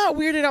 I'm not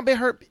weirded out by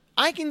her.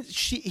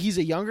 He's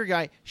a younger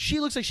guy. She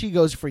looks like she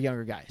goes for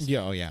younger guys.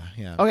 Yeah, oh yeah.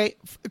 Okay,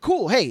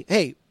 cool.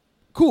 Hey,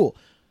 cool.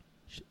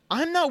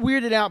 I'm not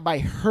weirded out by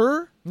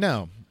her.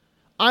 No.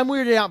 I'm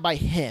weirded out by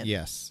him.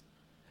 Yes.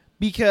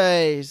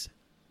 Because,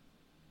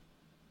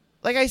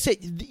 like I said,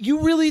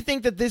 you really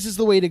think that this is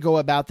the way to go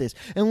about this.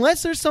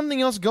 Unless there's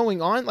something else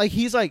going on. Like,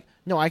 he's like,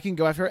 no, I can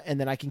go after her, and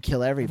then I can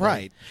kill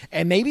everybody. Right.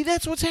 And maybe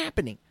that's what's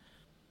happening.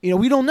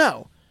 We don't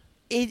know.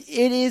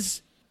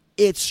 It's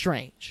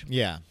strange.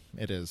 Yeah,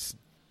 it is.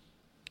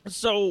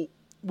 So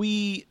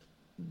we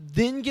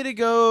then get to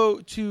go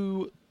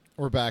to...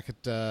 We're back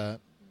at the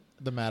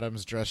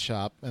Madam's dress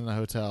shop in the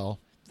hotel.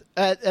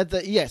 At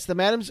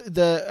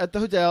the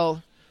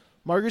hotel.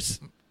 Margaret's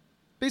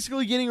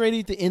basically getting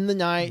ready to end the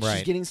night. Right.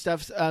 She's getting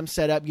stuff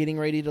set up, getting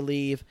ready to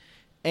leave,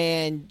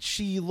 and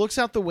she looks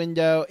out the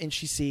window and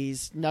she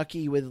sees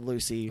Nucky with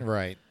Lucy.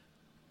 Right.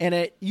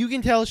 And you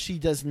can tell she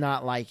does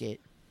not like it.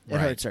 It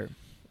Right. hurts her,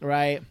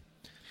 right?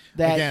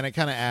 Again, it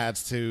kind of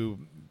adds to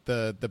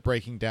the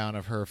breaking down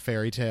of her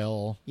fairy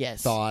tale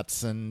Yes.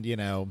 thoughts, and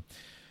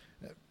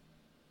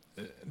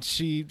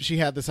she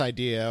had this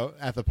idea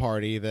at the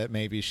party that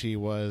maybe she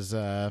was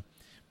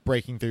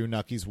breaking through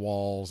Nucky's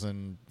walls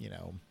and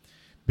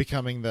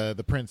becoming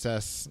the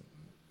princess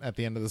at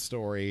the end of the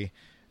story,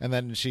 and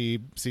then she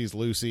sees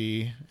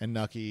Lucy and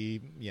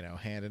Nucky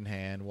hand in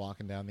hand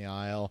walking down the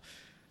aisle,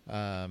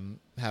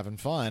 having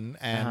fun,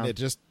 and it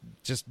just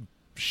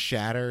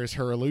shatters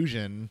her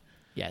illusion.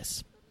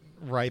 Yes.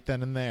 Right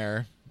then and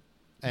there.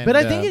 And, but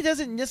I think it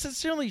doesn't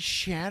necessarily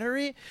shatter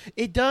it.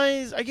 It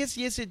does. I guess,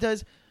 yes, it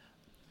does.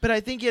 But I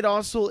think it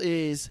also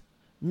is,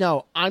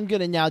 no, I'm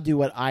going to now do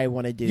what I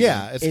want to do.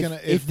 Yeah,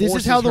 if this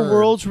is how the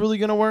world's really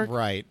going to work,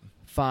 right.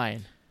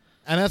 Fine.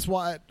 And that's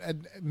why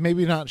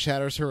maybe not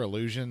shatters her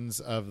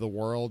illusions of the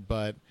world,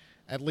 but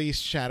at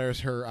least shatters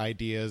her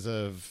ideas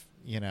of,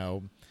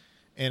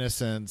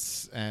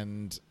 innocence,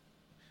 and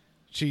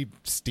she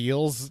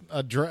steals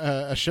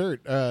a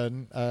shirt,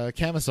 a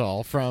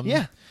camisole from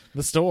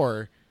the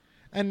store.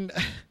 And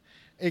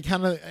it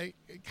kind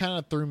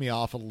of threw me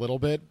off a little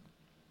bit,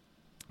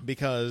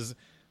 because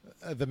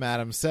the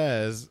madam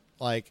says,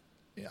 like,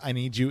 I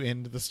need you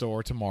into the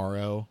store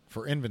tomorrow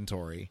for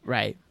inventory.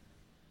 Right.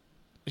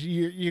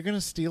 You're going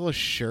to steal a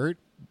shirt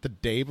the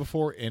day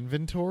before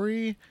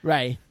inventory?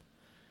 Right.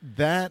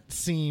 That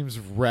seems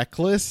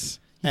reckless.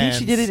 You think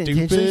she did it stupid.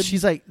 intentionally?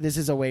 She's like, this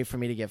is a way for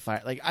me to get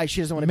fired. Like,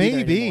 she doesn't want to be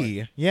there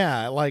anymore.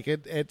 Yeah, like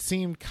it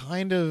seemed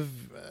kind of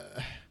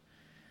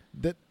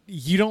that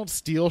you don't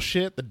steal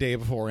shit the day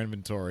before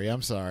inventory.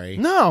 I'm sorry.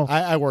 No.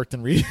 I worked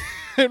in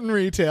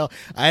retail.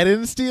 I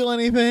didn't steal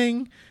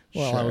anything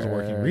while I was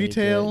working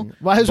retail.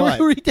 While I was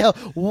working retail.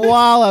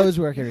 While I was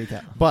working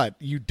retail. But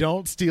you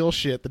don't steal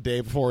shit the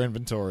day before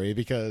inventory,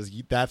 because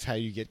that's how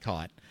you get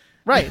caught.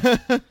 Right.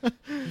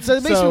 So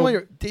it makes me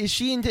wonder, is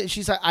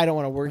she's like, I don't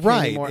want to work here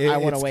anymore. I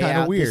want a way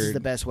out. Weird. This is the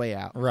best way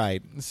out.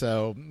 Right.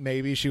 So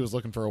maybe she was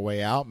looking for a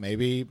way out.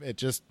 Maybe it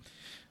just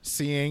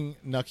seeing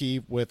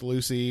Nucky with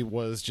Lucy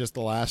was just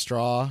the last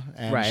straw,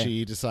 and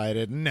she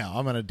decided, no,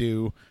 I'm gonna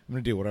do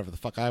whatever the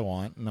fuck I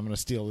want, and I'm gonna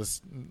steal this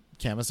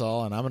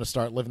camisole, and I'm gonna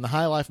start living the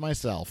high life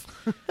myself,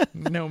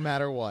 no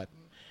matter what.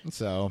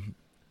 So,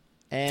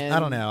 and I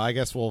don't know. I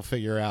guess we'll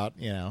figure out,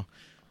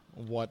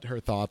 what her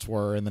thoughts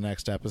were in the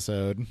next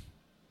episode.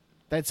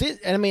 That's it.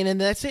 And I mean,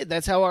 and that's it.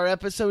 That's how our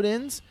episode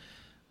ends.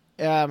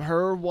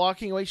 Her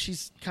walking away,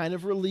 she's kind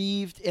of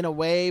relieved in a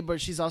way,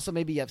 but she's also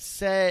maybe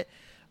upset.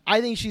 I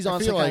think she's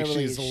on some kind of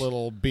she's a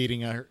little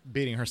beating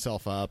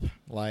herself up.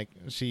 Like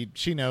she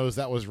knows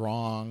that was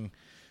wrong,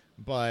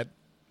 but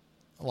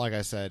like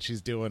I said,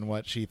 she's doing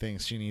what she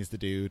thinks she needs to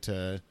do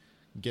to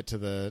get to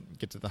the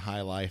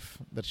high life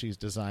that she's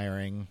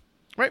desiring.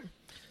 Right.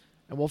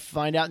 And we'll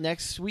find out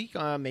next week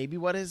maybe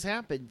what has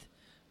happened.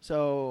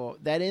 So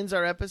that ends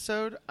our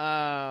episode.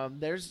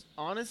 There's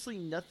honestly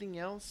nothing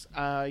else.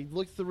 I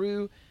looked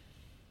through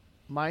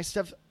my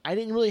stuff. I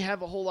didn't really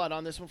have a whole lot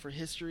on this one for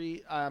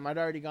history. I'd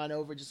already gone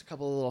over just a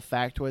couple of little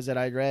factoids that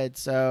I'd read.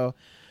 So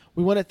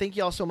We want to thank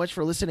y'all so much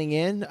for listening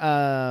in.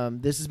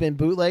 This has been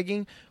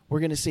Bootlegging. We're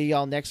going to see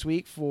y'all next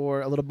week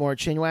for a little more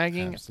chin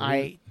wagging.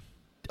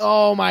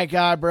 Oh my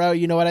God, bro.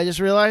 You know what I just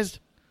realized?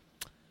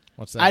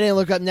 What's that? I didn't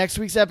look up next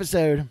week's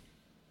episode.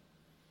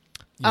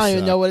 I don't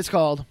even know what it's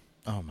called.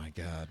 Oh my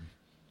God.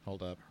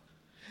 Hold up.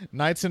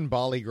 Nights in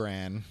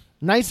Balligran.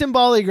 Nice and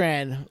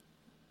Balligran.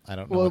 I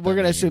don't know. Well, what we're that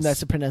going to assume means.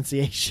 that's the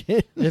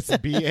pronunciation. It's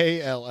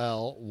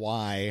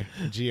Ballygran.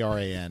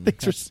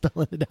 Thanks for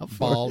spelling it out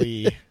for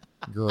me.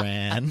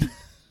 Ballygran.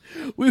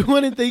 We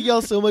want to thank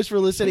y'all so much for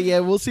listening,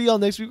 and we'll see y'all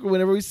next week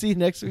whenever we see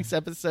next week's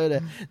episode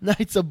of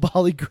Nights of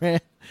Balligran.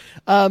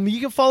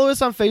 You can follow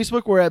us on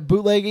Facebook. We're at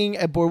Bootlegging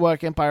at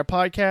Boardwalk Empire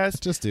Podcast.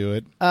 Just do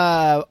it.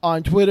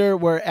 On Twitter,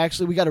 we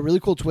got a really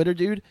cool Twitter,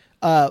 dude.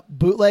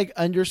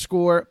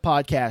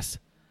 Bootleg_podcast.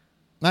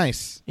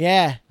 Nice.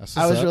 Yeah, That's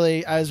I what's was up.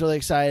 really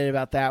excited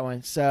about that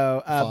one.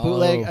 So Follow.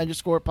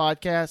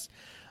 Bootleg_podcast.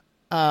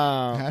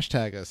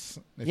 Hashtag us.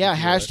 if Yeah, you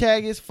do it.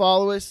 hashtag is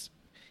follow us.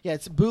 Yeah,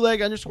 it's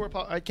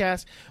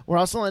Bootleg_podcast. We're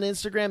also on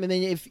Instagram, and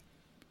then if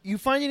you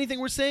find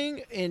anything we're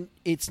saying and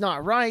it's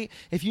not right,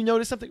 if you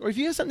notice something or if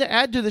you have something to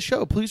add to the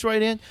show, please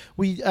write in.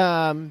 We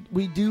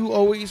do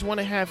always want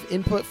to have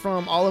input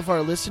from all of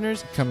our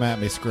listeners. Come at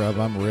me, scrub.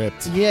 I'm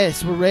ripped.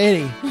 Yes, we're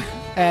ready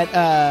at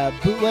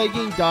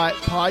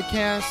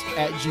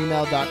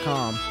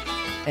bootlegging.podcast@gmail.com.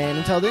 And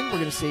until then, we're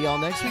going to see y'all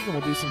next week, and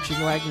we'll do some chin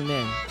wagging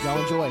then. Y'all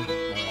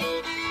enjoy.